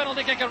fourth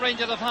penalty kick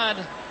Rangers have had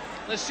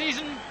this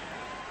season.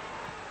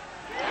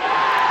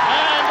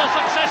 And a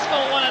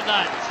successful one at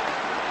that.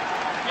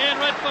 Ian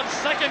Redford's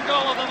second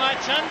goal of the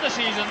match and the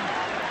season.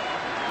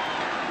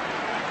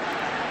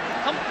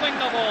 Humping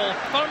the ball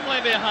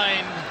firmly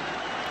behind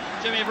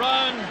Jimmy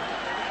Brown.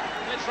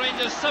 It's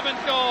Rangers'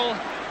 seventh goal.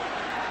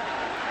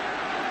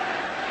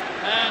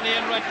 And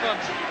Ian Redford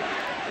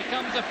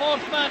becomes the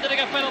fourth man to take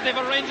a penalty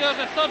for Rangers,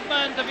 the third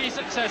man to be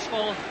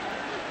successful.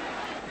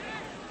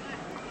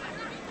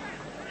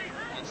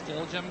 And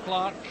still Jim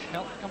Clark,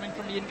 help coming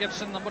from Ian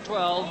Gibson, number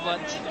 12, but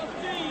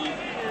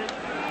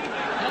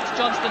that's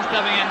Johnston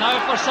stepping in now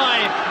for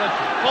Scythe, with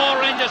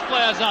four Rangers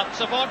players up,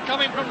 support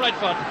coming from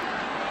Redford.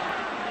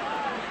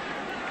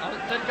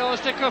 Out it goes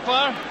to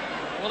Cooper,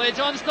 Willie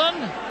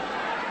Johnston,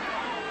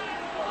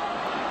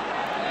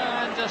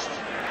 and just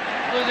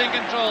losing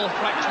control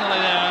fractionally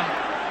there.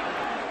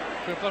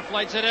 Cooper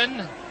flights it in.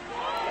 John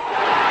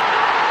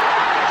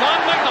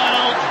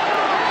McDonald.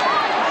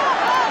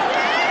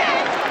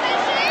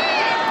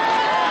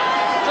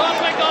 John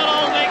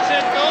McDonald makes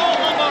it goal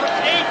number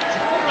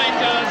 8 for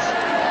Rangers.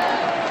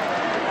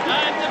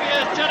 And to be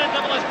as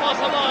charitable as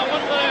possible, I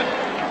wonder if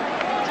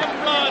Jim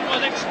Brown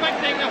was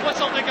expecting the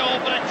whistle to go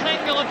for a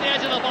tangle at the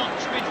edge of the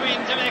box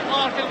between Jimmy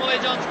Clark and Willie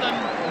Johnston.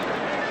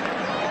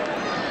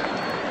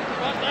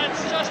 But that's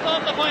just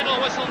on the final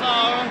whistle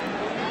now.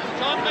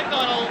 John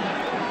McDonald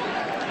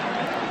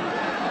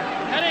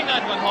heading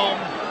that one home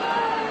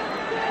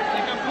to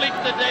complete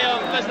the day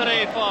of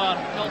misery for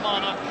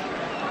Kilmarnock.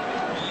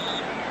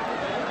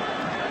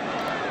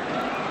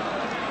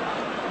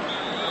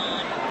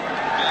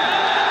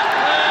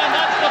 And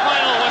that's the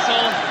final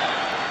whistle.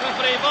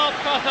 Referee Bob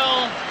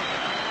Cottle.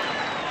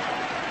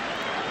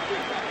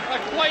 A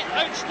quite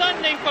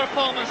outstanding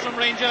performance from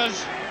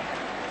Rangers.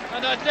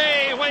 And a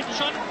day which,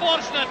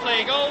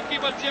 unfortunately,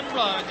 goalkeeper Jim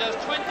Brown, just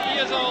 20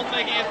 years old,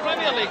 making his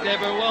Premier League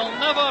debut, will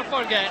never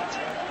forget.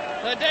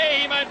 The day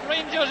he meant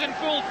Rangers in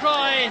full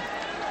cry,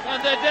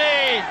 and the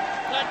day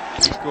that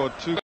scored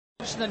two.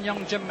 And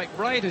young Jim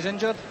McBride, who's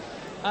injured,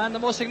 and the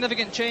most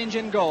significant change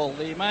in goal.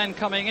 The man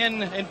coming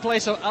in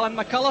place of Alan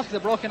McCulloch, the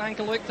broken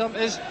ankle victim,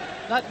 is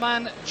that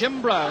man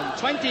Jim Brown,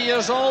 20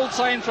 years old,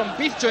 signed from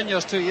Beef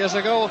Juniors 2 years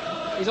ago.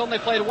 He's only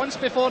played once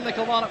before in the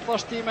Kilmarnock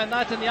first team, and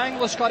that in the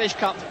Anglo-Scottish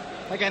Cup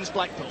against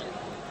Blackpool.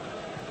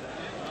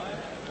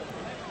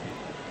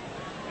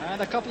 And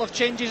a couple of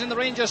changes in the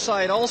Rangers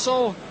side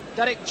also.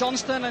 Derek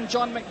Johnston and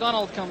John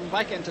McDonald come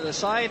back into the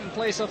side in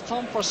place of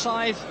Tom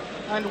Forsyth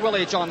and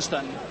Willie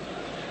Johnston.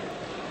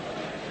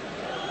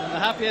 And the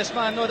happiest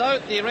man, no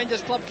doubt, the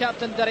Rangers club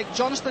captain Derek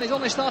Johnston. He's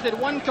only started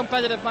one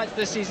competitive match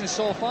this season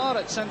so far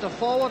at centre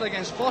forward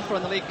against Forfar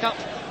in the League Cup.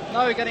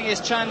 Now getting his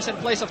chance in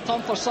place of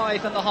Tom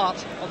Forsyth in the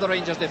heart of the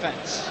Rangers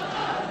defence.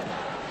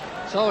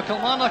 So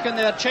Kilmarnock in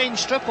their change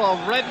strip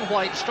of red and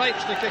white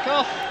stripes to kick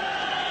off.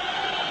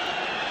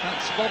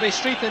 That's Bobby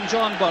Street and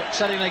John Burke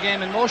setting the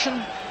game in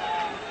motion.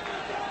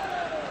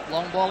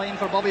 Long ball in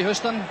for Bobby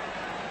Houston.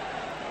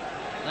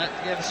 That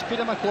gives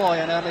Peter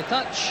McCloy an early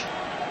touch.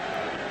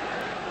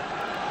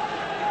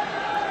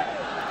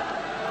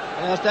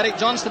 There's Derek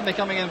Johnston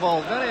becoming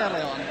involved very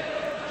early on.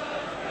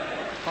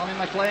 Tommy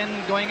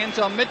McLean going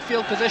into a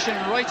midfield position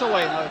right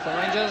away now for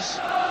Rangers.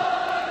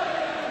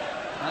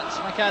 That's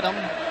McAdam.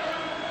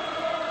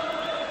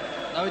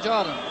 Now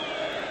Jordan.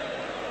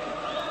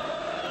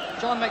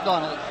 John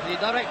McDonald, the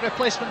direct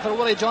replacement for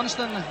Willie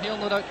Johnston. He'll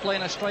no doubt play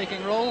in a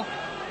striking role.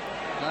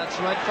 That's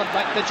Redford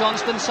back to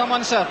Johnston. Some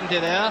uncertainty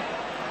there.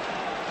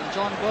 And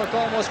John Burke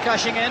almost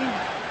cashing in.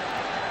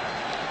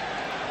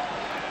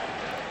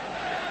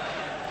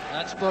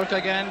 That's Burke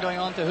again going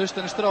on to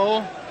Houston's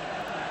throw.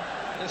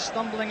 Just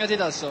stumbling as he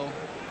does so.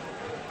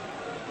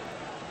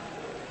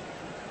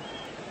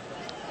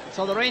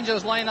 So the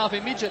Rangers line up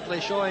immediately,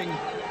 showing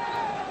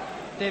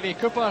Davy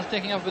Cooper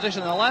taking up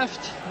position on the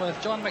left, with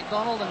John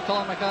McDonald and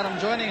Colin McAdam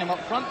joining him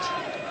up front.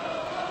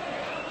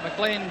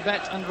 McLean,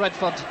 Bett and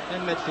Redford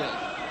in midfield.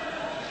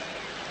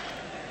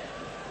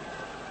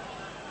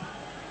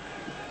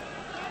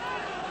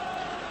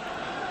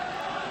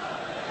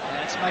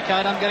 That's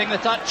McAdam getting the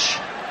touch.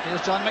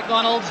 Here's John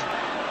McDonald.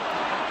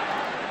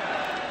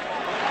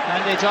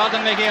 Andy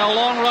Jordan making a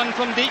long run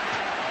from deep.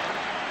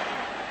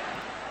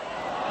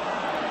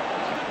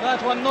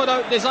 That one no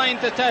doubt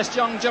designed to test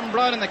young Jim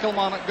Brown in the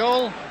Kilmarnock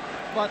goal,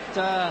 but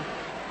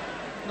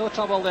no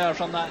trouble there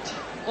from that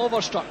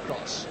overstruck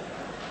cross.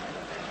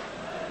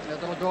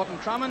 Little Gordon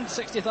Crammond,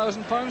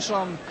 £60,000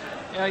 from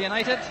Ayr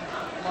United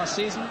last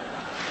season.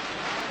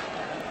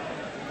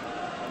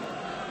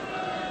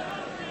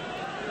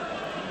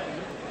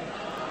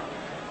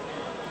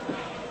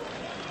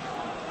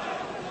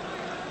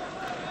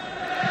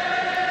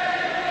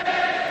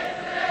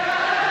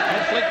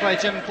 By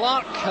Jim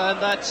Clark,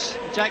 and that's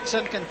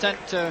Jackson content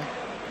to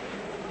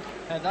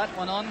head that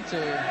one on to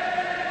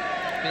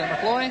Peter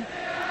McCloy.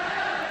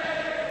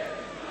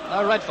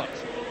 Now Redford.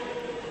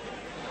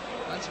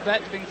 That's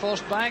Bet being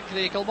forced back.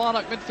 The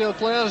Kilmarnock midfield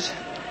players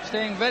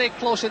staying very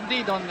close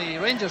indeed on the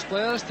Rangers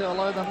players to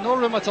allow them no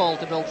room at all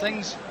to build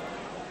things.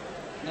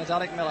 There's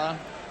Alec Miller.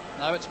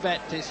 Now it's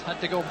Bet. He's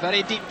had to go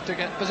very deep to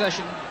get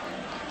possession.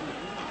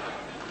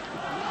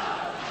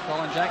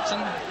 Colin Jackson.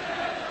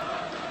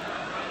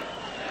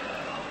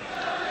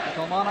 The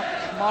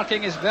Kilmarnock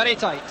marking is very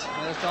tight.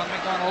 There's John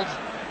McDonald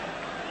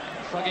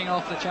shrugging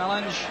off the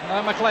challenge.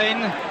 Now McLean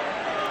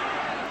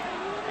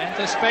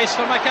into space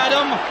for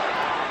McAdam.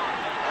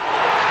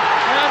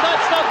 And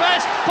that's the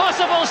best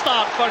possible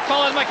start for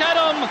Colin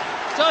McAdam.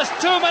 Just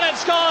 2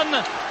 minutes gone,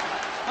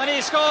 and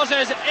he scores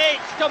his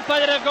 8th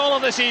competitive goal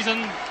of the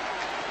season.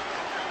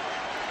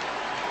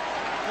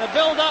 The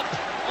build-up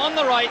on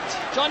the right.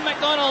 John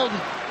McDonald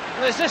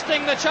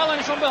resisting the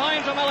challenge from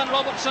behind from Alan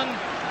Robertson.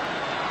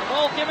 The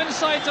ball came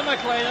inside to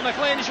McLean, and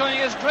McLean showing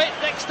his great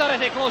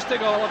dexterity close to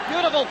goal. A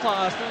beautiful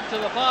pass into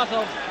the path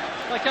of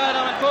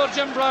McAdam, and poor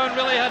Jim Brown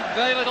really had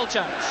very little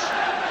chance.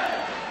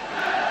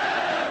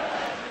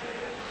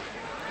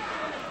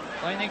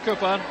 Finding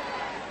Cooper.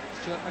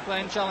 Stuart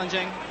McLean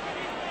challenging.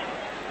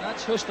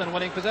 That's Houston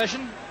winning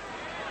possession.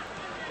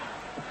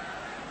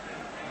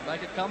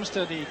 Back it comes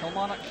to the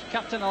Kilmarnock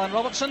captain Alan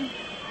Robertson.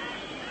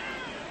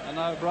 And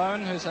now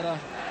Brown, who's had a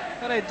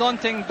very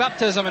daunting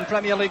baptism in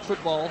Premier League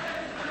football.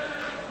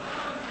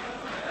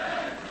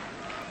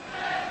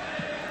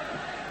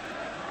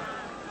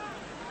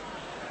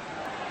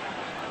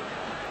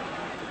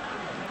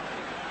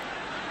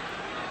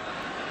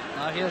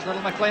 Now here's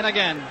little McLean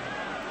again.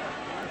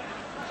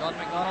 John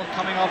McDonald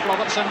coming off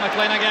Robertson.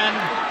 McLean again.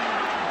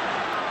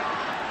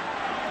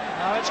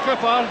 Now it's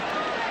Cooper.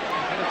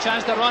 Had a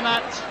chance to run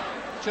at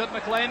Stuart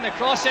McLean. The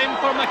cross in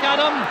for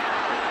McAdam.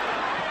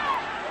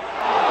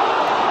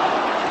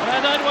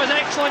 And that was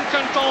excellent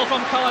control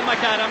from Colin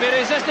McAdam. He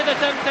resisted the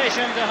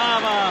temptation to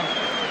have a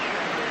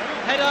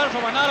header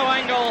from a narrow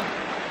angle.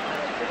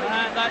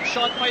 And that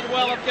shot might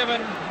well have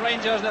given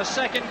Rangers their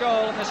second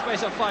goal in the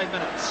space of 5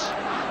 minutes.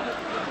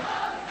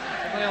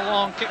 A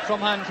long kick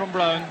from hand from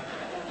Brown.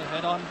 The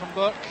head on from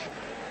Burke.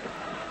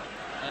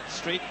 That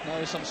street,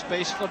 now some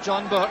space for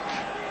John Burke.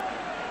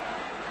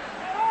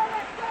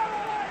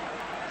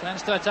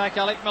 Tends to attack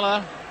Alec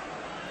Miller.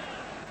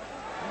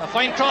 A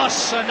fine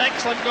cross and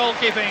excellent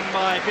goalkeeping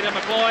by Peter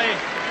McCloy.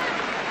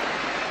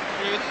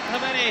 Do you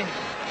have any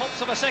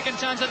hopes of a second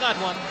chance at that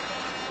one?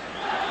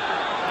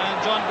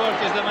 And John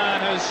Burke is the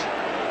man who's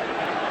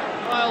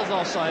miles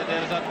offside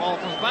there as that ball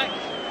comes back.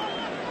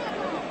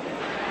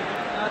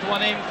 That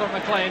one aimed for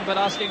McLean, but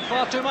asking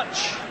far too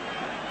much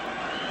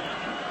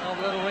of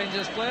the little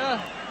Rangers player.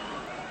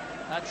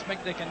 That's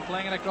McDicken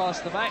playing it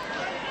across the back.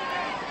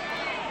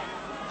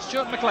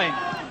 Stuart McLean.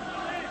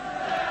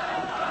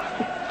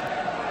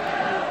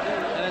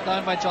 Headed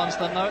down by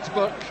Johnston. Now it's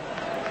Burke.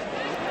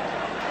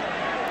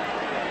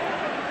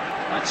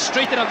 That's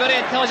Street in a very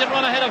intelligent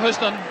run ahead of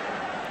Houston.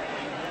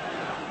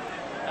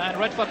 And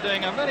Redford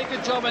doing a very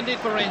good job indeed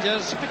for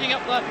Rangers, picking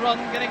up that run,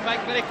 getting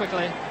back very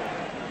quickly.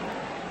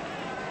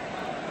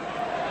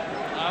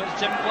 Now it's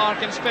Jim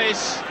Clark in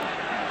space.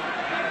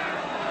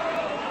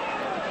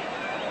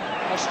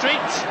 For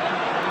Street.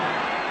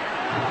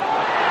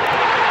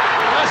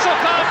 A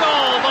superb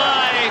goal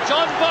by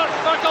John Burke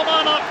for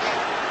Kilmarnock.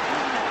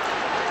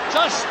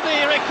 Just the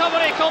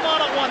recovery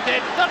Kilmarnock wanted.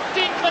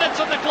 13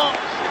 minutes on the clock.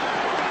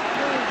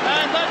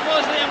 And that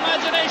was the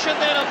imagination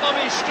there of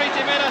Bobby Street.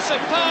 He made a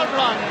superb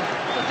run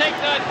to take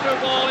that through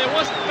ball. It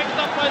wasn't picked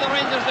up by the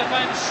Rangers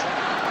defence.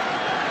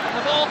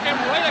 The ball came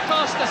right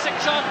across the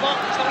 6-yard box.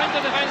 The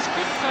Rangers defence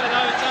couldn't cut it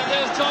out, and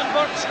there's John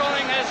Burke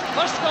scoring his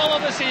first goal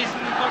of the season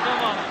for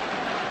Kilmarnock.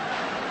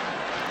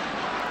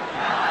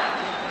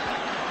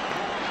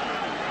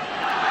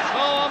 So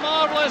a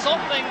marvellous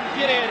opening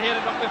period here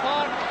at Rugby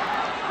Park.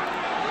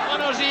 The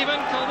honours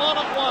even.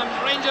 Kilmarnock won,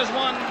 Rangers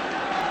won,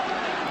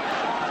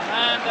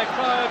 and the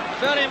crowd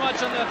very much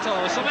on their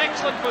toes. Some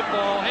excellent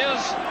football.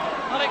 Here's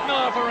Alec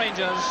Miller for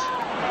Rangers.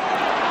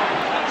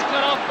 That's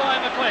cut off by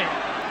McLean.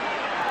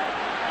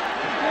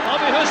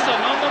 Bobby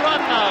Houston on the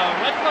run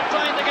now. Redford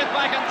trying to get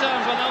back in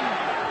terms with him.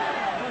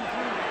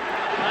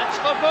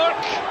 That's for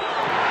Burke.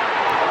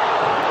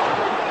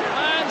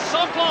 And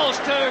so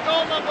close to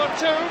goal number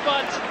 2,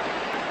 but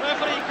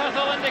referee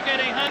Cuthell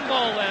indicating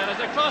handball there. As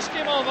the cross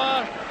came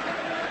over,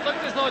 it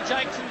looked as though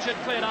Jackson should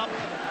play it up.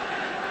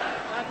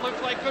 That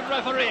looked like good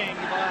refereeing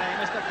by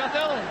Mr.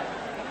 Cuthell.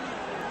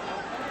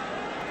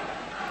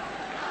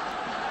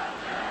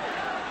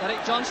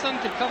 Derek Johnston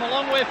could come a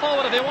long way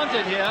forward if he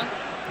wanted here.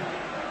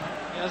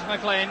 Here's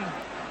McLean.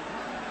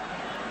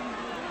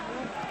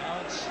 Now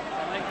it's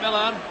Mike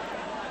Miller.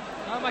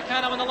 Now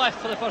McAdam on the left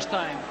for the first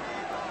time.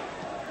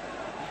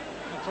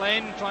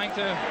 McLean trying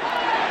to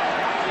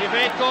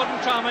evade Gordon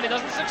Trammond. He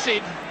doesn't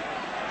succeed.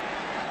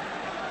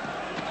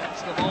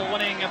 That's the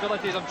ball-winning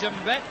abilities of Jim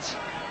Bett,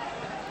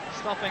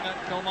 stopping that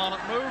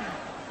Kilmarnock move.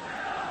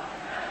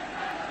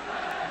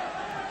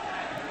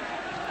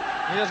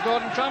 Here's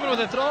Gordon Trammond with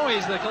a throw.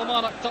 He's the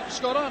Kilmarnock top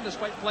scorer,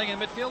 despite playing in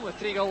midfield with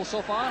 3 goals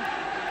so far.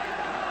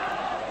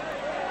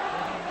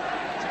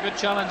 Good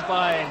challenge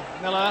by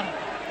Miller.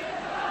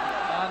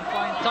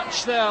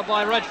 touch there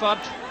by Redford.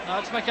 Now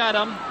it's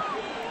McAdam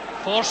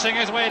forcing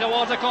his way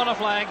towards the corner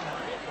flag.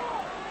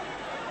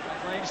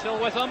 McLean still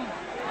with him.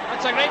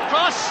 That's a great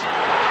cross.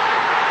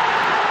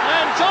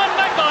 And John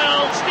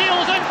McDonald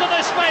steals into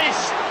the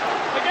space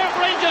to give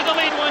Rangers the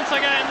lead once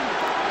again.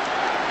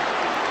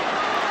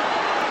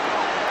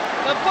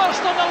 The burst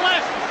on the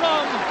left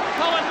from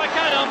Colin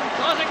McAdam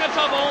causing the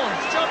trouble.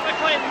 John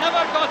McLean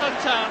never got on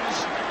terms.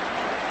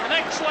 An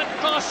excellent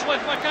cross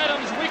with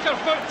McAdam's weaker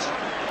foot,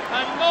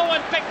 and no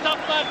one picked up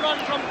that run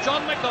from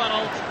John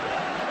McDonald.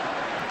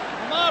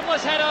 A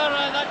marvellous header,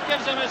 and that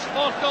gives him his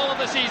 4th goal of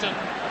the season.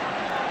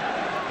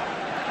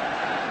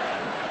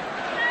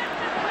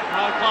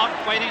 Now Clark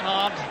fighting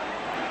hard.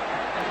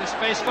 There's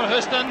space for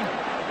Houston.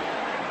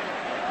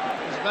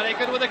 He's very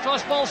good with the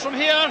cross balls from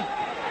here.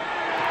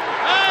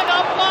 And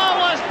a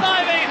marvellous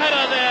diving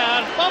header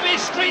there. Bobby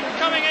Street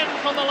coming in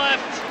from the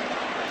left.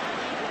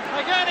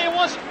 Again, he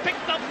wasn't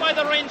picked up by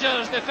the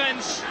Rangers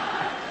defence.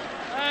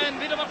 And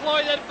Peter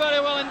McLeod did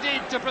very well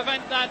indeed to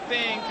prevent that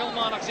being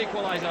Kilmarnock's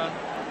equaliser.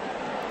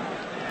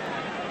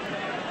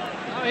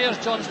 Now here's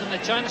Johnston, the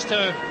chance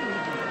to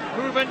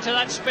move into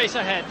that space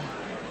ahead.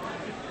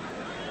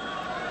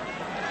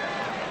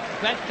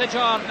 Bent to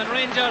Jordan, and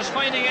Rangers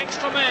finding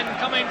extra men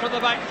coming from the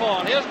back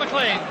four. Here's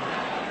McLean.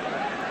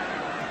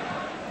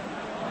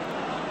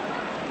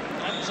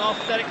 That's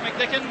off Derek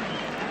McDicken.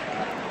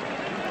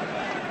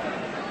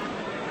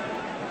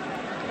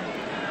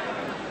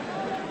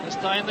 This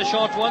time the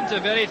short one to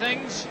vary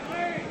things.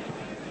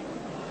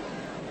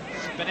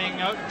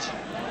 Spinning out.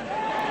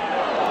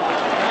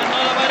 And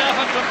not a bad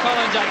effort from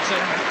Colin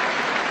Jackson.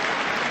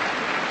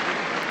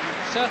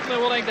 Certainly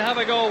willing to have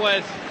a go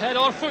with head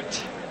or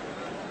foot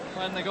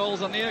when the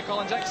goals are near,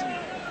 Colin Jackson.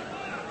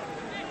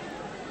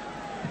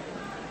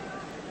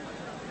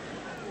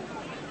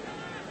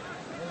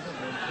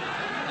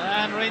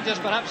 And Rangers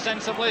perhaps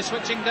sensibly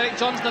switching Derek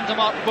Johnston to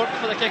Mark Burke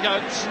for the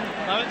kick-outs.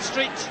 Now it's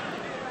Street.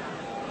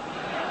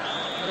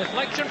 A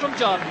deflection from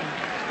Jordan.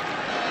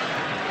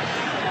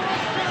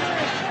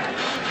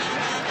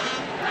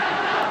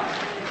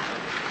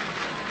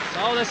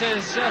 So this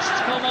is just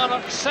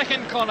Kilmarnock's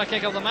 2nd corner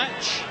kick of the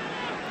match.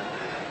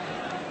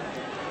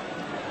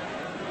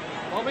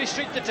 Bobby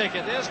Street to take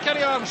it. There's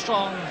Kerry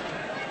Armstrong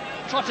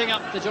trotting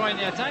up to join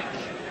the attack.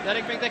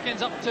 Derek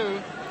McDicken's up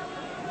too.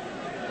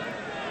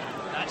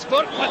 That's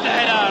Burke with the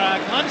header, a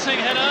glancing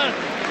header,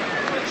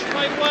 which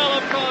might well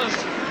have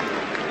caused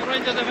the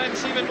Rangers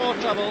defence even more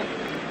trouble.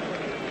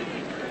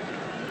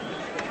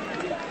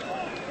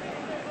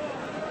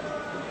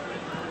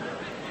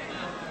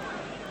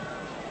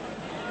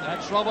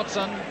 That's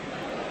Robertson.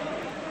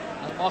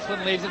 And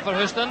Laughlin leaves it for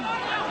Houston.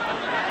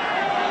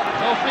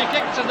 No free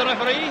kicks to the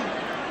referee.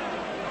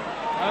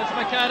 Now it's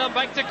McAdam,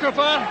 back to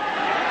Cooper.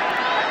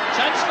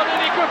 Chance for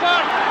Lee Cooper.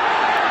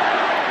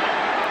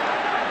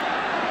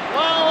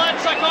 Well,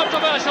 that's a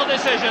controversial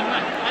decision.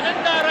 An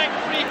indirect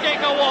free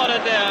kick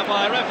awarded there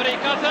by referee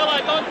Cathell.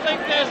 I don't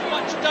think there's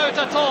much doubt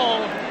at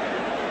all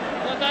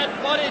that that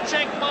body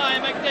check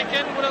by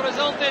McDicken would have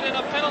resulted in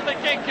a penalty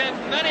kick in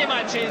many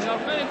matches, or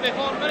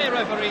before many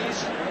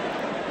referees.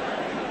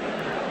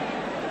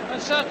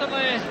 And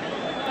certainly,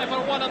 I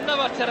for one am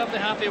never terribly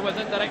happy with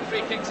indirect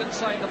free kicks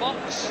inside the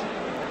box.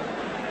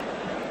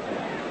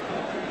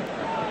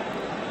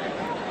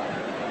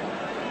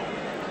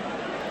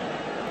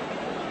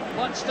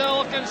 But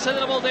still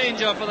considerable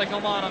danger for the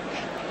Kilmarnock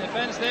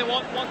defence. They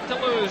won't want to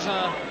lose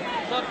a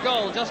 3rd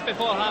goal just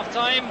before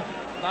half-time.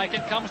 Back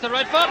it comes to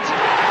Redford. Well,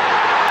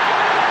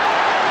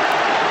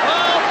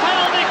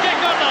 penalty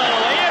kick or no,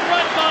 Ian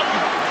Redford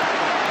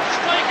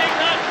striking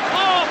that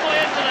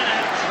powerfully into the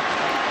net.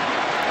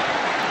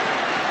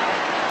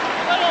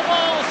 Little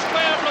ball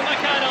square from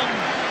McAdam,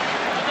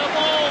 and the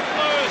ball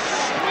flew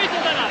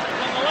sweeter than it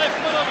from the left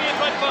foot of Ian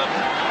Redford.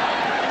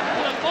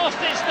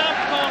 Postage-stamp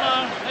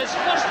corner, his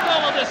 1st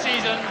goal of the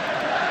season,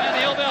 and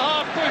he'll be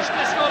hard pushed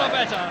to score a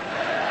better.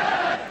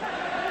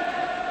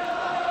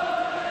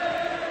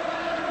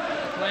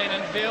 Playing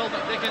in field,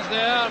 but Dickens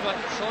there, but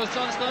so is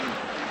Johnston.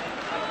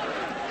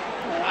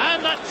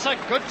 And that's a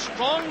good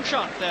strong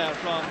shot there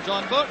from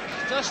John Burke,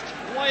 just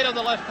wide of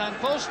the left-hand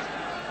post.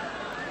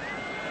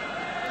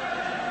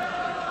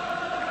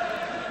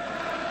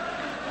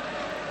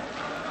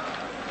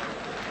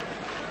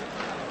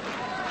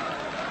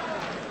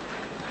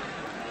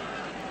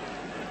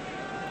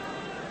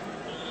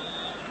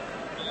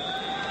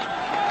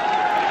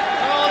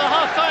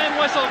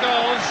 Whistle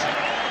goes,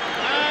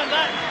 and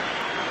that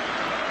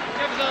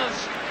gives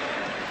us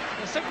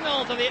the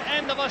signal to the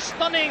end of a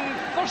stunning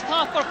 1st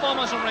half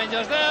performance from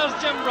Rangers. There's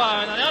Jim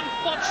Brown, an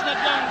unfortunate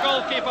young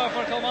goalkeeper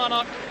for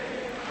Kilmarnock.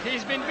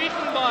 He's been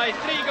beaten by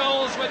 3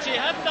 goals which he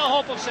had no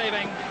hope of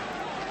saving.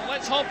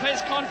 Let's hope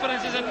his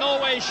confidence is in no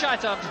way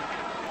shattered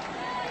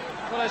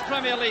for his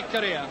Premier League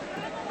career.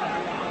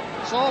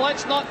 So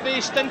let's not be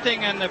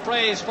stinting in the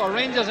praise for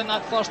Rangers in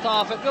that 1st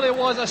half. It really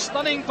was a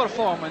stunning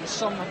performance.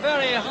 Some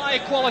very high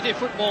quality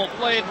football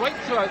played right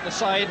throughout the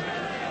side,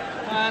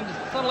 and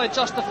thoroughly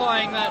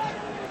justifying that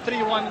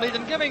 3-1 lead,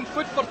 and giving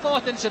food for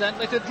thought,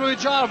 incidentally, to Drew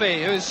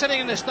Jarvie, who's sitting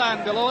in the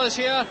stand below us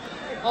here,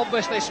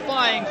 obviously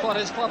spying for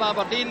his club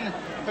Aberdeen,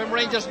 whom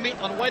Rangers meet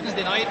on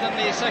Wednesday night in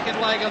the second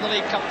leg of the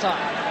League Cup tie.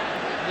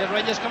 The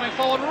Rangers coming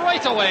forward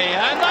right away,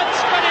 and that's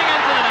spinning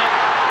into the net.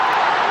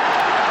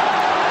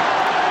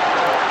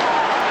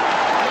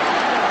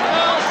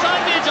 Well,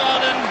 Sandy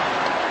Jordan,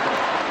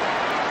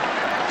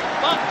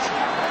 but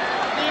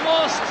the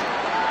most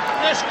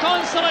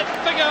disconsolate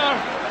figure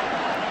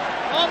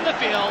on the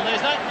field is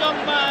that young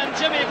man,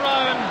 Jimmy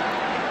Brown.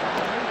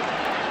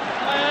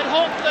 I had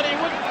hoped that he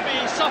wouldn't be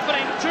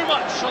suffering too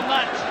much from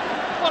that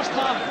first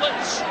half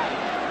blitz,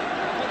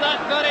 but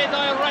that very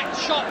direct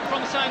shot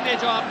from Sandy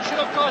Jordan should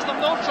have caused them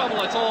no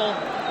trouble at all.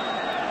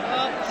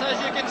 But as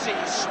you can see,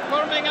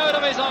 squirming out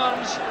of his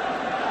arms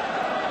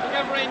to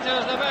give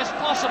Rangers the best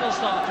possible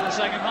start to the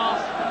second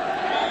half,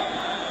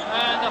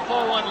 and a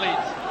 4-1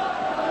 lead.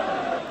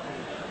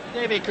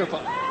 Davy Cooper.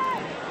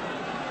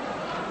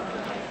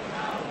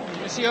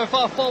 We see how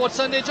far forward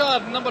Sandy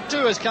Jordan, number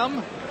 2, has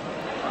come.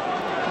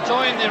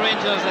 Join the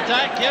Rangers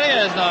attack. Here he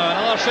is now,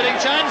 another shooting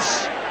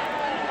chance.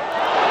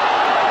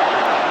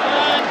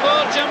 And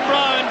poor Jim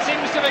Brown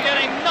seems to be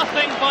getting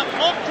nothing but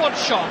awkward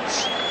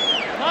shots.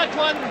 That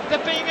one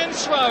dipping and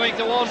swerving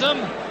towards him.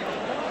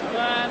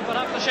 And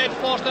perhaps the shade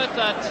fortunate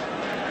that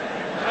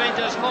the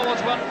Rangers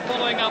forwards weren't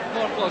following up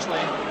more closely.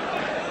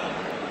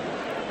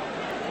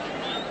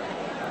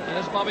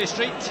 Here's Bobby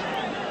Street.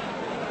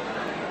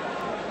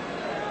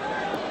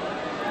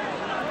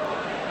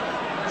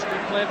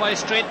 Play by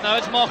Street, now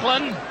it's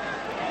Moughlan. And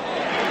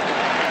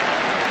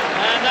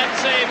that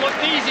save looked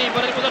easy,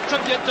 but it was a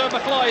tribute to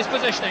McCloy's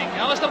positioning.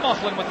 Alistair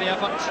Moughlan with the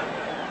effort.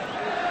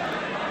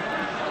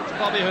 It's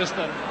Bobby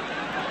Houston.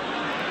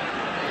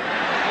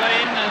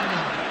 McLean and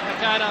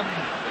McAdam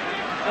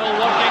still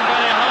working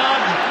very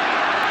hard.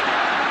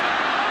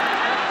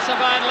 It's a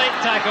bad late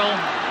tackle.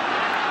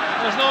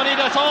 There's no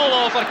need at all,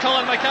 though, for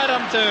Colin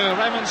McAdam to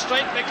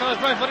remonstrate, because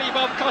referee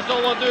Bob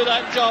Cuttle will do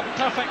that job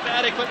perfectly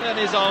adequately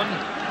on his own.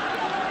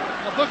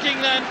 A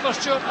booking then for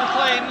Stuart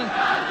McLean.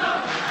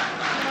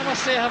 I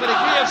must say I have a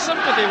degree of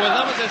sympathy with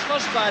him. It's his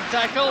first bad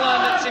tackle,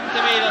 and it seemed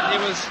to me that he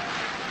was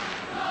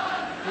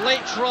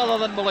late rather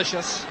than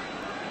malicious.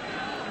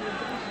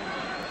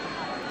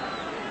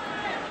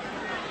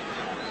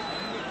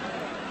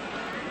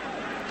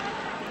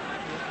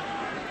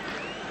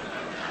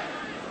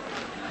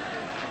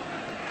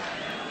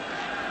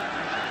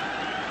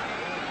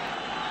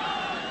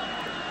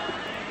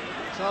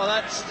 So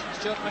that's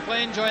Stuart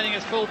McLean joining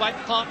his full-back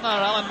partner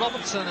Alan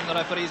Robertson in the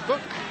referee's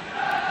book.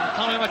 And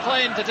Tommy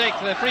McLean to take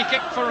the free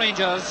kick for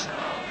Rangers.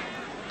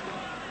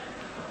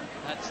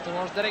 That's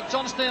towards Derek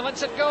Johnston, he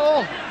lets it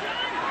go.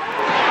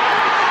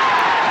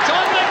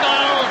 John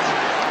McDonald.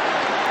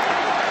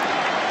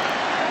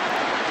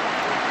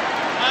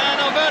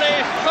 And a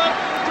very firm,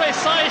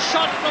 precise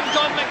shot from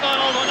John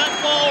McDonald when that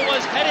ball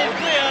was headed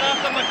clear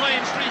after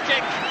McLean's free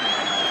kick.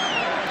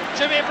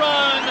 Jimmy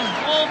Brown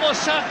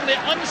almost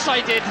certainly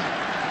unsighted.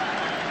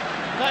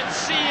 That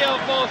sea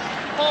of both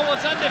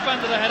forwards and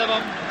defenders ahead of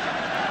him.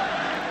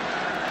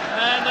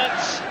 And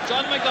that's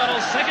John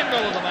McDonald's second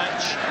goal of the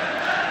match.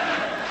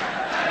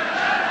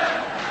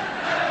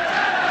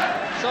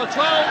 So 12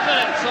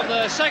 minutes of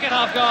the second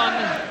half gone.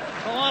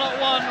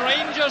 Kilmarnock 1,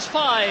 Rangers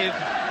 5.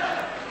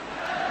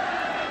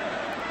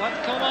 But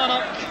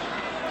Kilmarnock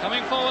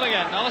coming forward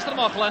again. Alistair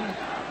Moughlan.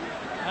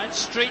 And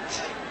Street.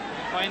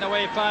 Find a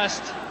way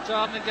past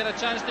Jordan and get a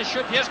chance to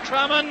shoot. Here's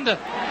Cramond.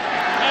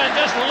 And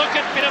just look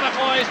at Peter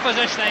McCloy's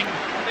positioning.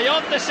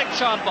 Beyond the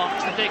 6-yard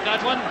box to take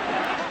that one.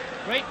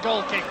 Great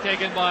goal kick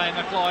taken by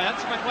McCloy.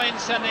 That's McLean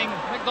sending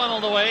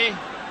McDonald away.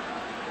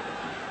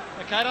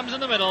 McAdams in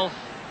the middle.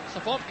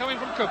 Support coming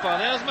from Cooper.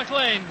 There's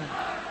McLean.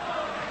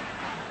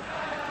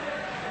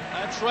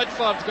 That's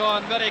Redford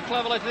gone very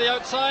cleverly to the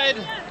outside.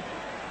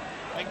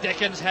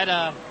 McDicken's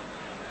header.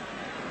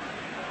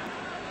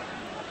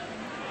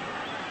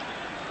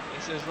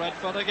 This is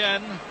Redford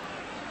again.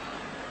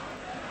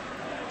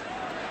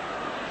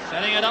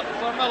 Setting it up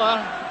for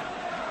Miller.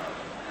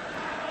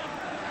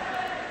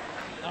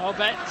 Now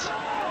Bet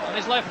on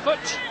his left foot.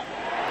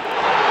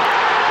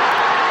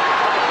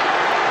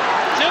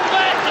 Jim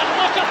Bet, and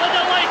look at the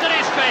delight in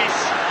his face.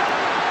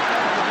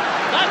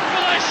 That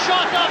was a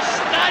shot of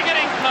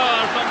staggering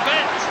power from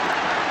Bet.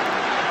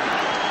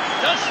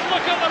 Just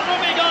look at the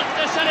room he got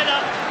to set it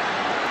up.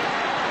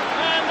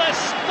 And the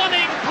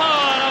stunning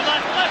power of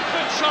that left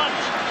foot shot.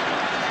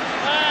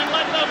 And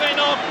let there be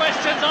no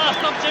questions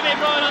asked of Jimmy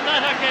Brown on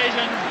that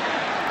occasion.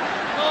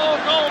 No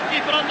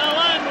goalkeeper on the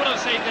land would have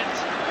saved it.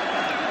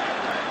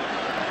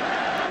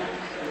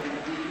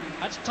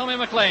 That's Tommy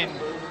McLean.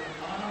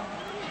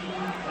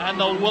 And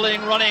the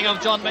willing running of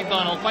John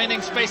McDonald,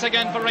 finding space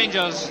again for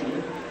Rangers.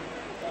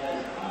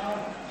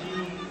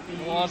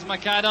 Towards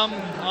McAdam,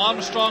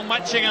 Armstrong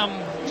matching him,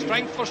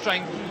 strength for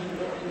strength.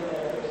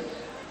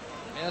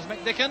 Here's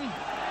McDicken.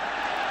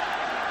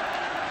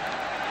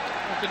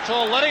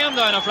 Control letting him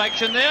down a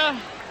fraction there.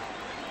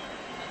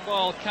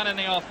 Ball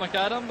cannoning off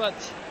McAdam, but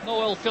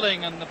no ill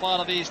feeling on the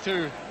part of these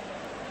two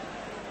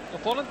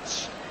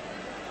opponents.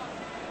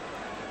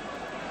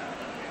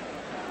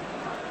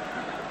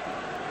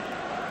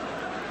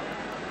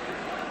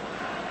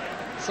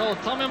 So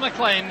Tommy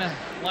McLean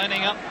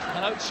lining up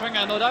an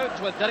outswinger, no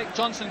doubt, with Derek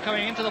Johnson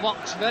coming into the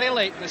box very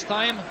late this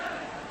time.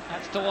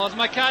 That's towards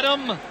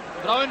McAdam.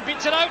 Brown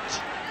beats it out.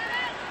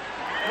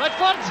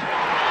 Redford.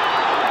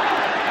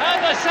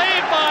 And the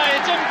save by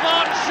Jim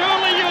Clark,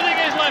 surely using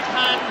his left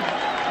hand.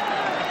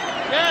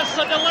 Yes,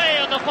 a delay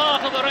on the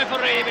part of the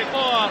referee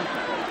before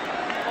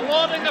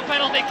awarding the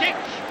penalty kick.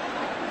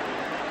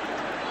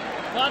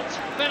 But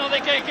penalty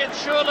kick it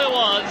surely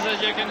was,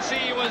 as you can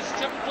see, was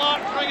Jim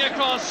Clark going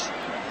across.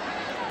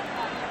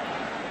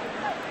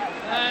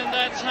 And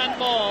that's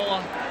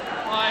handball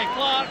by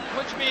Clark,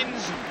 which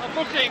means a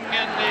booking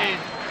in the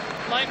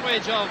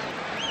language of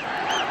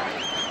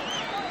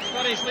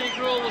Scottish League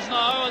rules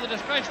now, at the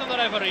discretion of the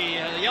referee.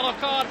 The yellow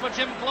card for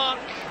Jim Clark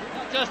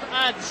just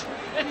adds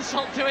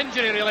insult to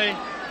injury, really.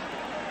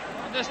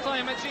 And this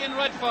time it's Ian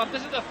Redford.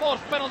 This is the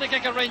fourth penalty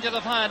kick Rangers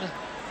have had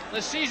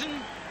this season.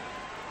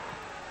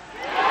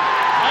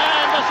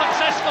 And a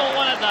successful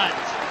one at that.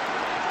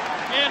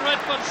 Ian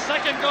Redford's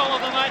second goal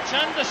of the match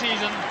and the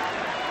season.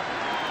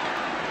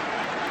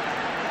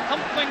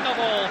 Humping the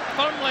ball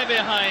firmly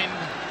behind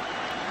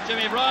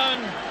Jimmy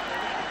Brown.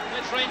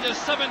 It's Rangers'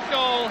 seventh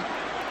goal.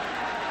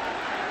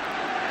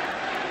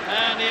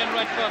 And Ian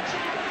Redford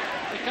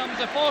becomes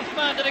the fourth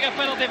man to take a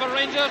penalty for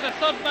Rangers, the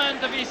third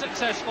man to be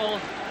successful.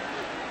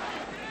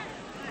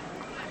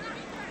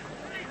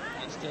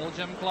 And still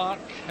Jim Clark,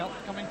 help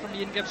coming from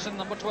Ian Gibson,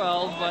 number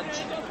 12, but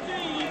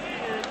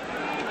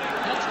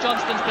that's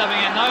Johnston's coming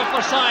in now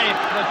for side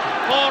with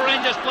four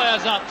Rangers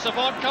players up.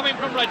 Support coming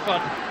from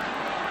Redford.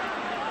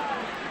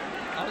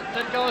 Out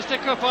it goes to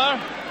Cooper.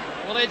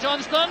 Willie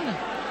Johnston.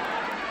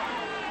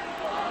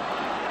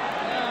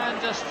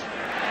 And just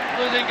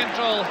losing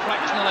control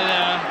fractionally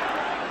there.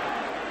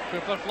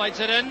 Cooper flights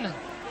it in.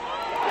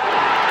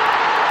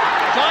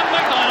 John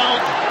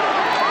McDonald.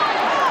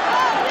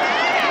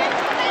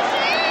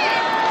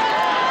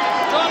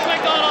 John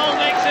McDonald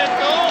makes it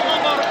goal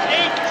number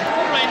 8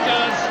 for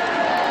Rangers.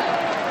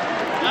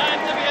 And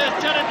to be as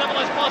charitable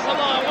as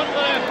possible, I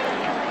wonder if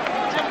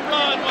Jim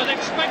Brown was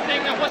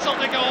expecting the whistle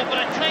to go for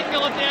a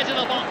tangle at the edge of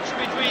the box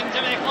between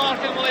Jimmy Clark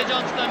and Willie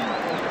Johnston.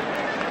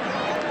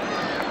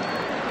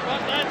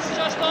 But that's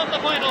just on the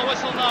final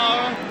whistle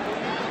now.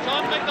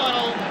 John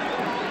McDonald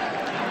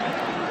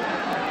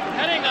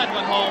heading that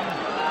one home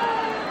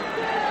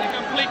to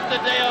complete the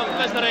day of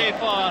misery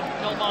for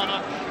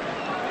Kilmarnock.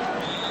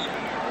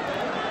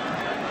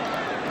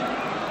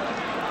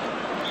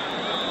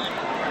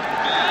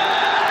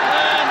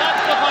 And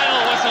that's the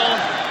final whistle.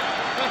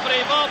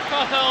 Referee Bob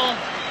Cothill.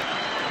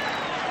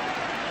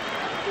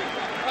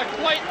 A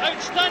quite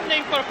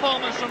outstanding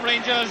performance from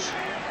Rangers.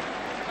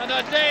 And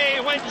a day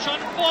which,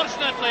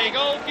 unfortunately,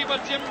 goalkeeper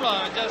Jim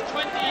Brown, just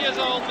 20 years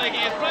old,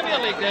 making his Premier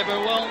League debut,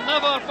 will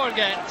never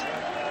forget.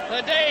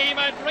 The day he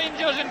met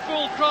Rangers in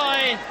full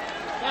cry,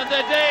 and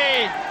the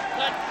day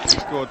that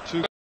scored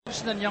two.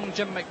 And young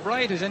Jim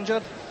McBride, who's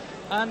injured,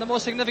 and the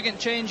most significant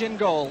change in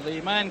goal.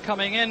 The man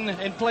coming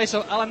in place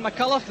of Alan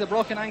McCulloch, the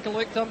broken ankle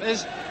victim,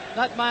 is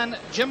that man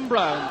Jim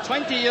Brown,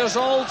 20 years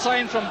old,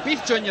 signed from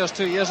Beef Juniors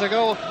 2 years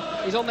ago.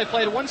 He's only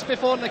played once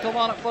before in the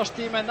Kilmarnock first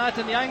team, and that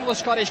in the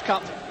Anglo-Scottish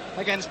Cup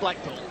against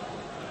Blackpool.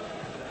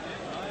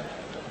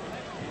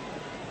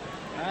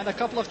 And a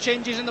couple of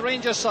changes in the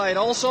Rangers side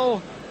also.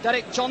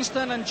 Derek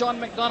Johnston and John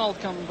McDonald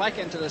come back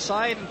into the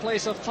side in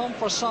place of Tom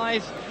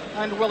Forsyth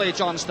and Willie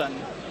Johnston.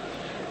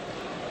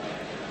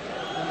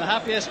 And the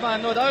happiest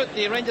man, no doubt,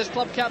 the Rangers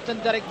club captain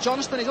Derek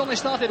Johnston. He's only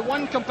started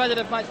one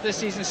competitive match this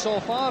season so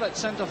far at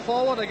centre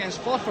forward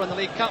against Forfar in the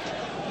League Cup.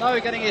 Now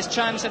getting his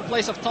chance in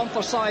place of Tom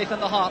Forsyth in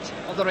the heart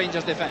of the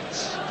Rangers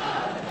defence.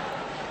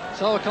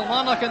 So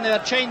Kilmarnock in their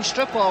change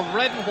strip of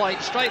red and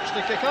white stripes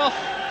to kick off.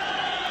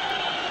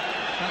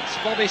 That's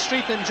Bobby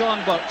Street and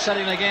John Burke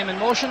setting the game in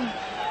motion.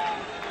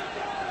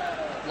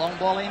 Long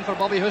ball in for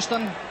Bobby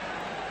Houston.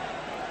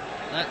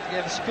 That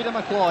gives Peter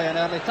McCloy an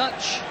early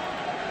touch.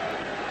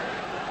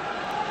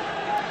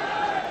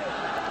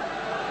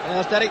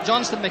 There's Derek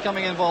Johnston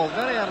becoming involved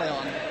very early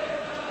on.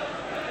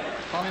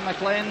 Tommy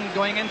McLean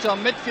going into a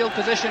midfield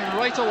position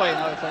right away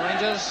now for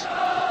Rangers.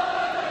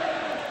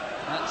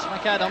 That's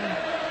McAdam.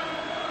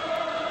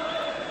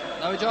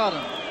 Now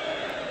Jordan.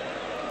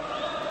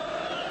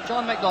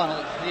 John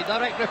McDonald, the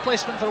direct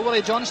replacement for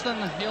Willie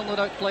Johnston. He'll no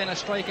doubt play in a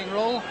striking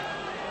role.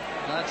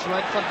 That's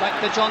Redford back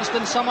to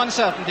Johnston. Some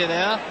uncertainty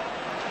there.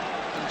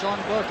 And John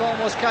Burke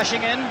almost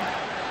cashing in.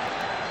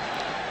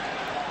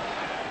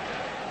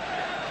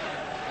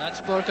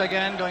 That's Burke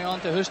again going on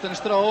to Houston's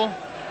throw.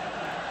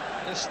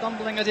 Just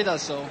stumbling as he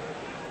does so.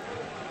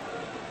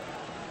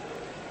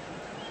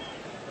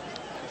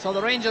 So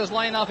the Rangers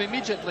line up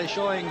immediately,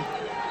 showing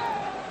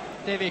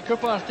Davy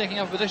Cooper taking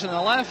up position on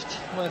the left,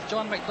 with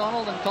John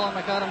McDonald and Colin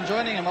McAdam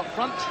joining him up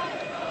front.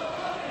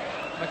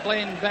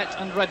 McLean, Bett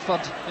and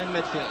Redford in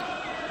midfield.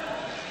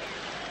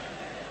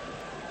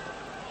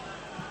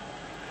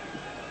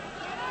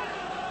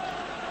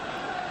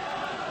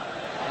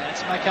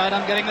 That's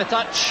McAdam getting the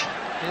touch.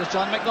 Here's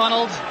John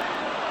McDonald.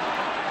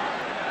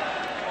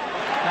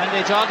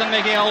 Andy Jordan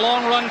making a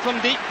long run from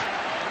deep.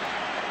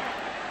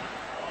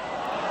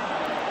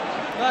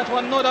 That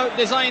one no doubt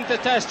designed to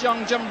test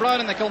young Jim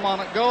Brown in the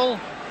Kilmarnock goal,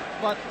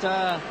 but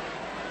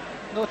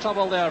no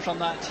trouble there from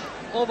that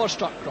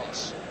overstruck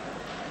cross.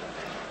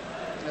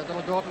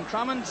 Little Gordon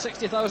Crammond,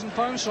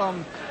 £60,000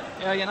 from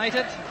Ayr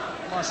United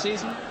last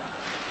season.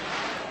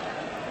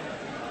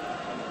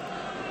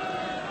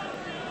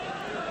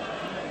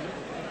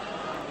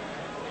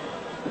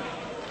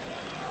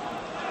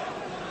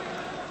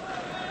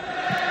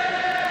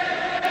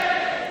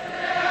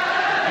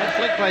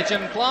 By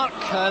Jim Clark,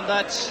 and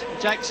that's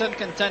Jackson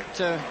content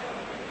to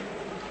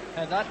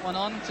head that one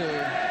on to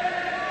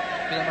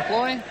Peter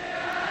McCloy.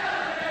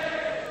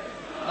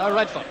 Now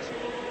Redford.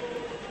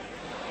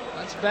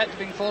 That's Bet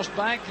being forced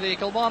back. The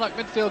Kilmarnock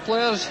midfield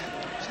players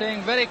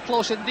staying very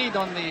close indeed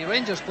on the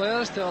Rangers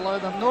players to allow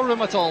them no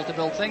room at all to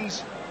build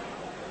things.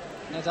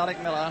 There's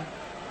Alec Miller.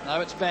 Now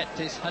it's Bet.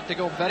 He's had to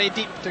go very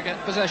deep to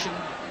get possession.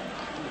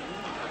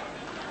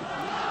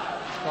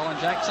 Colin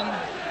Jackson.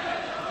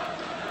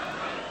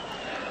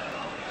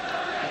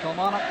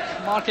 Kilmarnock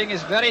marking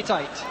is very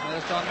tight.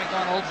 There's John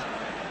McDonald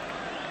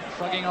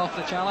shrugging off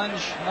the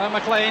challenge. Now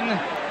McLean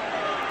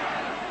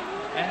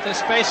into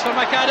space for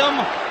McAdam,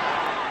 and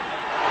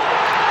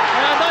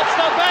that's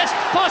the best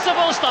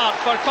possible start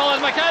for Colin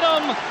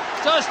McAdam.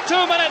 Just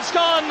 2 minutes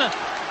gone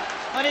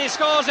and he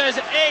scores his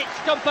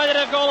 8th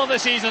competitive goal of the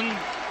season.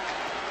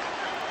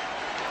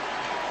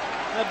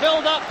 The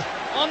build up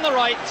on the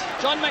right,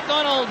 John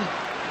McDonald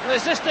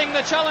resisting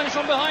the challenge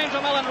from behind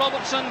from Alan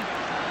Robertson.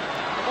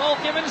 The ball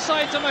came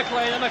inside to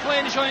McLean, and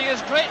McLean showing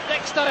his great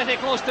dexterity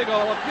close to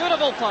goal. A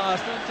beautiful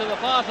pass into the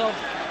path of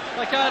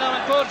McAdam,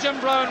 and poor Jim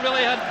Brown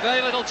really had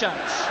very little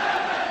chance.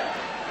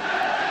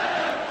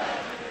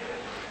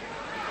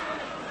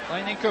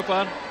 Finding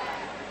Cooper.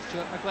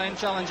 Stuart McLean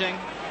challenging.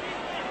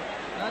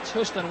 That's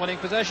Houston winning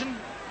possession.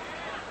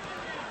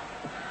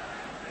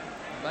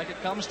 Back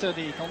it comes to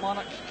the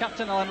Kilmarnock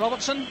captain Alan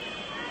Robertson.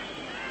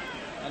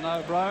 And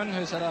now Brown,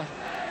 who's had a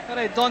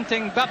very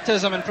daunting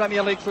baptism in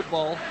Premier League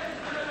football.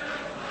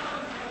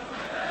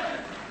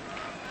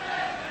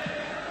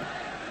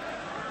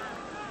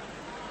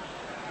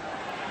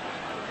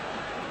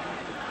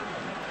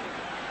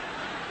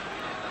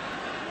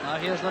 Now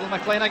here's little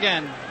McLean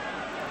again.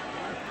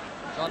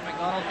 John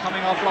McDonald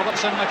coming off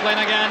Robertson, McLean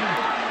again.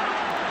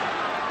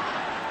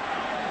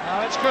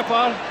 Now it's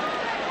Cooper.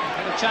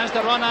 Had a chance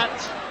to run at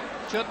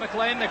Stuart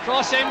McLean. The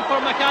cross in for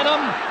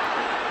McAdam.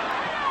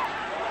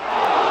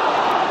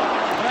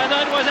 And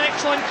that was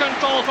excellent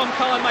control from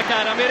Colin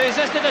McAdam. He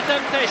resisted the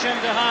temptation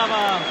to have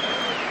a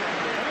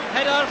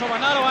header from a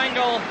narrow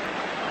angle.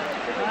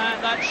 And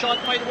that shot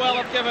might well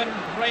have given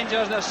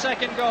Rangers their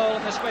second goal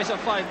in the space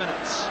of 5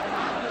 minutes.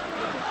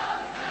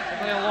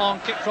 A long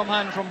kick from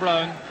hand from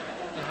Brown.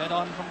 The head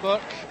on from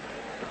Burke.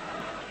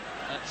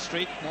 At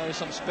Street, now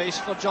some space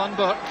for John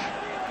Burke.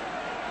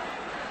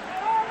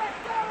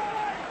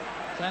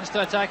 Chance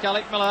to attack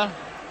Alec Miller.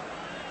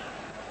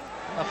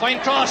 A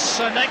fine cross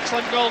and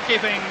excellent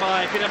goalkeeping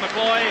by Peter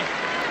McCloy.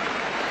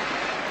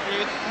 Do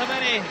you have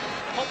any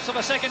hopes of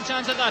a second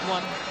chance at that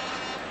one?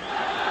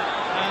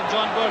 And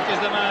John Burke is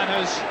the man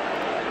who's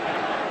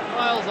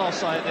miles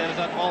offside there as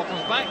that ball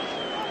comes back.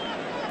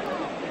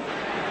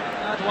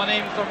 That one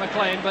aimed for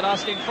McLean, but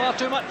asking far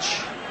too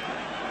much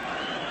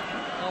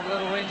of the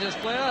little Rangers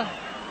player.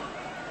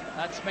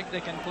 That's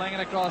McDicken playing it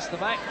across the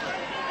back.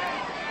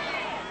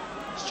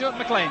 Stuart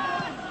McLean.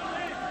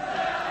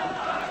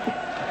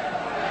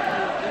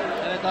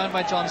 Headed down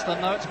by Johnston.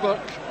 Now it's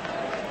Burke.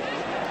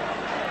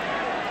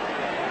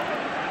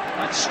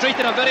 That's Street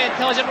in a very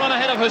intelligent run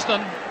ahead of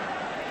Houston.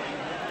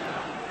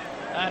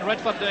 And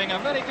Redford doing a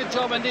very good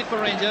job indeed for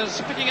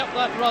Rangers, picking up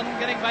that run,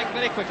 getting back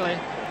very quickly.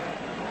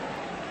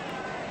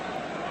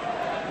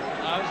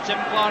 Now it's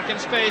Jim Clark in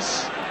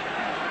space.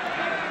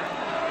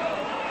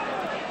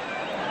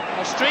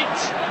 For Street.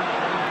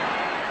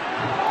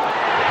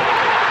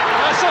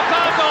 A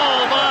superb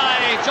goal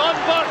by John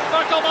Burke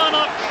for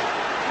Kilmarnock.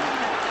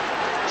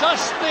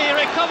 Just the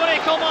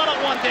recovery Kilmarnock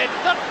wanted.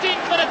 13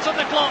 minutes on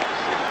the clock.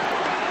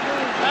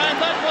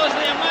 And that was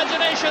the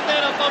imagination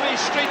there of Bobby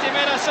Street. He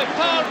made a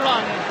superb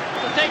run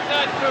to take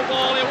that through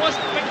ball. It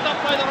wasn't picked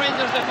up by the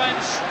Rangers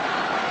defence.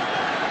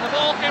 The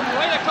ball came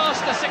right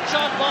across the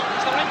 6-yard box.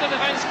 The Rangers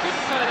defence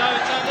couldn't cut it out,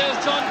 and there's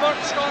John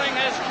Burke scoring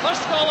his first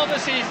goal of the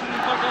season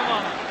for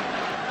Kilmarnock.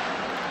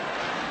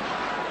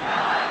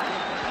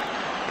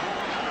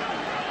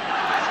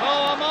 So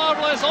a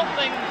marvellous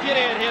opening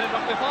period here at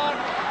Rugby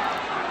Park.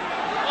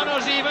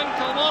 Honours even,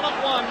 Kilmarnock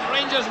 1,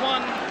 Rangers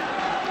 1.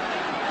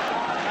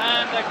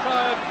 And the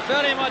crowd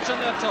very much on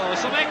their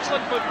toes. Some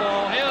excellent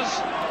football. Here's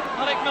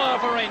Alec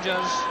Miller for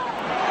Rangers.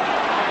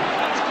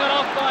 That's cut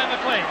off by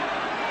McLean.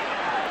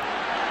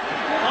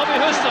 Bobby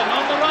Houston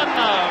on the run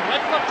now.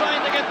 Redford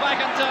trying to get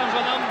back in terms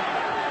with him.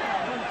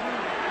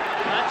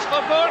 That's for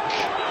Burke.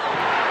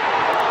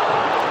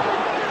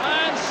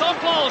 And so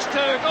close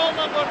to goal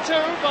number 2,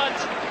 but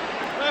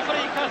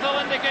referee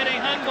Cathal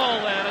indicating handball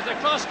there. As the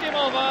cross came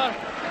over,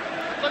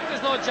 it looked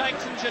as though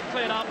Jackson should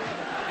play it up.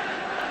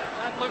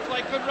 That looked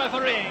like good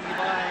refereeing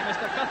by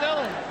Mr.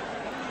 Cathal.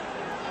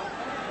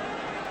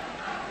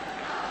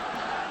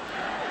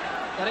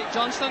 Derek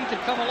Johnston could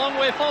come a long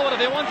way forward if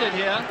he wanted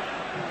here.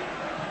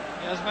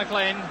 Here's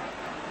McLean.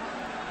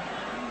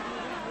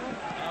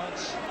 Now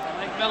it's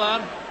Mike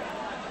Miller.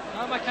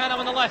 Now McAdam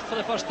on the left for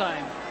the first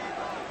time.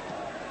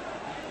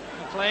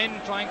 McLean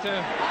trying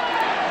to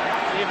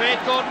evade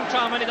Gordon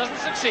Trammon. He doesn't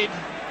succeed.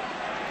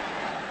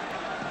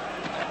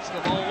 That's the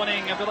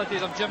ball-winning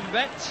abilities of Jim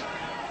Bett,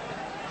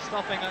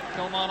 stopping that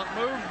Kilmarnock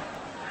move.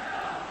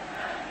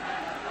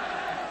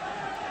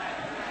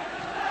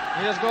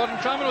 Here's Gordon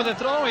Trammon with a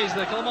throw. He's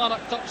the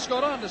Kilmarnock top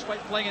scorer,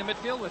 despite playing in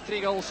midfield with 3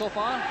 goals so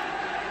far.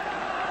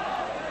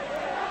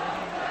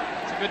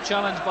 It's a good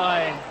challenge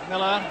by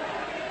Miller.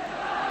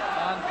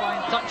 And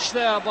fine touch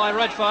there by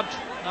Redford.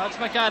 Now it's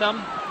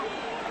McAdam,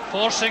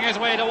 forcing his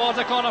way towards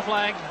the corner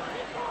flag.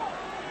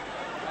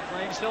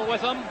 McLean still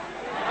with him.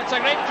 That's a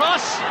great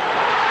cross.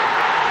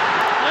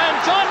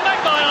 And John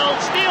McDonald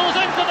steals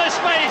into the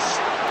space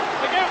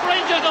to give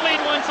Rangers the lead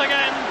once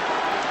again.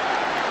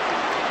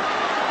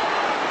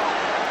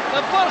 The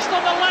burst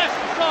on the left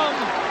from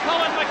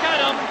Colin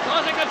McAdam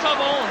causing the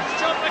trouble.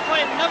 Stuart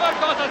McLean never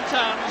got on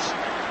terms.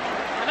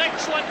 An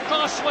excellent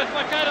cross with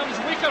McAdam's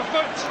weaker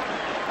foot,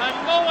 and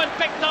no one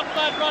picked up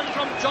that run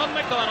from John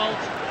McDonald.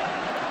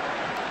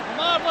 A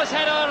marvellous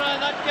header,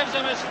 and that gives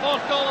him his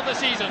 4th goal of the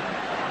season.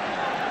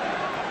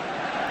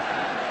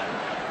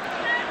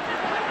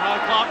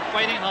 Now Clark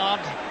fighting hard.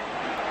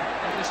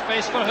 There's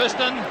space for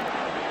Houston.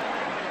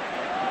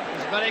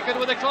 He's very good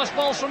with the cross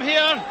balls from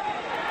here.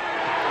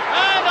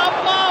 And a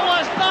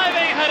marvellous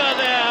diving header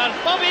there.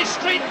 Bobby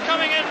Street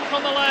coming in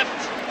from the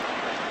left.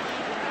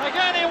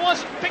 Again, he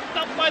wasn't picked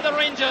up by the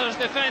Rangers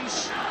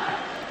defence.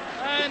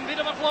 And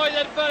Peter McLeod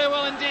did very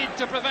well indeed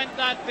to prevent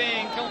that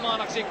being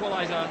Kilmarnock's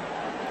equaliser.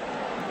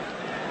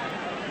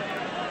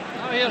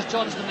 Now here's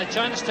Johnston, the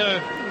chance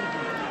to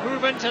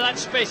move into that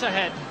space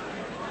ahead.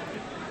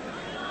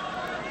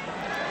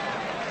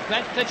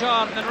 Bett to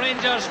Jordan, and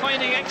Rangers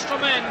finding extra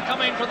men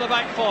coming from the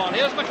back 4.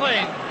 Here's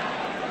McLean.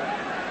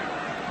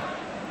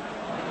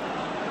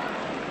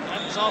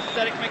 That's off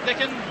Derek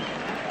McDicken.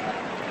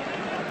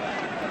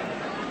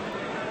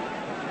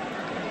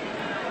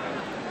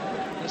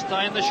 This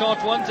time the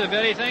short one to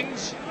vary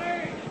things.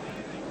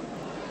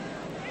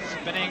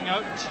 Spinning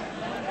out.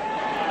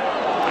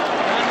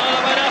 And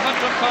another bit effort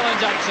from Colin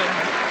Jackson.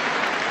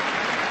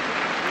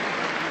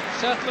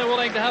 Certainly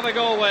willing to have a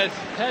go with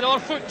head or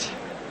foot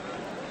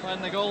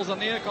when the goals are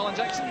near. Colin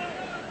Jackson.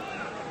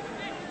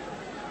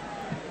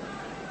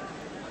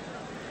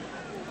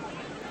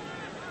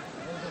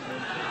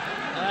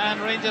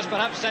 And Rangers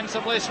perhaps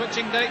sensibly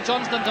switching Derek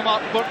Johnston to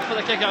Mark Burke for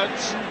the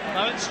kick-outs.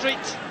 Now it's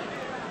Street.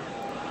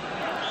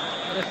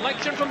 A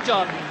deflection from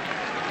Jordan.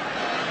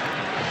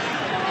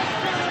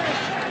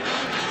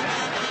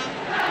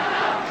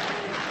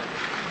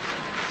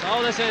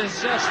 So this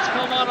is just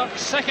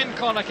Kilmarnock's 2nd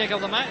corner kick of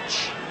the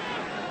match.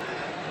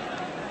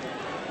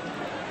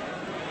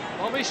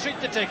 Bobby Street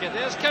to take it.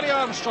 There's Kerry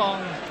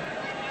Armstrong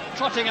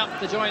trotting up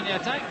to join the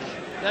attack.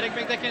 Derek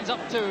McDicken's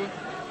up too.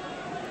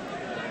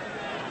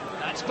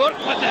 That's Burke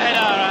with the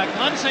header, a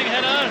glancing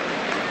header,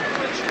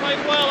 which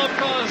might well have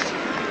caused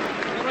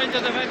the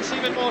Rangers defence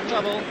even more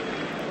trouble.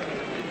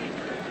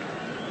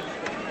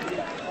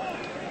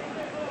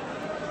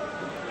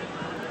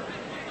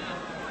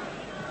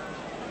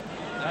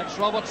 That's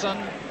Robertson,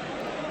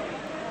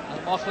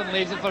 and Moughlan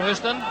leaves it for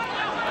Houston.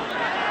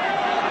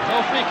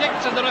 No free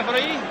kicks and the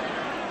referee.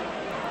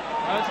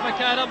 Now it's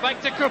McAdam,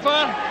 back to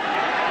Cooper.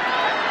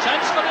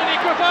 Chance for Rooney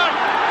Cooper.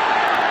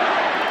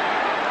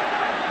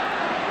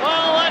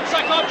 Well, that's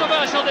a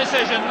controversial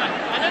decision.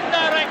 An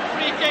indirect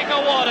free kick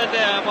awarded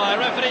there by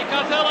referee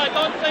Cathell. I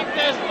don't think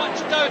there's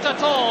much doubt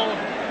at all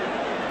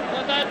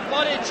that that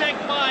body check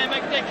by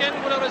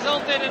McDicken would have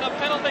resulted in a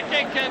penalty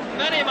kick in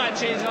many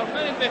matches, or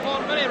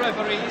before many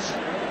referees.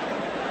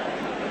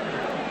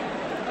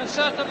 And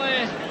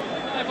certainly,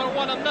 I for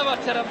one am never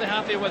terribly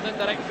happy with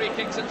indirect free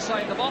kicks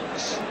inside the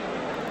box.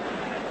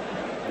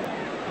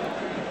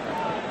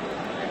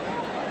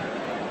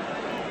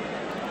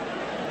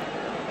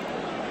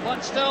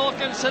 But still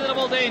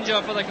considerable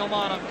danger for the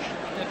Kilmarnock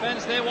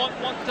defence. They won't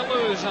want to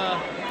lose a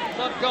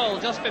 3rd goal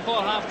just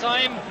before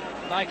half-time.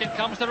 Back it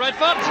comes to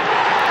Redford. Well,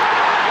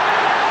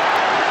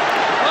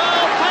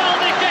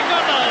 penalty kick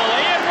or no,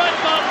 Ian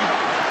Redford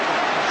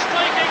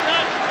striking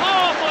that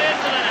powerfully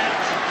into the net.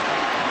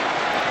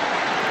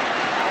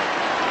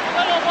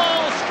 Little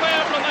ball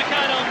square from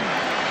McAdam,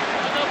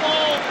 and the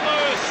ball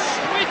flew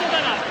sweeter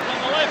than up from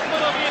the left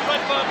foot of Ian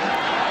Redford.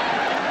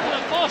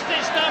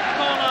 Postage stamp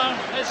corner,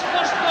 his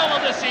 1st goal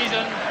of the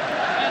season,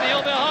 and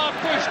he'll be hard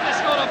pushed to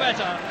score a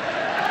better.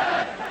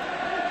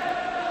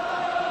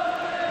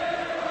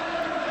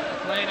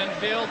 Playing in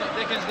field,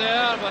 Dickens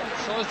there, but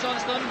so is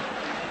Johnston.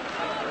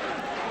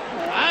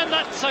 And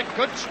that's a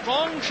good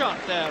strong shot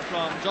there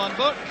from John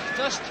Burke,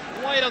 just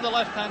wide of the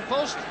left-hand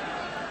post.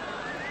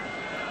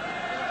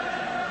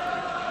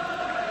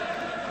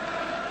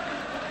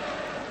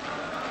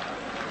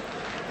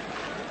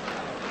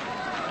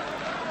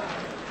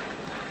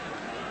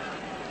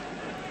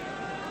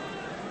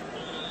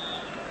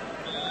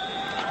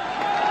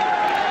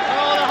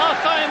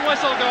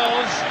 whistle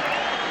goes,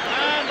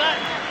 and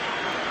that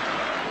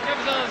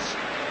gives us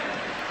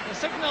the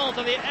signal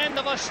to the end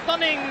of a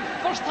stunning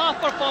first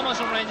half performance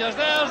from Rangers.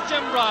 There's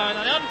Jim Brown,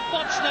 an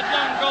unfortunate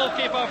young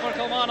goalkeeper for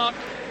Kilmarnock.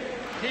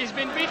 He's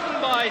been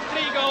beaten by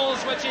 3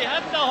 goals which he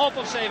hadn't a hope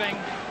of saving.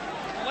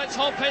 Let's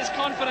hope his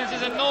confidence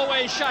is in no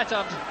way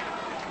shattered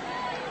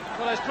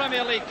for his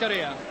Premier League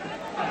career.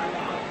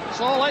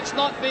 So let's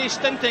not be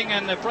stinting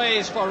in the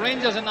praise for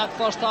Rangers in that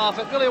first half.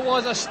 It really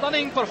was a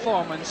stunning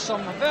performance.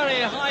 Some very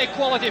high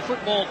quality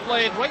football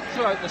played right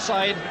throughout the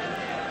side,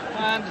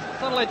 and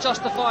thoroughly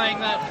justifying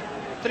that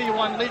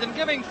 3-1 lead, and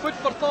giving food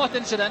for thought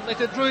incidentally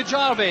to Drew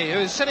Jarvie,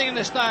 who's sitting in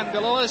the stand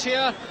below us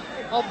here,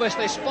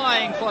 obviously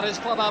spying for his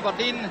club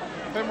Aberdeen,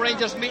 whom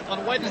Rangers meet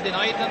on Wednesday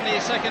night in the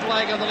second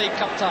leg of the League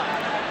Cup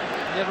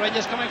tie. The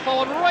Rangers coming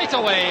forward right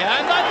away,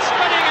 and that's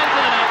spinning into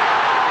the net.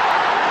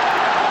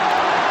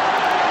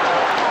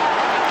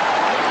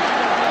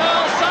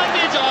 Well,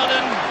 Sandy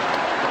Jordan,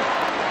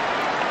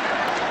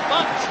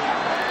 but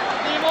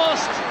the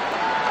most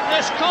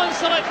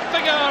disconsolate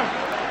figure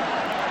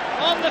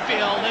on the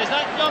field is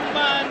that young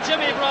man,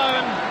 Jimmy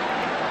Brown.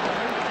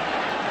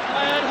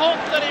 I had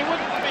hoped that he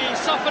wouldn't be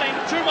suffering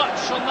too much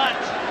from that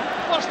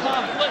first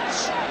half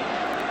blitz,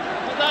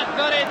 but that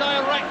very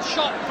direct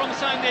shot from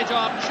Sandy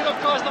Jordan should have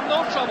caused them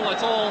no trouble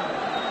at all.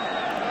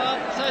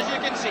 But as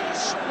you can see,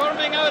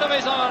 squirming out of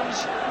his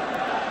arms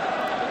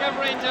to give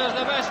Rangers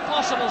the best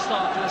possible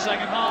start to the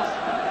second half,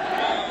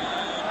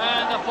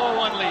 and a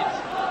 4-1 lead.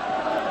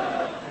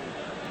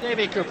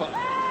 Davy Cooper.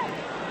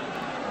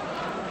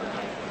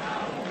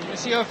 You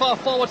see how far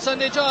forward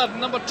Sandy Jordan,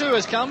 number 2,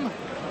 has come.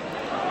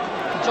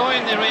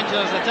 Join the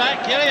Rangers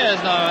attack. Here he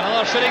is now,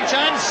 another shooting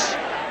chance.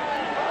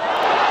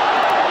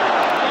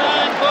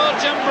 And poor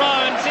Jim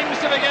Brown seems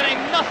to be getting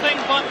nothing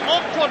but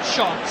awkward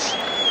shots.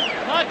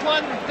 That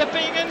one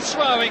dipping and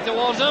swerving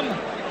towards him.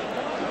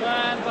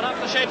 And perhaps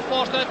a shade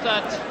fortunate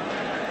that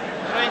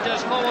the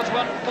Rangers forwards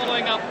weren't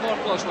following up more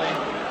closely.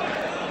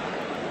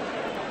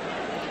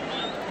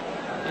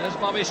 Here's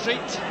Bobby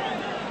Street.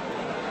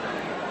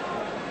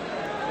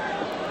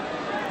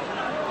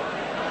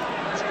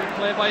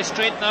 Play by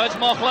Street, now it's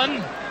Moughlan.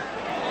 And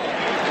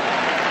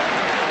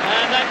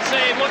that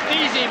save looked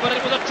easy, but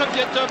it was a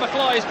tribute to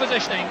McCloy's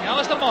positioning.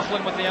 Alistair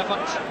Moughlan with the effort.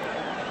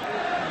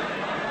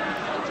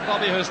 It's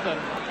Bobby Houston.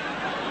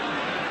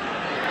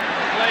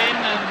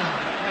 Lane and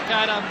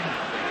McAdam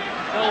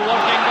still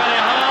working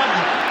very hard.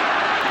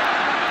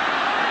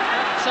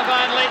 It's a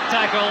bad late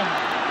tackle.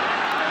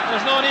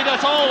 There's no need at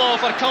all though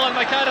for Colin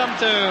McAdam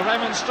to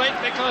remonstrate,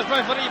 because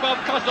referee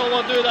Bob Cuttle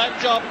will do that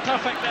job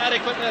perfectly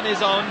adequately on his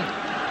own.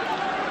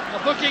 A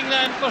booking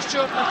then for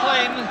Stuart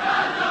McLean.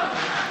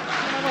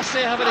 I must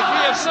say I have a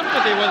degree of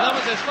sympathy with him.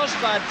 It's his first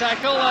bad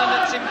tackle,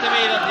 and it seemed to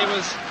me that he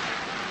was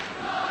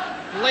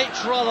late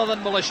rather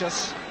than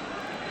malicious.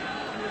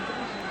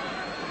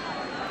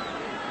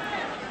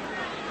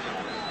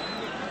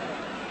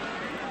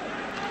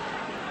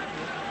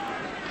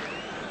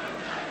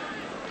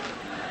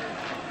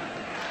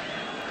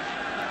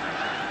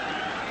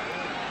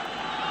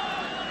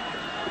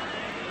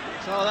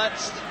 So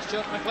that's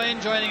Stuart McLean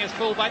joining his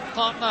full-back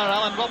partner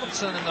Alan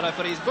Robertson in the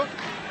referee's book.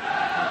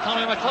 And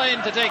Tommy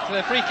McLean to take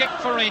the free kick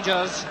for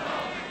Rangers.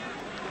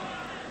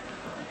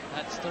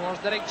 That's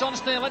towards Derek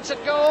Johnston, he lets it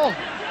go.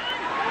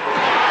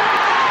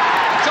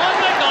 John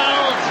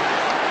McDonald.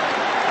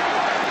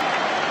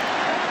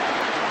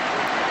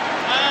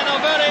 And a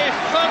very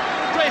firm,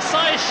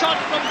 precise shot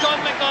from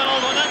John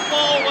McDonald when that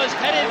ball was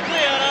headed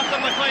clear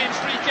after McLean's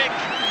free kick.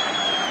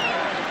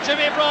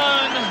 Jimmy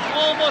Brown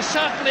almost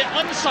certainly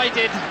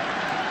unsighted.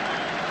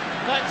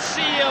 That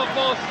sea of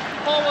both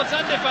forwards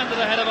and defenders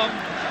ahead of him.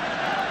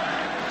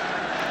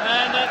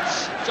 And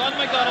that's John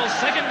McDonald's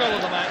second goal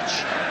of the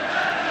match.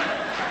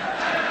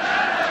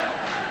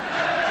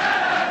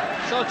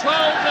 So 12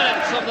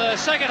 minutes of the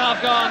second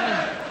half gone.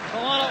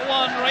 Kilmarnock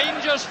 1,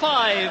 Rangers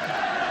 5.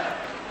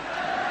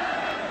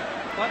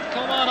 But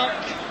Kilmarnock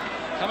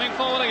coming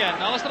forward again.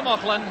 Alistair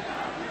Moughlan.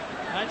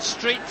 And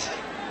Street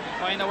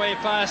find a way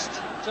past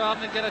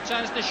Jordan and get a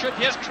chance to shoot.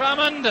 Here's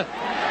Crammond.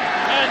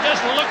 And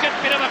just look at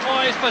Peter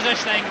McCloy's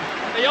positioning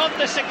beyond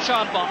the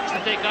 6-yard box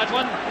to take that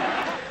one.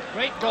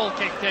 Great goal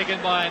kick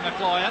taken by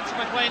McCloy. That's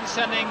McLean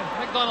sending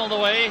McDonald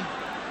away.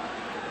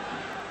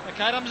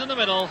 McAdams in the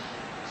middle.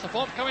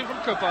 Support coming from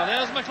Cooper.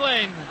 There's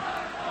McLean.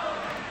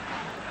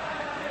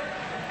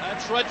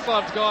 That's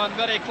Redford gone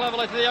very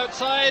cleverly to the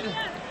outside.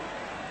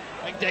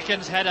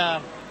 McDickon's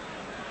header.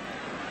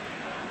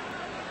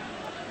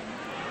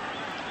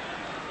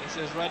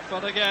 This is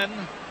Redford again.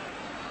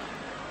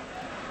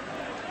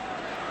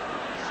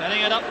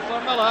 Setting it up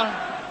for Miller.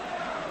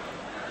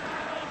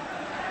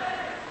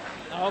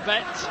 Now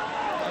Bet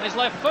on his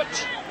left foot.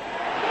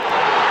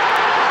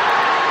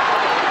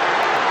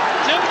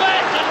 Jim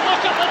Bet, and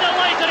look at the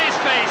delight in his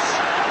face.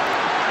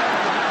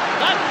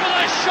 That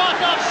was a shot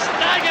of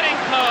staggering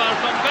power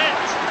from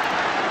Bet.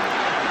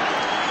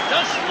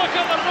 Just look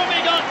at the room he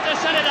got to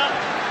set it up.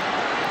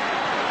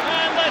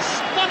 And the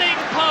stunning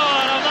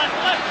power of that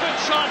left foot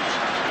shot.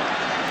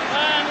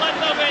 And let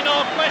there be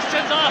no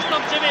questions asked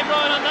of Jimmy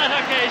Brown on that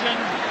occasion.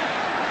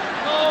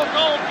 No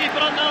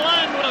goalkeeper on the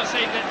land would have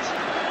saved it.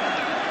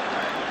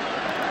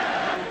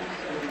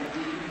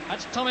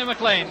 That's Tommy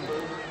McLean.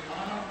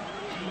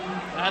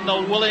 And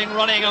the willing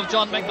running of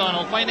John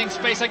McDonald, finding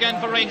space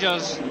again for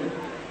Rangers.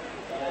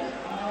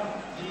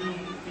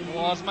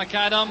 Was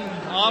McAdam,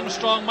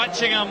 Armstrong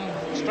matching him,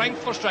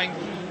 strength for strength.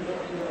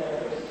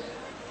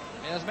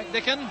 Here's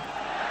McDicken.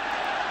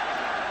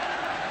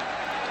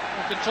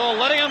 Control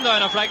letting him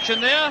down a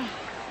fraction there.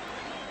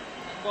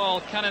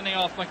 Ball cannoning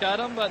off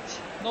McAdam, but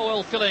no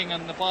ill feeling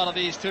on the part of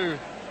these two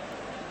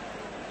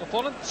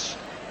opponents.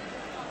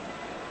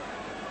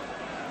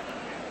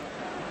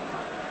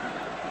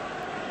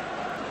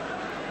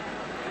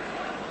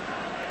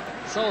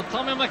 So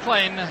Tommy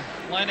McLean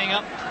lining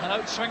up an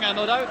outswinger,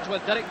 no doubt,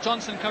 with Derek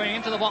Johnson coming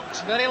into the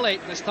box very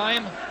late this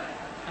time.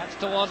 That's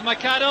towards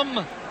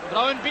McAdam.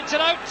 Brown beats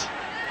it out.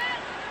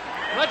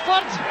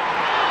 Redford.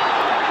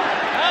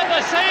 And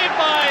the save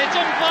by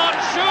Jim Clark,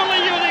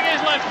 surely using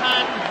his left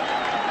hand.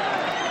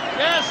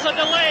 Yes, a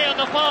delay on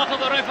the part of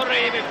the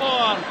referee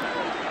before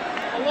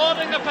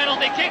awarding the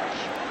penalty kick.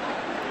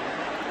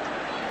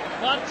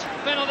 But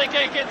penalty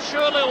kick it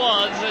surely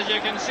was, as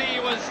you can see,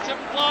 was Jim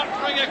Clark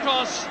going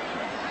across.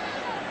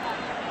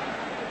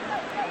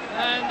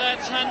 And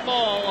that's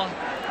handball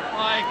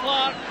by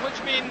Clark,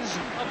 which means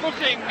a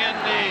booking in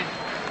the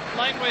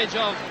language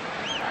of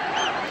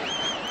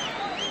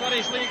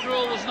Scottish League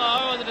rules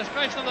now, at the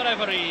discretion of the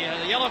referee.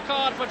 A yellow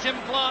card for Jim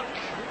Clark.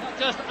 That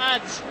just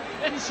adds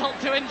insult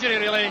to injury,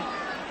 really.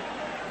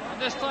 And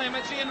this time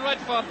it's Ian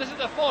Redford. This is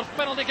the fourth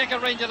penalty kick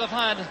Rangers have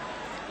had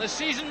this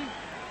season.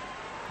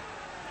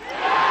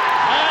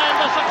 And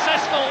a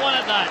successful one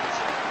at that.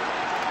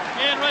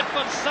 Ian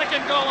Redford's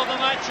second goal of the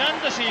match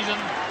and the season.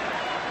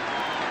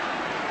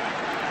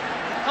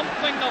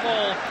 Humping the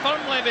ball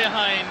firmly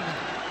behind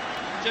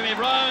Jimmy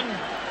Brown.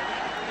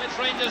 It's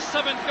Rangers'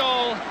 seventh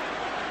goal.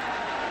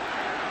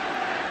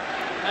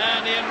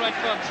 And Ian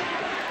Redford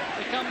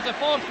becomes the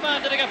fourth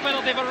man to take a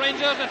penalty for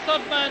Rangers, the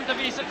third man to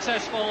be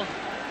successful.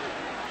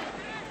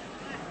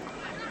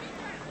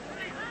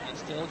 And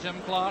still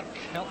Jim Clark,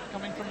 help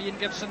coming from Ian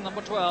Gibson,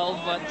 number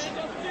 12, but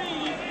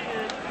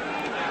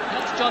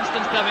that's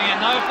Johnston stepping in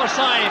now for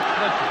Scythe,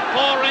 with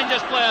 4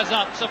 Rangers players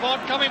up, support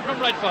coming from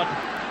Redford.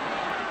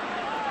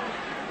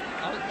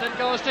 Out it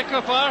goes to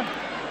Cooper,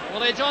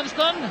 Willie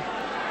Johnston,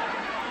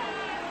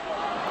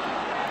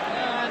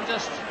 and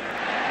just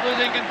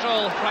losing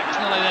control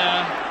fractionally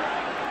there.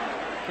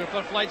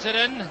 Cooper flights it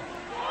in. John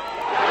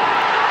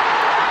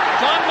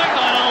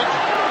McDonald.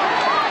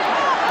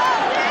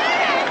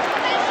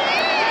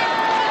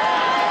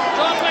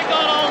 John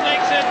McDonald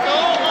makes it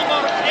goal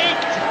number 8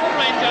 for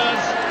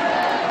Rangers.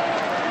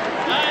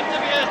 And to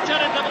be as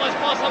charitable as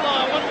possible,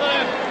 I wonder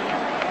if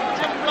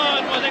Jim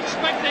Brown was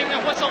expecting the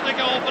whistle to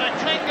go for a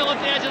tangle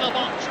at the edge of the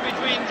box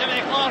between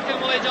Jimmy Clark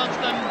and Willie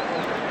Johnston.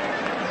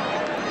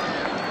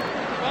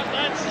 But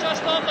that's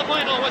just on the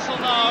final whistle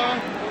now.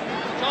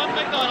 John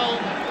McDonald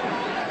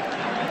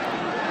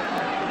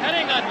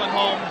heading that one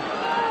home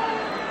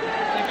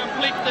to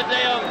complete the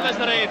day of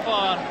misery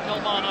for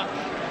Kilmarnock.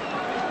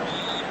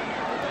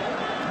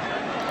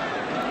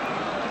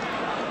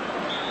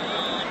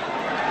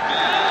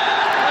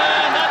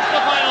 And that's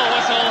the final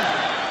whistle.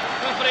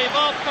 Referee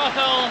Bob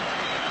Cothill.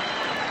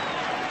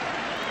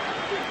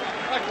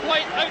 A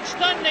quite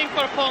outstanding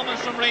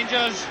performance from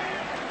Rangers.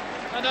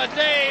 And a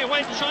day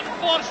which,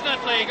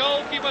 unfortunately,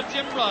 goalkeeper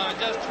Jim Brown,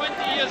 just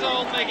 20 years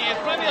old, making his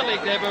Premier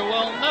League debut,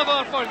 will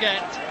never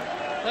forget.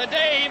 The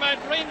day he met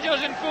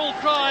Rangers in full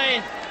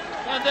cry,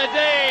 and the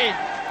day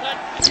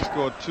that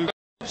scored 2.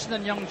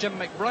 And young Jim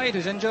McBride,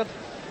 who's injured,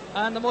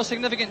 and the most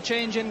significant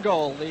change in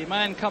goal. The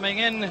man coming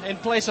in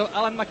place of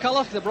Alan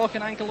McCulloch, the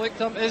broken ankle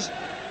victim, is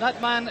that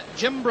man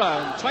Jim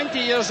Brown, 20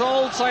 years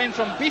old, signed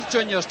from Beef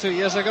Juniors 2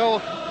 years ago.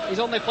 He's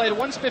only played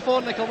once before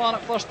in the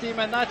Kilmarnock first team,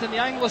 and that in the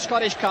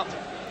Anglo-Scottish Cup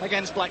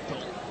against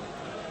Blackpool.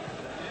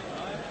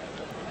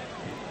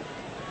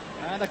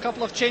 And a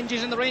couple of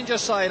changes in the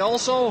Rangers side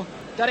also.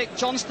 Derek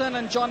Johnston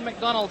and John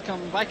McDonald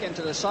come back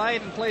into the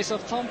side in place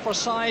of Tom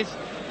Forsyth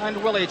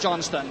and Willie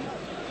Johnston.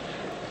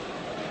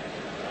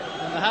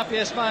 And the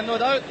happiest man, no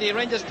doubt, the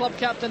Rangers club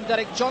captain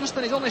Derek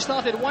Johnston. He's only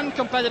started one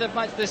competitive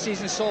match this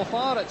season so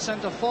far at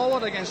centre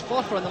forward against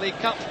Forfar in the League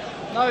Cup,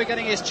 now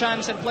getting his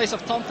chance in place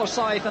of Tom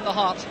Forsyth in the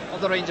heart of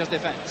the Rangers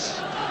defence.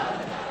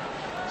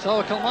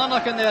 So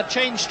Kilmarnock in their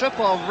change strip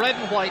of red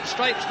and white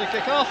stripes to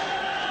kick off.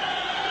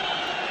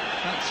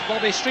 That's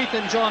Bobby Street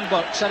and John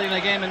Burke setting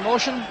the game in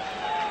motion.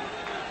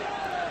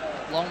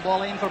 Long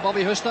ball in for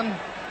Bobby Houston.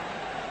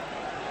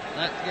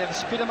 That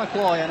gives Peter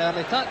McCloy an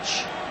early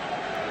touch.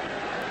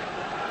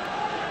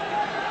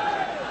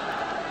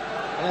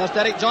 There's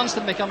Derek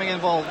Johnston becoming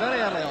involved very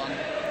early on.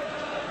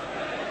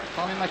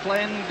 Tommy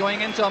McLean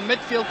going into a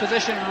midfield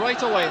position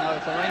right away now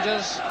for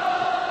Rangers.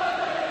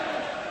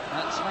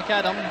 That's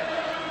McAdam.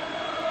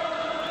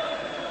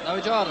 Now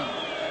Jordan.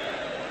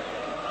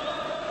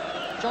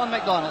 John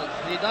McDonald,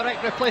 the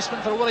direct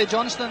replacement for Willie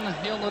Johnston.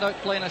 He'll no doubt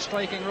play in a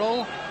striking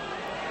role.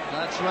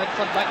 That's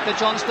Redford back to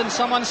Johnston,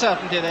 some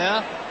uncertainty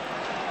there.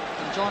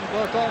 And John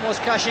Burke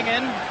almost cashing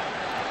in.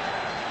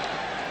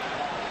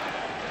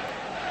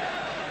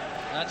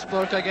 That's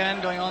Burke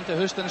again, going on to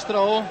Houston's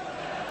throw.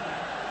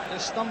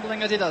 Is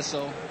stumbling as he does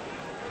so.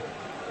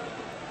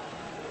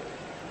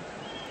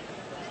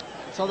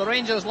 So the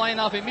Rangers line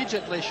up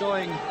immediately,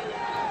 showing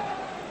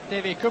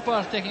Davy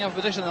Cooper taking up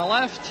position on the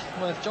left,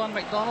 with John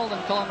McDonald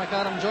and Colin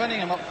McAdam joining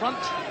him up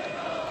front.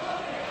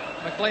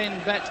 McLean,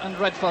 Bett and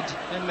Redford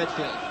in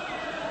midfield.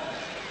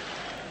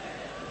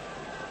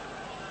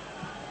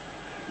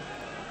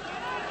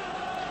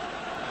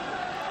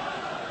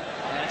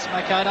 That's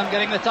McAdam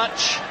getting the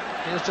touch.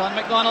 Here's John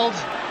McDonald.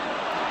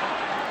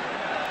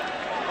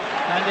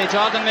 Andy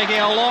Jardine making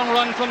a long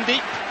run from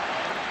deep.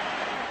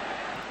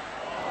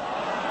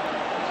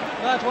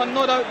 That one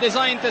no doubt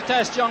designed to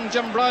test young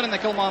Jim Brown in the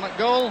Kilmarnock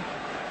goal,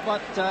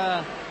 but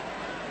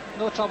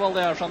no trouble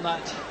there from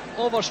that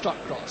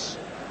overstruck cross.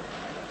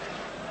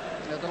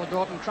 Little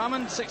Gordon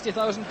Crammond,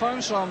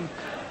 £60,000 from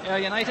Ayr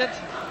United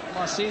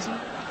last season.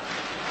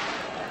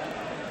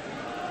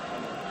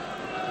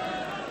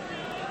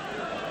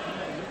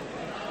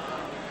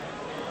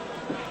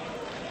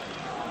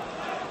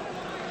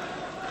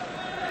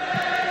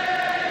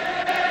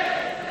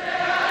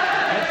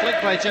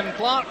 By Jim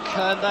Clark,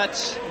 and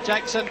that's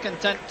Jackson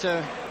content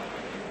to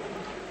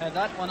head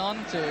that one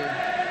on to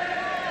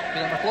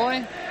Peter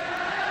McCloy.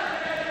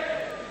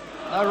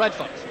 Now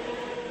Redford.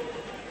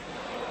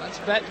 That's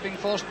Bett being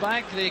forced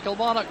back. The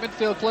Kilmarnock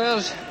midfield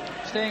players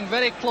staying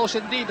very close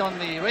indeed on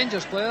the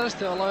Rangers players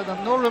to allow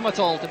them no room at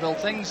all to build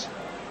things.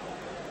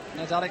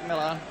 There's Alec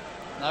Miller.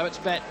 Now it's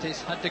Bett.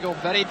 He's had to go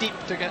very deep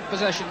to get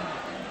possession.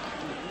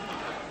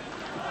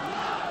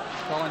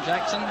 Colin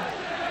Jackson.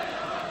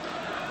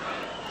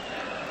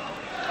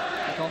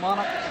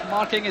 Kilmarnock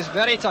marking is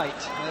very tight.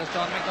 There's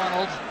John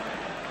McDonald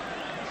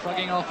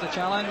shrugging off the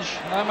challenge.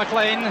 Now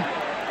McLean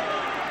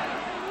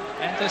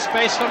into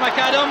space for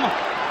McAdam,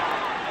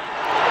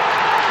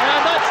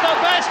 and that's the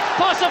best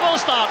possible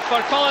start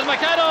for Colin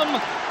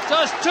McAdam.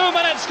 Just 2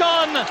 minutes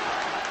gone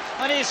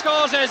and he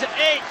scores his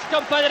 8th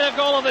competitive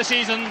goal of the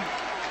season.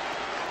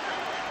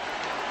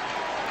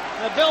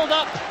 The build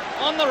up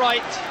on the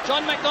right,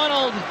 John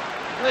McDonald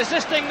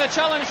resisting the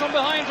challenge from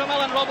behind from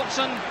Alan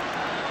Robertson.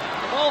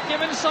 Ball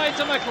came inside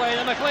to McLean,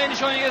 and McLean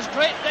showing his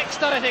great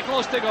dexterity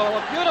close to goal.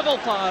 A beautiful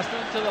pass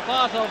into the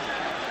path of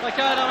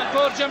McAdam, and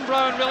poor Jim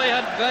Brown really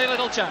had very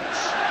little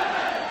chance.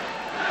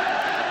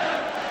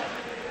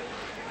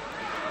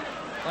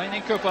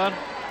 Finding Cooper.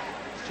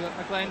 Stuart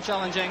McLean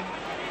challenging.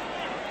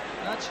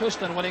 That's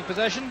Houston winning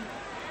possession.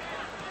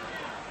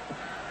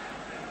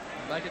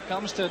 Back it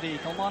comes to the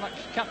Kilmarnock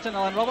captain,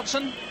 Alan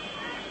Robertson.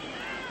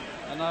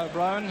 And now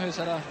Brown, who's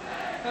had a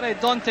very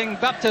daunting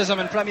baptism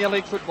in Premier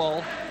League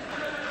football.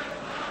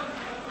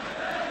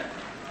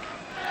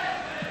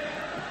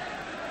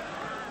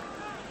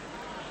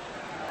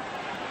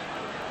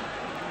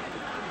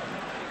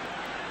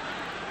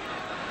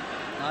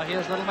 Now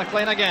here's little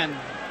McLean again.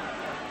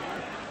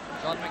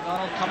 John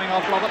McDonald coming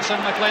off Robertson,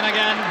 McLean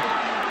again.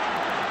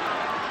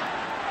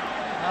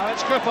 Now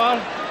it's Cooper.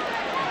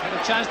 Had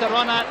a chance to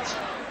run at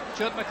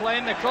Stuart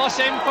McLean. The cross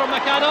in for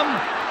McAdam.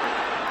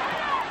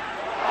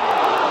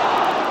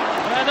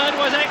 And that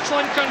was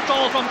excellent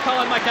control from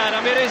Colin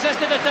McAdam. He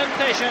resisted the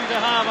temptation to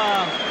have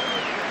a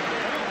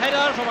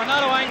header from a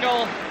narrow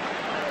angle.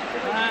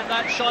 And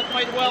that shot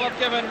might well have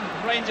given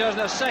Rangers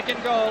their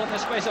second goal in the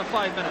space of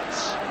 5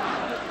 minutes.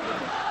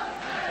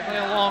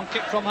 A long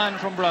kick from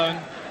hand from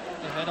Brown.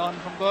 The head on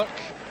from Burke.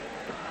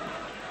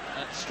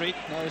 That's Street.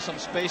 Now some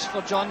space for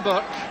John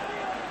Burke.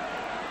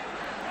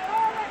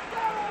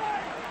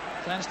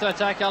 Chance to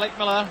attack Alec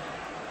Miller.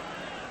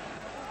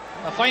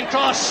 A fine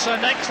cross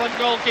and excellent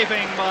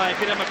goalkeeping by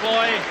Peter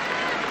McCloy.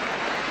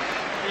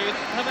 Do you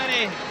have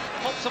any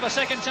hopes of a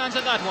second chance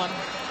at that one?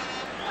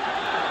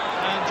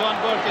 And John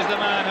Burke is the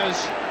man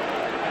who's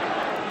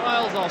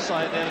miles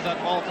offside there as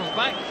that ball comes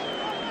back.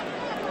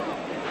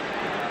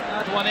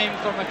 That one aimed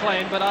for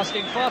McLean, but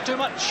asking far too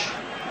much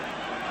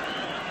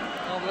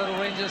of the little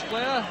Rangers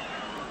player.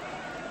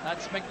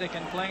 That's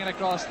McDicken playing it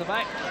across the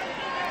back.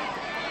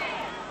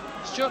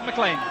 Stuart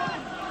McLean.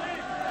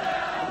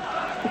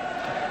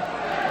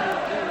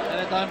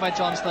 Headed down by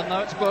Johnston.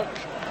 Now it's Burke.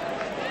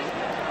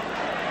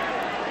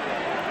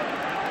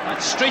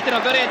 That's Street in a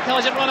very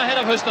intelligent run ahead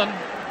of Houston.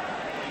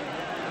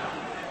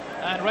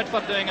 And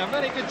Redford doing a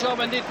very good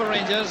job indeed for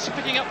Rangers,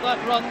 picking up that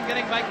run,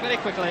 getting back very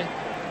quickly.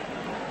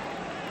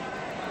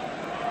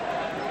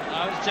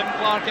 Now it's Jim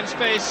Clark in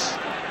space.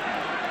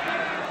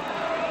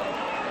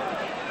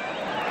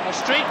 For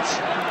Street.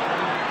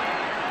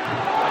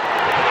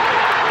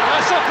 A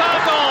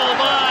superb goal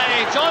by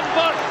John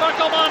Burke for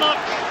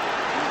Kilmarnock.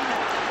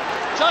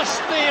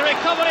 Just the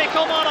recovery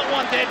Kilmarnock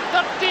wanted.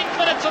 13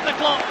 minutes on the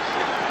clock.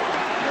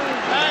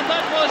 And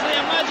that was the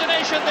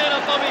imagination there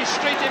of Bobby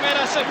Street. He made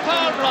a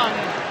superb run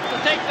to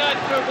take that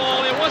through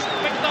ball. It wasn't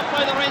picked up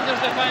by the Rangers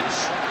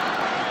defence.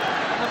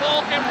 The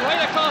ball came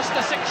right across the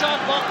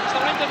 6-yard box.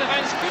 The Rangers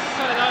defence couldn't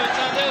cut it out.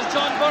 And there's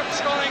John Burke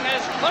scoring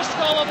his first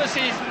goal of the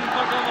season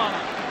for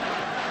Kilmarnock.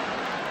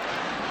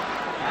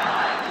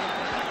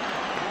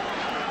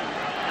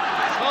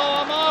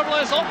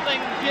 Kilmarock's opening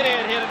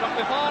period here at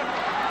Rugby Park.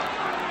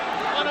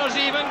 Honours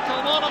even,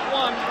 Kilmarnock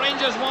 1,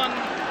 Rangers 1.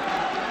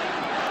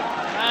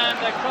 And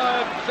the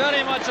crowd very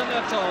much on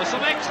their toes.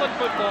 Some excellent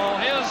football.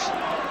 Here's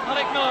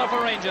Eric Miller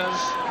for Rangers.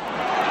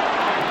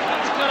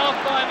 That's clear off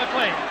by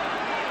McLean.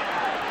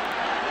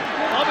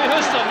 Bobby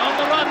Houston on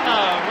the run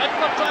now.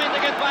 Redford trying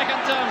to get back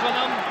in terms with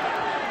him.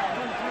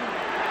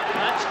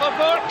 That's for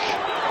Burke.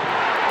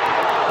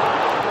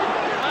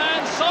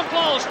 And so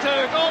close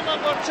to goal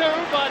number 2,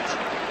 but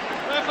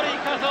referee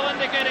Cathal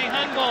indicating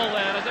handball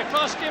there. As the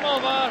cross came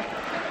over,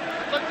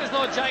 looked as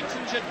though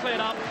Jackson should play it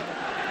up.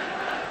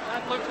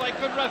 That looked like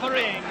good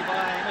refereeing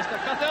by Mr.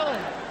 Cathal.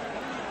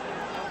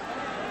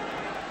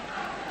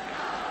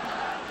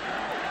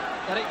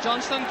 Derek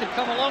Johnston could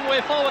come a long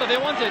way forward if he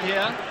wanted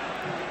here.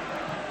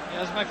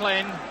 Here's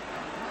McLean.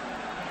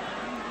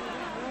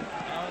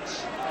 Now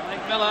it's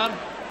Nick Miller.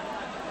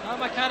 Now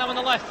McCann on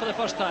the left for the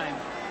first time.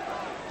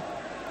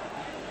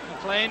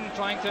 McLean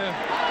trying to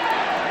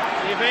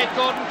evade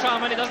Gordon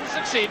Trammon. He doesn't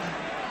succeed.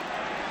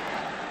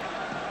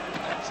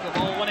 That's the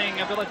ball-winning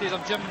abilities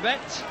of Jim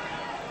Bett,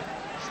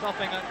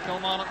 stopping that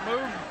Kilmarnock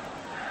move.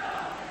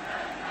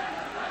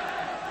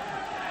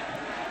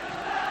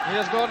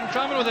 Here's Gordon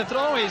Trammon with a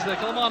throw. He's the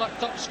Kilmarnock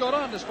top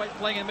scorer, despite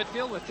playing in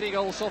midfield with 3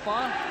 goals so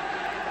far.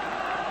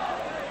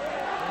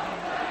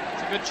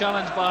 It's a good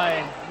challenge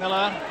by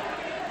Miller.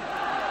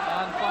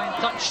 And fine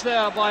touch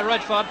there by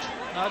Redford.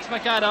 Now it's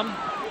McAdam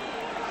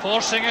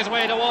forcing his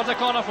way towards the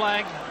corner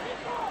flag.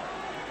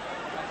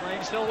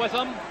 McLean still with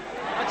him.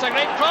 That's a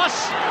great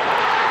cross.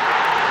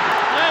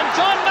 And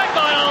John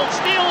McDonald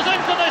steals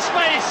into the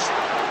space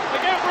to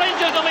give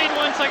Rangers the lead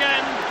once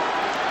again.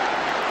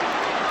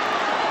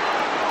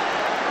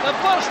 The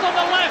burst on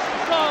the left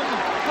from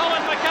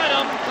Colin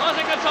McAdam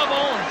causing the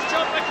trouble.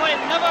 Stuart McLean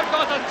never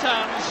got on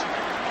terms.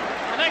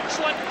 An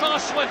excellent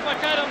cross with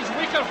McAdam's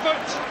weaker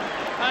foot,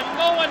 and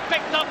no one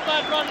picked up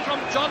that run from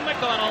John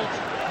McDonald.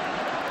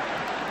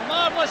 A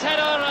marvellous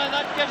header, and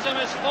that gives him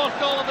his 4th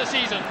goal of the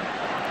season.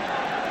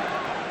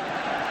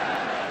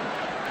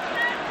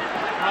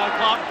 Now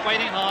Clark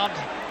fighting hard.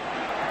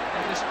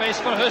 There's space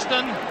for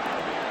Houston.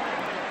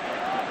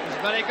 He's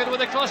very good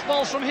with the cross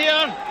balls from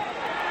here.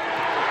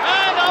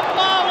 And a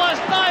marvellous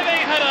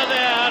diving header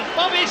there.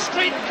 Bobby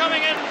Street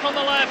coming in from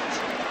the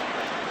left.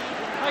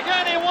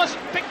 Again, he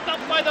wasn't picked up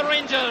by the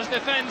Rangers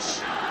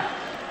defence.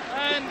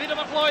 And Peter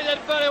McCloy did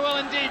very well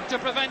indeed to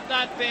prevent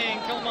that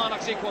being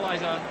Kilmarnock's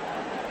equaliser.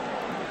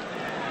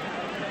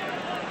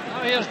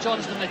 Now here's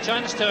Johnston, the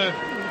chance to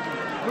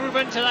move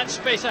into that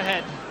space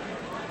ahead.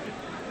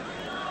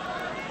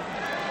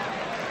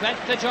 Bett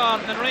to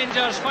Jordan, and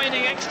Rangers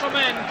finding extra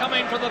men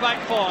coming from the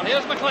back 4.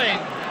 Here's McLean.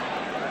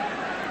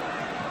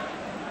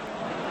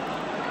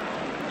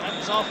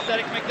 That's off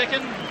Derek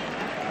McDicken.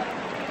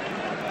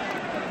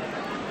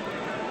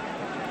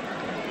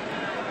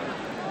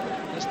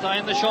 This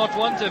time the short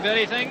one to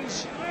vary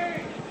things.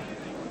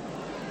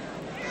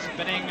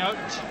 Spinning out.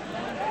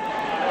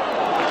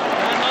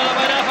 Another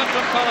bit effort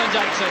from Colin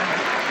Jackson.